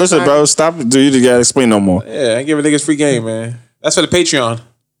 listen, bro. Stop. Dude, you gotta explain no more. Yeah, I ain't giving niggas free game, man. That's for the Patreon.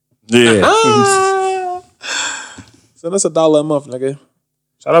 Yeah. So that's $1 a month, nigga.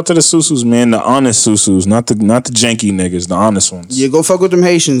 Shout out to the Susus, man. The honest Susus, not the janky niggas, the honest ones. Yeah, go fuck with them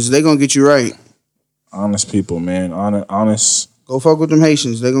Haitians. They gonna get you right. Honest people, man. Honest. Go fuck with them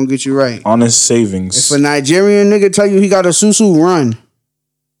Haitians. They gonna get you right. Honest savings. If a Nigerian nigga tell you he got a Susu, run.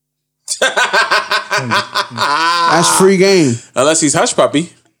 That's free game. Unless he's Hush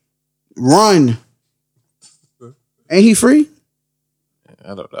Puppy. Run. Ain't he free?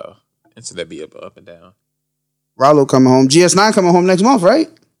 I don't know. Internet be up and down. Rollo coming home. GS9 coming home next month, right?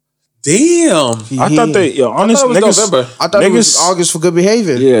 Damn. I thought honest niggas. November. I thought it was August for good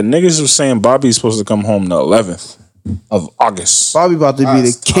behavior. Yeah, niggas was saying Bobby's supposed to come home the 11th of August. Bobby about to be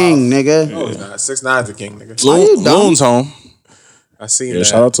the king, nigga. No, he's not. 6ix9ine's the king, nigga. Loon's home. I seen that. that.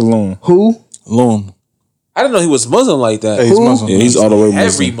 Shout out to Loon. Who? Loon. I didn't know he was Muslim like that. Yeah, he's Muslim. Yeah, he's all the way Muslim.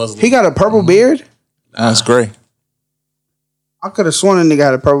 Every Muslim. He got a purple beard? That's great. I could have sworn a nigga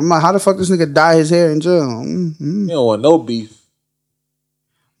had a purple. How the fuck this nigga dye his hair in jail? Mm-hmm. You don't want no beef.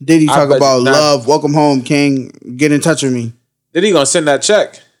 Did he talk about love? Welcome home, king. Get in touch with me. Did he gonna send that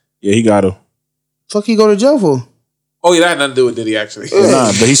check? Yeah, he got to. Fuck he go to jail for? Oh, yeah, that had nothing to do with Diddy, actually. Nah,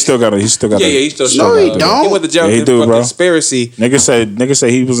 but he still got it. Yeah, he still No, he don't. He went to jail he do, bro. Conspiracy. Nigga said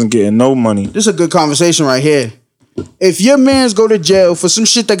he wasn't getting no money. This is a good conversation right here. If your mans go to jail for some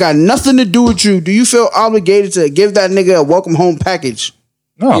shit that got nothing to do with you, do you feel obligated to give that nigga a welcome home package?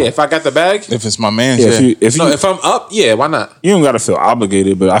 No. Yeah, if I got the bag. If it's my man, if I'm up, yeah, why not? You don't gotta feel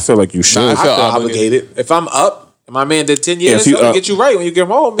obligated, but I feel like you should. I feel obligated. If I'm up, and my man did 10 years, if you get you right when you get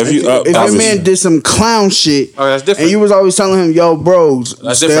home. If you up, if your man did some clown shit, that's different. And you was always telling him, "Yo, bros,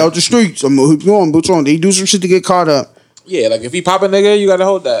 That's stay different. out the streets. I'm gonna hook you on, what's on?" They do some shit to get caught up. Yeah, like if he pop a nigga, you gotta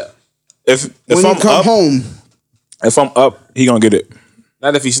hold that. If when I'm you come up, home, if I'm up, he gonna get it.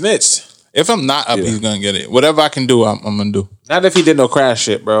 Not if he snitched. If I'm not up, he's gonna get it. Whatever I can do, I'm gonna do. Not if he did no crash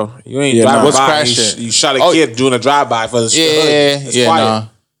shit, bro. You ain't driving what's by. crash You, shit? you shot a kid doing a drive by for the Yeah, It's quiet. nah.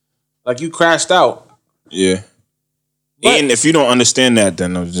 Like you crashed out. Yeah. And if you don't understand that,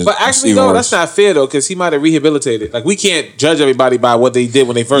 then but actually, no, that's not fair though, because he might have rehabilitated. Like we can't judge everybody by what they did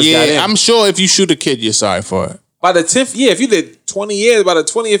when they first got in. I'm sure if you shoot a kid, you're sorry for it. By the 10th year, if you did 20 years, by the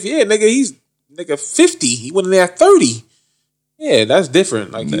 20th year, nigga, he's 50. He went in there at 30. Yeah, that's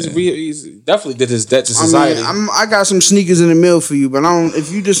different. Like he's definitely did his debt to society. I got some sneakers in the mail for you, but I don't.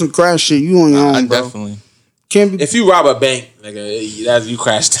 If you did some crash shit, you on your own, bro. Definitely. Can't be. If you rob a bank, nigga, you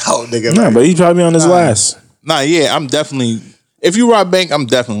crashed out, nigga. Nah, but he probably on his last. Nah, yeah, I'm definitely. If you rob bank, I'm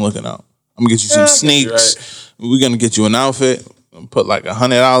definitely looking out. I'm gonna get you some sneaks. We're gonna get you an outfit. Put like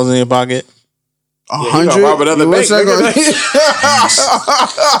 $100 in your pocket. 100. Rob another bank.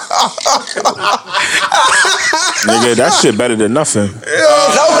 Nigga, that shit better than nothing. I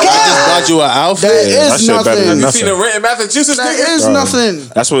just bought you an outfit. That is nothing. You seen the rent in Massachusetts? That is nothing.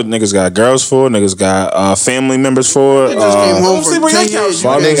 That's what niggas got girls for. Niggas got family members for. They just came home for 10 years.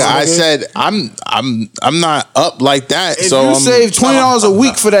 Nigga, I said I'm not up like that. If so you save $20 a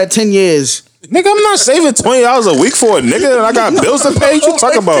week for that 10 years. Nigga, I'm not saving $20 a week for a nigga and I got bills to pay. What you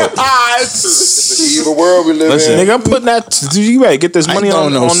talking about? It's the evil world we live in. Nigga, I'm putting that. You better get this money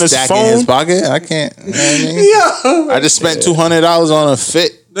on this stack phone. in his pocket. I can't. You know what I mean? I just spent $200 on a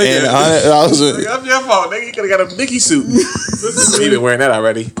fit. And $100. That's your fault, nigga. You could have got a Mickey suit. He been wearing that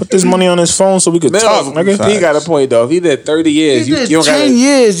already. Put this money on his phone so we could talk, nigga. He got a point though. If he did 30 years, He did you don't 10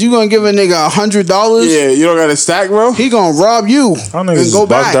 years, you gonna give a nigga $100? Yeah, you don't got a stack, bro. He gonna rob you and go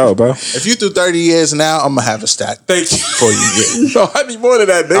back. Out, bro. If you do 30 years now, I'm gonna have a stack. Thank you for you. No, I need more than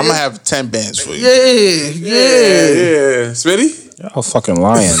that, nigga. I'm gonna have 10 bands for you. Yeah. Smitty? Y'all fucking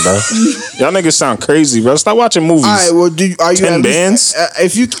lying, bro. Y'all niggas sound crazy, bro. Stop watching movies. All right, well, are you 10 bands? I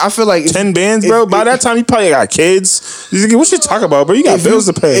feel like 10 bands, bro. By that time, you probably got kids. What you talking about, bro? You got bills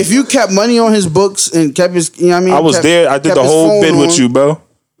to pay. If you kept money on his books and kept his, you know what I mean? I was there. I did the whole bid with you, bro.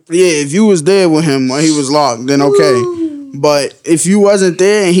 Yeah, if you was there with him when he was locked, then okay. But if you wasn't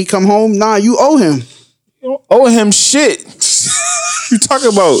there and he come home, nah, you owe him. You don't owe him shit. You talking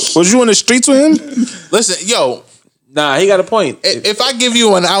about? Was you in the streets with him? Listen, yo. Nah, he got a point. If I give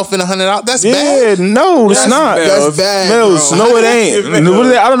you an outfit $100, that's Yeah, bad. no, it's not. That's bad. Mills, no, it ain't. I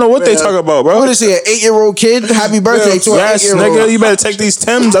don't know what they talk about, bro. What is he, an 8-year-old kid? Happy birthday to an 8-year-old. Nigga, you better take these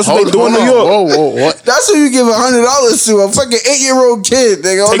Timbs. That's what they do in New York. Whoa, what? That's who you give $100 to, a fucking 8-year-old kid,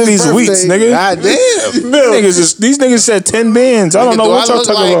 nigga. Take these weeks, nigga. God damn. These niggas said 10 bands. I don't know what y'all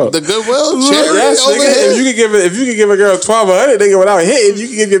talking about. The Goodwill cherry Yes, over nigga, here. if you could give a girl $1,200, nigga, without hitting, you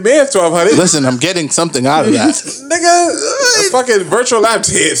can give your man $1,200. Listen, I'm getting something out of that. Nigga, fucking virtual lap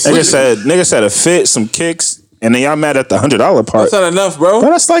dance. Nigga said a fit, some kicks, and then y'all mad at the $100 part. That's not enough, bro. Bro,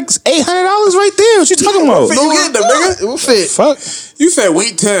 that's like $800 right there. What you talking about? You getting them, nigga? It will fit. Fuck. You said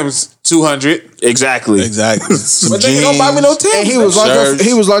wheat Timbs $200. Exactly. But nigga, don't buy me no Timbs. And he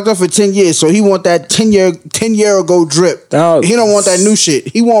was locked up for 10 years, so he want that 10 year ago drip. Dog. He don't want that new shit.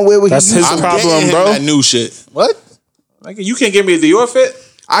 He want where That's he his problem, bro. That new shit. What? Nigga, you can't give me a Dior fit.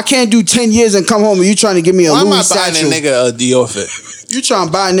 I can't do 10 years and come home and you trying to give me a Why Louis am I buying satchel. a nigga a Dior fit? You trying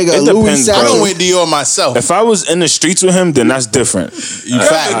to buy a nigga It a Louis depends, bro. I satchel. don't wear Dior myself. If I was in the streets with him, then that's different.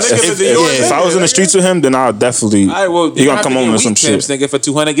 Facts. If I was in the streets with him, then I'll definitely. All right, well, he gonna come home with some Timbs, shit. nigga, for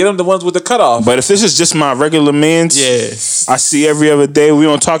 $200. Get him the ones with the cutoff. But if this is just my regular man's, I see every other day. We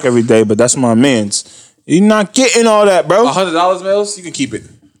don't talk every day, but that's my man's. You're not getting all that, bro. $100, Mills, you can keep it.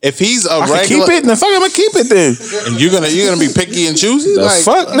 If he's a I can regular, keep it. Then fuck, I'm gonna keep it then. and you're gonna be picky and choosy. The Like,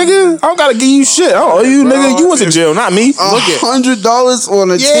 fuck, nigga? I don't gotta give you shit. I don't owe you, nigga. You was in jail, not me. $100 on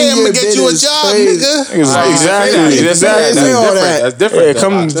a 10 yeah, I'm year gonna get you a job, nigga. That's different. Yeah,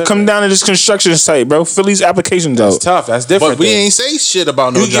 come down to this construction site, bro. Fill these applications out. That's tough. That's different. But we ain't say shit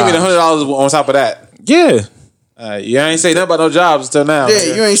about no You give me the $100 on top of that. Yeah. You ain't say nothing about no jobs until now.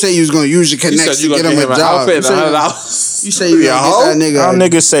 Yeah, you ain't say you was gonna use your connects to get him a job. Outfit, You say you gonna get that nigga. Our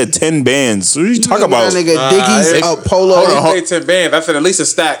nigga said 10 bands. What are you talking about? That nigga Dickies, a polo. Hold on, 10 bands. I said at least a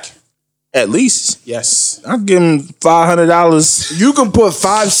stack. At least. Yes. I'll give him $500. You can put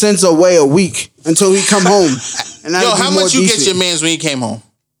 5 cents away a week until he come home. And Yo, how much you get your mans when he came home?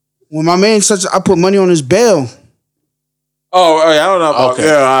 When my man I put money on his bail. Oh, I don't know about. Okay.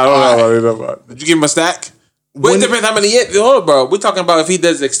 Yeah, I don't know about. Did you give him a stack? Well, it depends how many years. Hold on, bro. We're talking about if he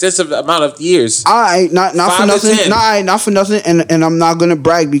does extensive amount of years. Not for nothing. Not for nothing. And I'm not gonna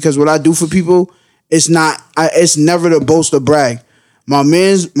brag because what I do for people, it's never to boast or brag. My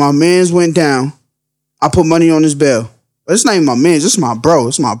man's went down. I put money on his bail. But it's not even my man's. It's my bro.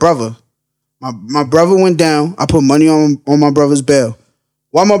 It's my brother. My brother went down. I put money on my brother's bail.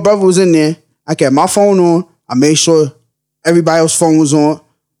 While my brother was in there, I kept my phone on. I made sure everybody else's phone was on.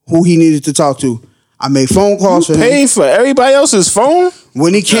 Who he needed to talk to. I made phone calls for him. Paid for everybody else's phone?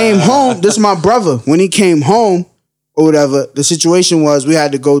 When he came home, this is my brother. When he came home, or whatever. The situation was we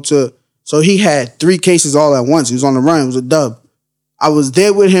had to go to. So he had 3 cases all at once. He was on the run. It was a dub. I was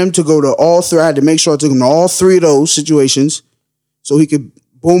there with him to go to all 3. I had to make sure I took him to all 3 of those situations so he could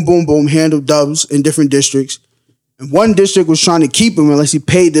boom, boom, boom, handle dubs in different districts. And one district was trying to keep him unless he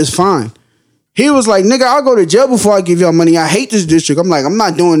paid this fine. He was like, nigga, I'll go to jail before I give y'all money. I hate this district. I'm like, I'm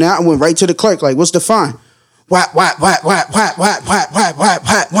not doing that. I went right to the clerk. Like, what's the fine? Whack.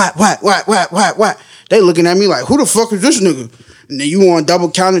 They looking at me like, who the fuck is this nigga? And then you want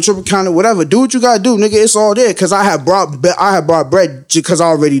double counter, triple counter, whatever. Do what you gotta do, nigga. It's all there. Cause I had brought bread because I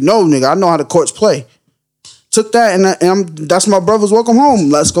already know, nigga. I know how the courts play. Took that and that's my brother's welcome home.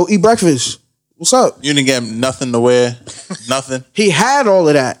 Let's go eat breakfast. What's up? You didn't get him nothing to wear, nothing. He had all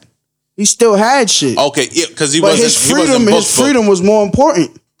of that. He still had shit. Okay, yeah, because his freedom was more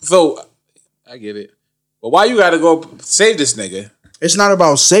important. So I get it, but why you gotta go save this nigga? It's not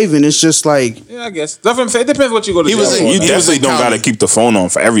about saving. It's just like, yeah, I guess. It depends what you go to jail for. You definitely don't got to keep the phone on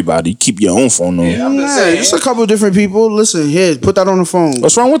for everybody. Keep your own phone on. Yeah, I'm just saying. It's a couple different people. Listen, here, put that on the phone.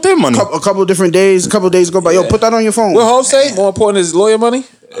 What's wrong with their money? A couple different days. A couple days go by. Yo, put that on your phone. What Hov say? More important is lawyer money?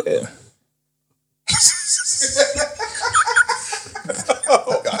 Yeah.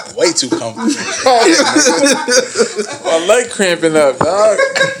 God, way too comfortable. My leg cramping up, dog.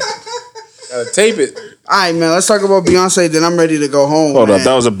 Gotta tape it. All right, man. Let's talk about Beyonce. Then I'm ready to go home. Hold up,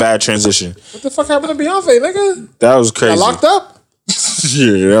 that was a bad transition. What the fuck happened to Beyonce, nigga? That was crazy. Got locked up?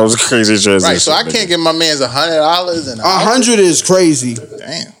 Yeah, that was a crazy transition. Right, so I can't give my man's $100 and 100 is crazy.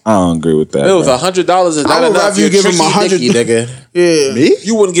 Damn. I don't agree with that. It was $100 is not enough. You give him 100, nigga. Yeah, Me?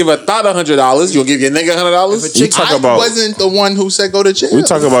 You wouldn't give a thought $100. You'll give your nigga $100. We talk about. wasn't the one who said go to jail. We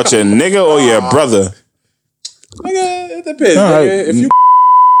talk about your nigga or your brother. Nigga, it depends. All right. Nigga. If you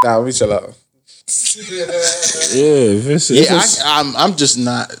nah, let me chill out. I'm just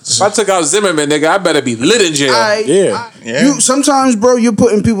not. If I took out Zimmerman, nigga, I better be lit in jail. Yeah. You sometimes, bro, you're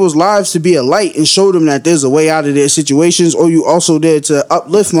putting people's lives to be a light and show them that there's a way out of their situations, or you also there to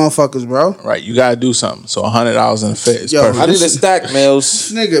uplift motherfuckers, bro. Right, you gotta do something. So $100 in a fit is Yo, perfect. I need a stack,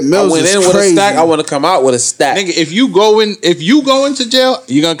 Mills. Nigga, Mills I went is in with crazy. a stack. I want to come out with a stack. Nigga, if you go into jail,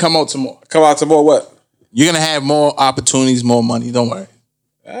 you're gonna come out to more. Come out to more what? You're gonna have more opportunities, more money. Don't worry.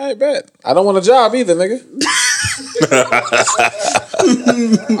 I bet. I don't want a job either, nigga.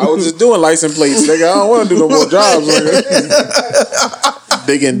 I was just doing license plates, nigga. I don't want to do no more jobs, nigga.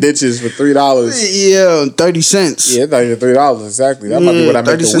 Digging ditches for $3. Yeah, 30 cents. Yeah, it's not even $3 exactly. That might be what I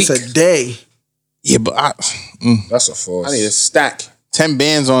make 30 a week. cents a day. Yeah, but That's a force. I need a stack. 10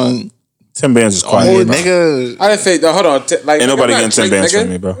 bands on 10 bands is quiet. oh, nigga. I didn't say. Hold on. Ain't nobody getting 10 bands from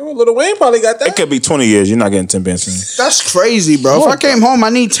me, bro. Lil Wayne probably got that. It could be 20 years. You're not getting 10 bands from me. That's crazy, bro. If I came home, I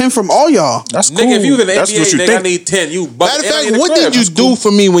need 10 from all y'all. That's cool. Nigga, if you was in the That's NBA, what you nigga, think. I need 10. You Matter of fact, what did you do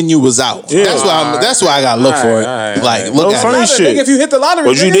for me when you was out? Yeah. That's why I gotta look for it. Like, look No at funny it. shit. Nigga, if you hit the lottery,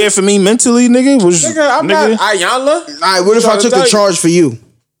 Was you nigga, there for me mentally, nigga? Was Nigga, I'm not Ayanla. All right, what if I took a charge for you?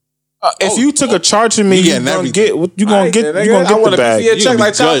 If you took a charge from me, You you getting gonna everything. get what you gonna get. Nigga, You gonna I get want the bag. a You check gonna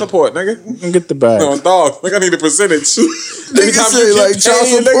like be child good. support, nigga. You gonna get the bag. No, dog. Like I need a percentage. Anytime say you like get child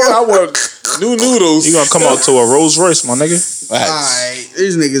paid, support. nigga, I want new noodles. You gonna come out to a Rolls Royce, my nigga? All right,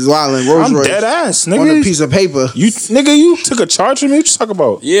 these niggas wildin'. Rolls I'm Royce dead ass, on a nigga. piece of paper. You took a charge from me. What you talk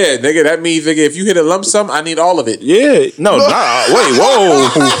about? Yeah, nigga, that means, nigga, if you hit a lump sum, I need all of it. Yeah, no, nah. Wait, whoa,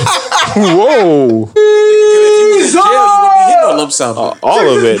 whoa. If you was in jail, you wouldn't be hitting a lump sum. All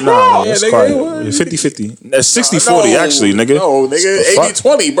of it, nah. Yeah, It's nigga, quiet. what? 50-50. That's 60-40, actually, nigga. No, nigga, Fuck.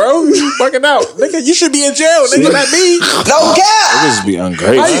 80-20, bro. You fucking out. Nigga, you should be in jail, nigga, not me. No cap. Niggas be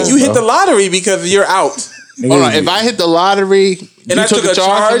ungrateful. You hit the lottery because you're out. Hold on, if I hit the lottery And I took a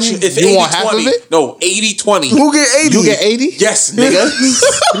charge, from me, if you want half of 80-20. it? No, 80-20. Who get 80? You get 80? Yes, nigga.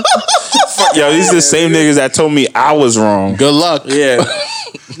 Yo, these the same niggas that told me I was wrong. Good luck. Yeah.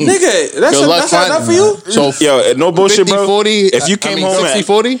 Nigga, that's not enough for you? So, yo, no bullshit, 50, bro. 40, If you came home 60, at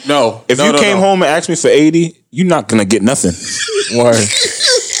 40? No. If you came home and asked me for 80, you're not gonna get nothing. Word.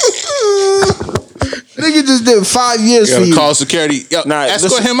 Nigga just did 5 years You for gotta you. call security. Yo,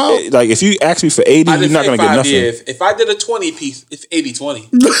 escort listen, him out. Like, if you ask me for 80, I you're didn't not say gonna get 5 nothing. years. If I did a 20 piece, it's 80-20.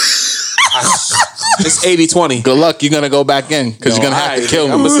 It's 80-20. Good luck. You're gonna go back in because you're gonna have to kill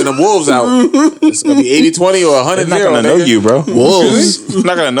me. I'm gonna send them wolves out. It's gonna be 80-20 or 100-0. They're not gonna know you, bro. Wolves. They're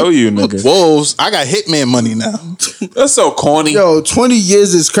not gonna know you, nigga. Wolves. I got hitman money now. That's so corny. Yo, 20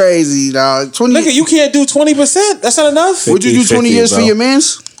 years is crazy, dog. 20. Nigga, you can't do 20%. That's not enough. Would you do 20 50, years for bro. your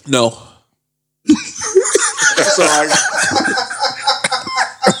mans? No. So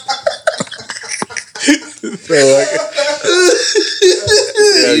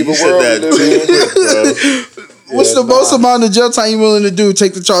Evil world we live in. What's the most amount of jail time you willing to do?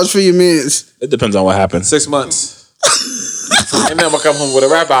 Take the charge for your mans. It depends on what happens. 6 months. Ain't never come home with a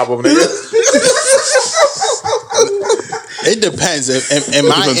rap album, nigga. It depends.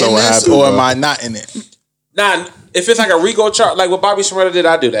 Am I in this or am I not in it? Nah, if it's like a Rico chart, like what Bobby Shmurda did,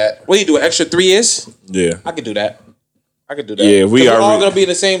 I do that. What do you do? An extra 3 years? Yeah, I could do that. Yeah, we're all gonna be in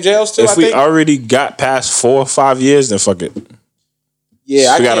the same jails too. If we already got past 4 or 5 years, then fuck it.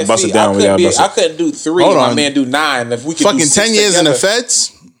 Yeah, we gotta bust it down. I couldn't do 3. Hold my on. man do 9. If we could fucking do 10 years together. in the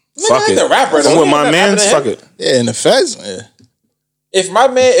feds. Fuck it. The rapper, I'm with my man's. Fuck it. Yeah, in the feds. Yeah.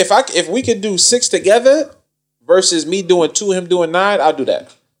 If we could do 6 together versus me doing 2, him doing 9, I'll do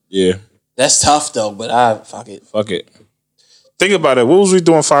that. Yeah, that's tough though. But fuck it. Fuck it. Think about it. What was we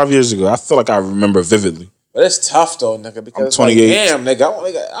doing 5 years ago? I feel like I remember vividly. But it's tough though, nigga. Because I'm 28. Damn, nigga,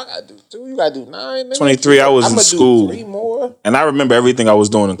 I gotta do 2. You gotta do 9. Nigga. 23. I was in school, do 3 more. and I remember everything I was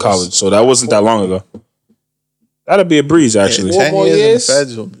doing in college. So that wasn't that long ago. That'd be a breeze, actually. 10 more years years? in the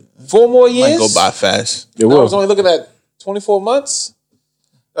feds will 4 more years. might go by fast. It I will. was only looking at 24 months.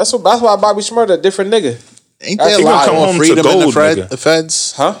 That's why Bobby Shmurda a different nigga. Ain't there a He gonna lot come more home to freedom in gold, the nigga. the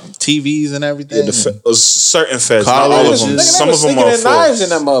feds? Huh? TVs and everything. Yeah, certain feds, not all of Colleges. them. Nigga, Some of them are knives fours. in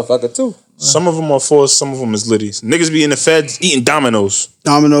that motherfucker too. Some of them are fours. Some of them is liddies. Niggas be in the feds eating Domino's.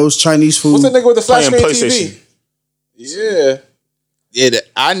 Domino's, Chinese food. What's the nigga with the flat Playing screen PlayStation. TV? Yeah, Yeah,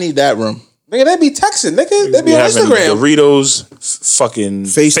 I need that room. nigga, they be texting, nigga. They be on having Instagram. Doritos, fucking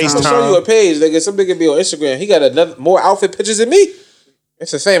FaceTime. I'll show you a page, nigga. Some nigga be on Instagram. He got more outfit pictures than me.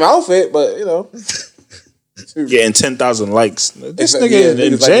 It's the same outfit, but you know, getting 10,000 likes. This It's- nigga yeah,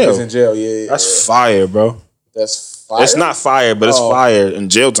 in niggas like jail. niggas in jail. Yeah, That's fire, bro. that's fire. It's not fire, but it's fire in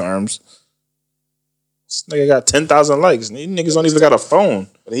jail terms. This nigga got 10,000 likes. These niggas don't even got a phone.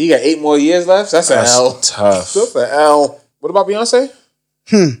 But he got 8 more years left. That's an L. Tough. That's an L. What about Beyonce?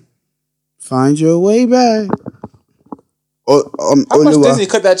 Find your way back. How much Disney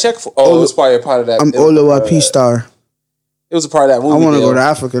cut that check for? Oh, it was probably a part of that. I'm Oluwa P Star. It was a part of that movie. I want to deal. go to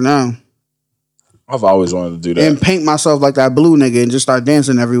Africa now I've always wanted to do that. and paint myself like that blue nigga and just start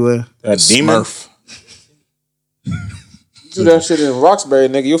dancing everywhere. That demon. Smurf. Do that shit in Roxbury,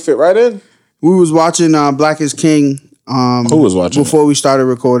 nigga. You'll fit right in. We was watching Black is King. Who was watching? Before we started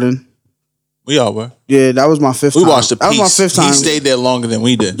recording? We all were. Yeah, that was my 5th We time. watched the That was my piece. 5th time. He stayed there longer than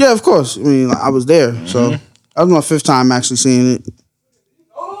we did. Yeah, of course. I mean, I was there, so that was my 5th time actually seeing it.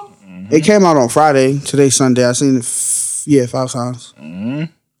 It came out on Friday. Today's Sunday. I seen it. 5 times.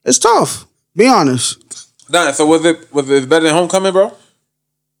 It's tough. Be honest. Nah, so was it better than Homecoming, bro?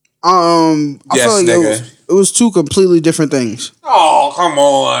 I Yes, feel like nigga. it was 2 completely different things. Oh, come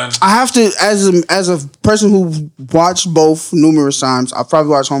on. I have to, as a person who watched both numerous times, I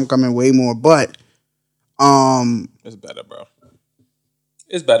probably watched Homecoming way more, but It's better, bro.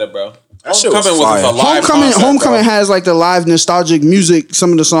 It's better, bro. That shit was Homecoming was fire. a live concept, Homecoming bro. has like the live nostalgic music.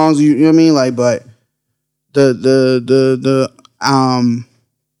 Some of the songs, you know what I mean, like, but the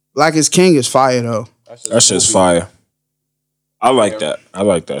Black is King is fire though. That shit's fire. I like that. I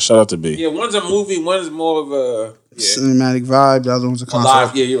like that. Shout out to B. Yeah, one's a movie, one's more of a Cinematic vibe. The other one's a concert.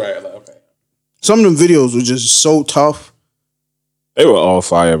 live. Yeah, you're right. Okay. Some of them videos were just so tough. They were all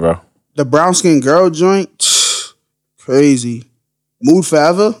fire, bro. The brown skin girl joint, crazy. Mood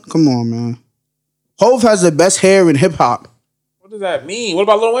Forever, come on, man. Hove has the best hair in hip hop. What does that mean? What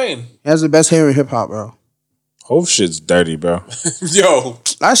about Lil Wayne? He has the best hair in hip hop, bro. Whole shit's dirty, bro. Yo,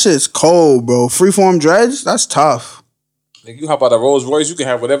 That shit's cold, bro. Freeform dreads, that's tough. nigga, you hop out a Rolls Royce, you can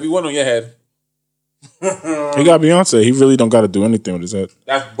have whatever you want on your head. He got Beyonce. He really don't got to do anything with his head.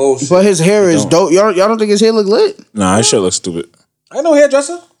 That's bullshit. But his hair is dope. Y'all don't think his hair look lit? Nah, that shit looks stupid. I ain't no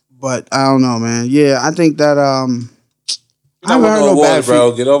hairdresser. But I don't know, man. Yeah, I think that I I haven't heard no bad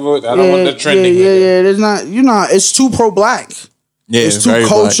bro. Get over it. I don't want the trending. Yeah, nigga. There's not, it's too pro black. Yeah, It's too very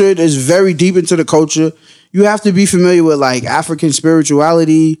cultured. It's very deep into the culture. You have to be familiar with like African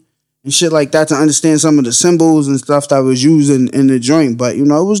spirituality and shit like that to understand some of the symbols and stuff that was used in the joint. But it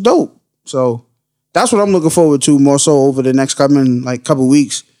was dope. So that's what I'm looking forward to more so over the next couple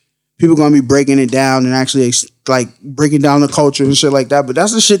weeks. People gonna be breaking it down and actually like breaking down the culture and shit like that. But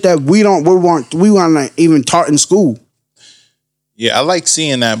that's the shit that we weren't even taught in school. Yeah, I like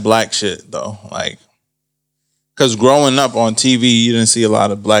seeing that black shit though. Like, because growing up on TV, you didn't see a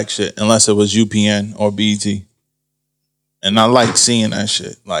lot of black shit unless it was UPN or BET. And I like seeing that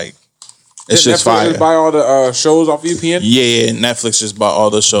shit. Like, it's Didn't just Netflix fire. just buy all the shows off UPN? Yeah, Netflix just bought all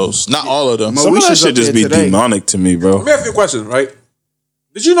the shows. Not all of them. Some of that Moesha's shit up just there be today. demonic to me, bro. Let me ask you a question, right?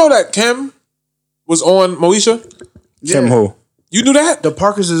 Did you know that Kim was on Moesha? Kim who? You knew that? The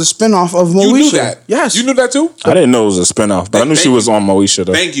Parkers is a spinoff of Moesha. You knew that? Yes. You knew that too? I didn't know it was a spinoff, but I knew she was on Moesha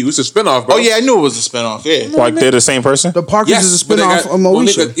though. Thank you. It's a spinoff, bro. Oh yeah, I knew it was a spinoff. Yeah. Like they're the same person? The Parkers is a but they spinoff got- of well,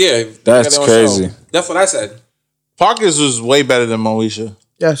 Moesha. nigga, yeah. they That's got their own crazy. show. That's what I said. Parker's was way better than Moesha.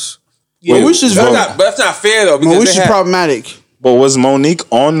 Yes. Yeah, Moesha's very. but that's not fair though. Because Moesha's problematic. But was Monique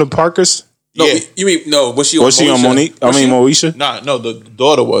on the Parkers? No, Yeah. you mean no? Was she on? Was she on Monique? I mean Moesha. No, the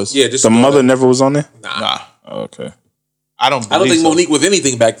daughter was. Yeah, just The mother never was on there. Nah. Oh, okay. I don't think so. Monique was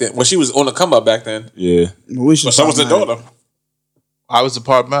anything back then. When she was on the come up back then. Yeah. Moesha's But so was the daughter. I was the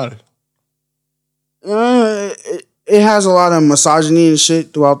problematic. It has a lot of misogyny and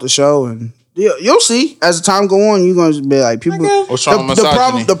shit throughout the show, and you'll see as the time go on. You're gonna be like people. What's wrong with The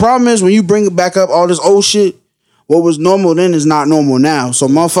misogyny? problem is when you bring it back up all this old shit. What was normal then is not normal now, so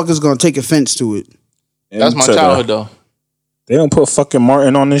motherfuckers gonna take offense to it. That's my childhood though. They don't put fucking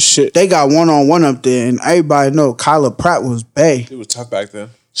Martin on this shit. They got 1-on-1 up there, and everybody know Kyla Pratt was bae. She was tough back then.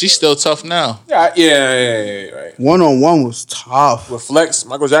 She's still tough now. Yeah, right. 1-on-1 was tough. With Flex,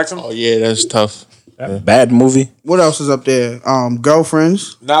 Michael Jackson. Oh yeah, that's tough. Bad movie. What else is up there?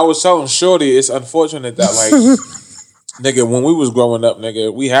 Girlfriends. Now I was telling Shorty, it's unfortunate that like, nigga, when we was growing up,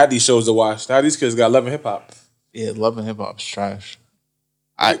 nigga, we had these shows to watch. Now these kids got Love and Hip Hop. Yeah, Love and Hip Hop's trash.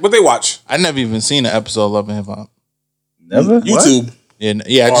 What they watch? I never even seen an episode of Love and Hip Hop. Never. YouTube.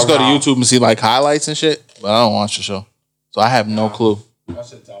 Yeah. I just go to no. YouTube and see like highlights and shit, but I don't watch the show, so I have no clue. That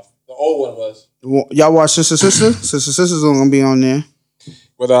shit tough. The old one was. Y'all watch Sister? Sister Sister's gonna be on there.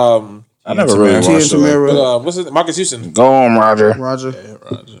 With I never really Tia watched it. Tamera, what's it? Marcus Houston. Go on, Roger. Roger.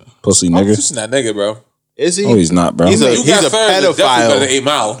 Pussy Marcus nigga. Houston, that nigga, bro. Is he? Oh, he's not, bro. He's a You got Ferris, it's definitely better than pedophile. 8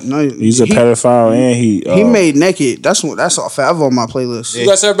 Mile. No, He's a pedophile and He made Naked. That's forever on my playlist. You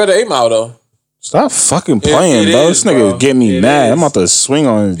got Ferris better than 8 Mile though. Stop fucking playing, it bro. is, This nigga bro. get me It mad. is. I'm about to swing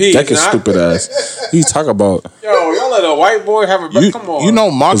on He Deck's is not. stupid ass. You talk about Yo, y'all let a white boy have a come on. You know,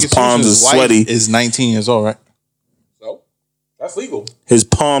 Marcus His palms Houston's is wife sweaty. is 19 years old, right? So that's legal. his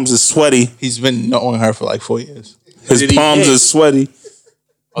palms is sweaty. He's been knowing her for like 4 years. His Did he palms hit? is sweaty.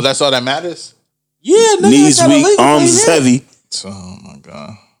 Oh, that's all that matters? Yeah, nigga, Knees that's weak, illegal, arms nigga. is heavy. Oh my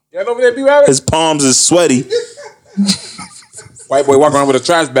god. Y'all over there, be rabbit. His palms is sweaty. White boy walking around with a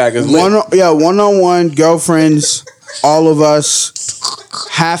trash bag is lit. 1-on-1 girlfriends. All of us.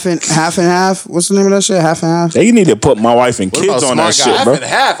 Half and half. What's the name of that shit? Half and half. They need to put my wife and What kids about on that Smart Guy? shit, bro. Half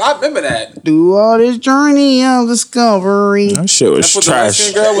and half. I remember that. Do all this journey of discovery. That shit was That's what the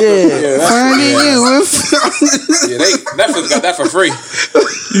trash. light-skinned girl with the, Finding yeah, Netflix got that for free.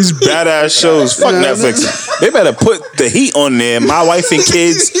 These badass shows. Fuck Netflix. They better put the heat on there. My wife and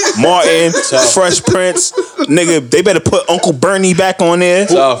kids, Martin, Fresh Prince, nigga. They better put Uncle Bernie back on there.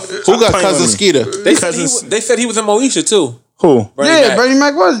 Tough. Who got Cousin Skeeter? They said he was in Moesha too. Who? Bernie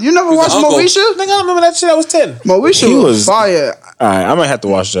Mac was. You never watched Uncle. Moesha? Nigga, I remember that shit. I was 10. Moesha He was was- fire. All right, I might have to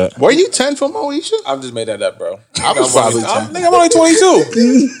watch that. Were you 10 for Moesha? I just made that up, bro. I was probably 10. Nigga, I'm only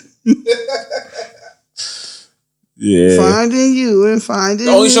 22. Yeah. Finding you and finding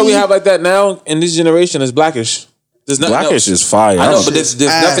The only show we me. have like that now in this generation is Blackish. There's nothing Blackish else. is fire. I know, but there's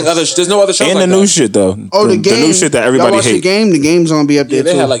nothing other. There's no other show and like the new that. shit though. Oh, the game. The new shit that Y'all everybody watch the hates. game? The game's gonna be up Yeah, there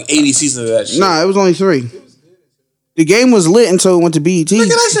they too. had like 80 seasons of that shit. Nah, it was only 3. The game was lit until it went to BET. Nigga,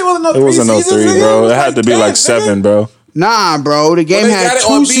 that shit wasn't no It 3 wasn't no seasons, 3, nigga. bro. It was had to be 10, like nigga. 7, bro. Nah, bro. The game They had got it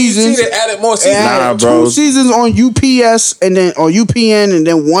 2 on BET, seasons. They added more It seasons. had Nah, 2 bro. seasons on UPS and then on UPN and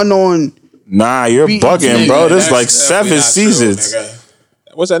then 1 on. Nah, you're BET. bugging, bro. There's That's like definitely 7 not true, seasons. nigga.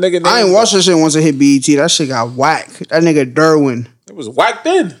 What's that nigga name? I ain't watched that shit once it hit BET. That shit got whack. That nigga Derwin. It was whack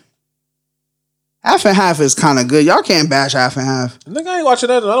then. Half and half is kind of good. Y'all can't bash half and half. Nigga, I ain't watching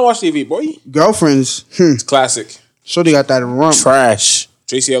that. I don't watch TV, boy. Girlfriends. Classic. Shorty got that rump. Trash.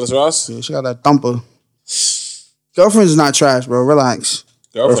 Tracy Ellis Ross. She got that thumper. Girlfriends is not trash, bro. Relax.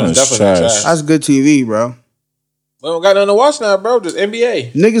 Girlfriend's Girlfriend's definitely trash. trash. That's good TV, bro. We don't got nothing to watch now, bro. Just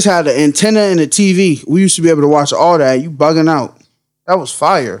NBA. Niggas had the antenna and the TV. We used to be able to watch all that. You bugging out. That was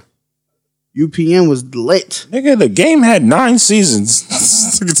fire. UPN was lit. Nigga, the game had 9 seasons.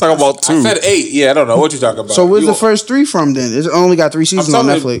 You can talk about 2. I said 8. Yeah, I don't know what you're talking about. So where's You- the first 3 from then? It's only got 3 seasons on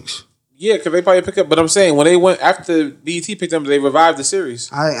telling you. Netflix. Yeah, because they probably pick up. But I'm saying when they went after BET picked them, they revived the series.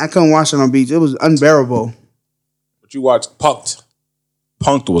 I couldn't watch it on beach. It was unbearable. But you watched Punked,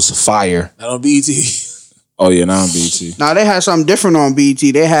 Punked was fire. not on BET. Oh yeah, now on BT. Now they had something different on BT.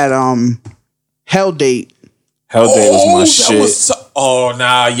 They had Hell Date. Hell Day was my that shit. was oh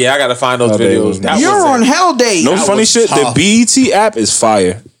nah, yeah, I gotta find those Hell Day was videos. my That shit. You're was on it. Hell Date. No That funny was shit. tough. The BET app is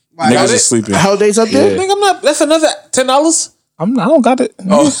fire. Got Niggas it? is sleeping. Hell Date's up there? Yeah. Nigga, I'm not. That's another $10. I don't got it.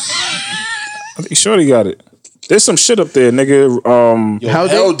 Oh, I think Shorty got it. There's some shit up there, nigga. Hell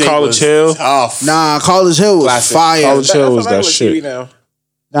Day? Hell Day College was Hill. tough. Nah, College Hill was Classic. fire. College Hill was That's that regular shit. TV now.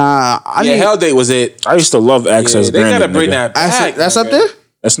 Nah, I Yeah, need Hell Day was it. I used to love Access Yeah, they Granted. gotta bring nigga. that back. that's up nigga. there?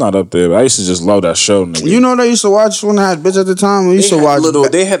 That's not up there, but I used to just love that show, nigga. You know they used to watch when I had bitch at the time? We used to watch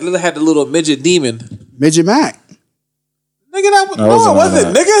They had the little midget demon. Midget Mac. Nigga, no, it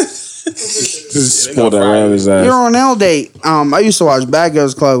wasn't, nigga. Just pulled that out of his ass. You're on L date. I used to watch Bad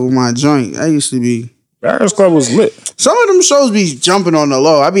Girls Club with my joint. That used to be. Bad Girls Club was lit. Some of them shows be jumping on the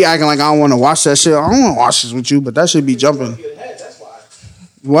low. I be acting like I don't want to watch that shit. I don't want to watch this with you, but that should be jumping.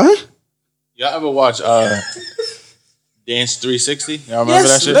 What? Y'all ever watch Dance 360? Y'all remember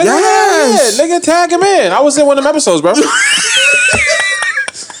that shit? Yes. Yeah, nigga, tag him in. I was in one of them episodes, bro.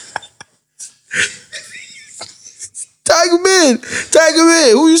 Tag him in. Tag him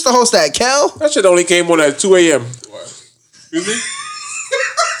in. Who used to host that? Kel? That shit only came on at 2 a.m. Excuse me?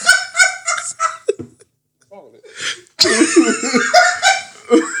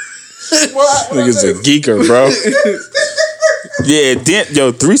 Nigga's a geeker, bro. Yeah,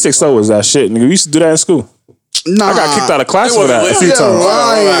 360 was that shit. Nigga, we used to do that in school. Nah. I got kicked out of class for that a few times.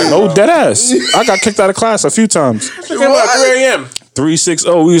 No, dead ass. I got kicked out of class a few times. It came out at 3 a.m. 360,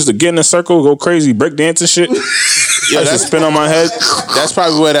 we used to get in a circle, go crazy, break dance and shit. Yeah, that's spin on my head. That's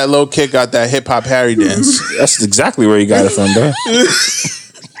probably where that little kid got that hip hop Harry dance. That's exactly where he got it from, bro.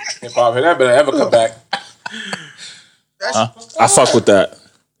 Hip hop, that better ever come back. I fuck with that.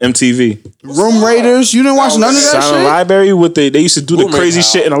 MTV. Room Raiders. You didn't watch none of that Silent shit? Library with they used to do the crazy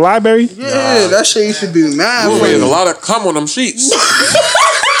shit in the library. Yeah, that shit used to be mad. There's a lot of cum on them sheets.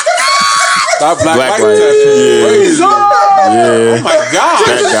 Stop black light. Yeah. Oh my God.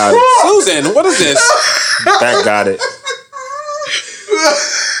 That got it. Susan, what is this? That got it.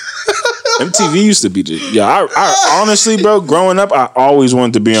 MTV used to be I honestly, bro, growing up, I always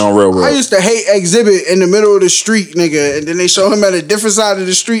wanted to be on Real World. I used to hate Exhibit in the middle of the street, nigga, and then they show him at a different side of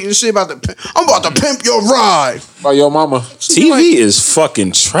the street and shit I'm about to pimp your ride. By your mama. TV is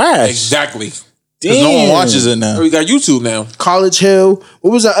fucking trash. Exactly. Because no one watches it now. We got YouTube now. College Hill.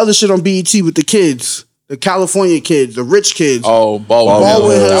 What was that other shit on BET with the kids? The California kids, the rich kids. Oh,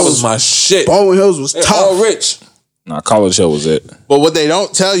 Baldwin Hills. That was my shit. Baldwin Hills was They're tough. all rich. Nah, College Hill was it. But what they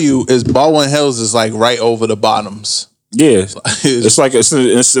don't tell you is Baldwin Hills is like right over the bottoms. Yeah. It's like it's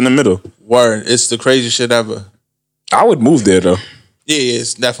in the middle. Word. It's the craziest shit ever. I would move there though. Yeah,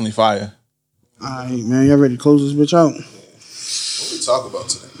 it's definitely fire. All right, man. Y'all ready to close this bitch out? What we talk about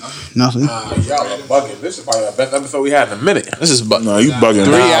today? Nothing. Y'all are bugging. This is probably the best episode we had in a minute. This is No, you bugging.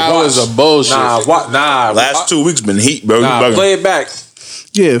 3 hours of bullshit. Last 2 weeks been heat, bro. You bugging. Play it back.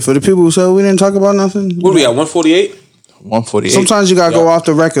 Yeah, for the people who said we didn't talk about nothing. What do we got? 148? 148. Sometimes you gotta go off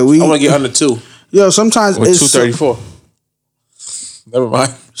the record. I want to get under 2. Yo, sometimes Or it's 234. Never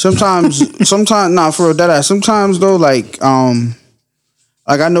mind. sometimes nah, for real, that ass. Sometimes though, like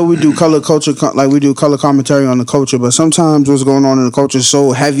I know we do color culture, like we do color commentary on the culture, but sometimes what's going on in the culture is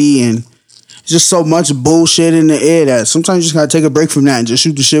so heavy and just so much bullshit in the air that sometimes you just gotta take a break from that and just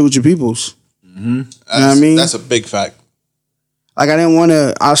shoot the shit with your peoples. Mm-hmm. You know what I mean? That's a big fact. Like I didn't want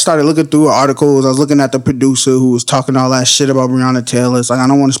to. I started looking through articles. I was looking at the producer who was talking all that shit about Breonna Taylor. It's like I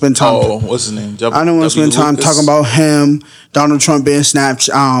don't want to spend time. Oh, what's his name? I don't want to spend time talking about him, Donald Trump being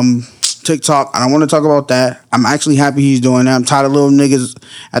Snapchat, TikTok. I don't want to talk about that. I'm actually happy he's doing that. I'm tired of little niggas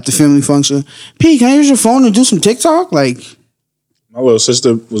at the family function. P, can I use your phone and do some TikTok? Like my little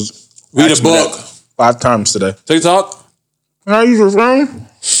sister was read a book 5 times today. TikTok. Can I use your phone?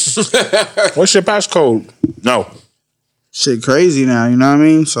 What's your passcode? No. Shit crazy now, you know what I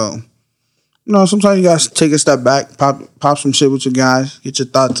mean? So, you know, sometimes you guys take a step back, pop some shit with your guys, get your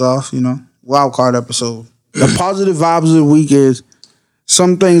thoughts off, you know. Wild card episode. The positive vibes of the week is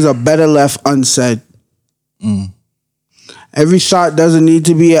some things are better left unsaid. Every shot doesn't need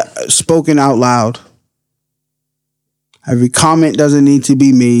to be spoken out loud. Every comment doesn't need to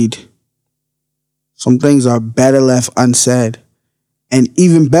be made. Some things are better left unsaid. And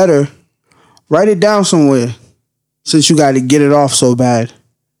even better, write it down somewhere. Since you got to get it off so bad.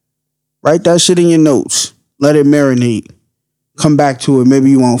 Write that shit in your notes. Let it marinate. Come back to it. Maybe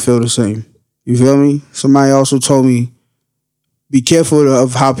you won't feel the same. You feel me? Somebody also told me, be careful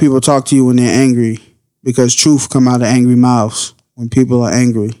of how people talk to you when they're angry. Because truth come out of angry mouths when people are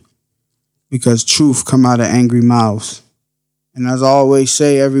angry. Because truth come out of angry mouths. And as I always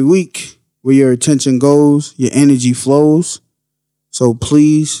say every week, where your attention goes, your energy flows. So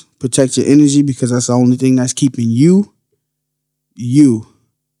please protect your energy because that's the only thing that's keeping you.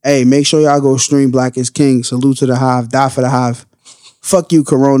 Hey, make sure y'all go stream Black is King. Salute to the Hive. Die for the Hive. Fuck you,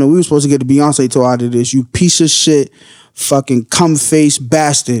 Corona. We were supposed to get the Beyonce tour out of this. You piece of shit. Fucking cum-face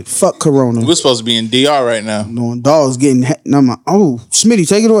bastard. Fuck Corona. We're supposed to be in DR right now. No, dogs getting... Oh, Smitty,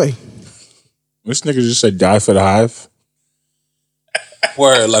 take it away. This nigga just said die for the Hive.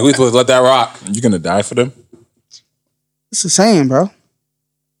 Word, like we supposed to let that rock. You gonna die for them? It's a saying, bro.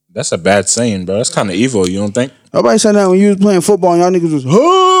 That's a bad saying, bro. That's kind of evil, you don't think? Nobody said that when you was playing football and y'all niggas was...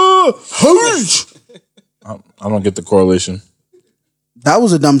 I don't get the correlation. That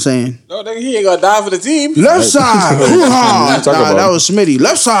was a dumb saying. No, nigga, he ain't gonna die for the team. Left side, hoo-ha. Nah, that was Smitty.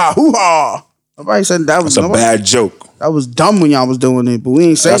 Left side, hoo-ha. Nobody said that was a bad joke. That was dumb when y'all was doing it, but we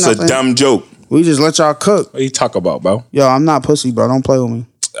ain't saying nothing. That's a dumb joke. We just let y'all cook. What you talk about, bro? Yo, I'm not pussy, bro. Don't play with me.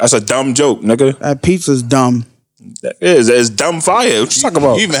 That's a dumb joke, nigga. That pizza's dumb. That is. It's dumb fire. What you talk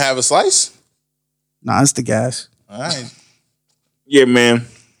about? You even have a slice? Nah, it's the gas. All right. Yeah, man.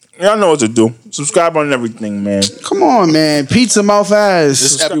 Y'all know what to do. Subscribe on everything, man. Come on, man. Pizza mouth ass.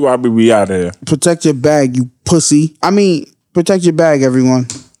 This everybody be out here. Protect your bag, you pussy. I mean, protect your bag, everyone.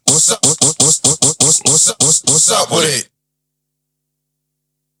 What's up with it?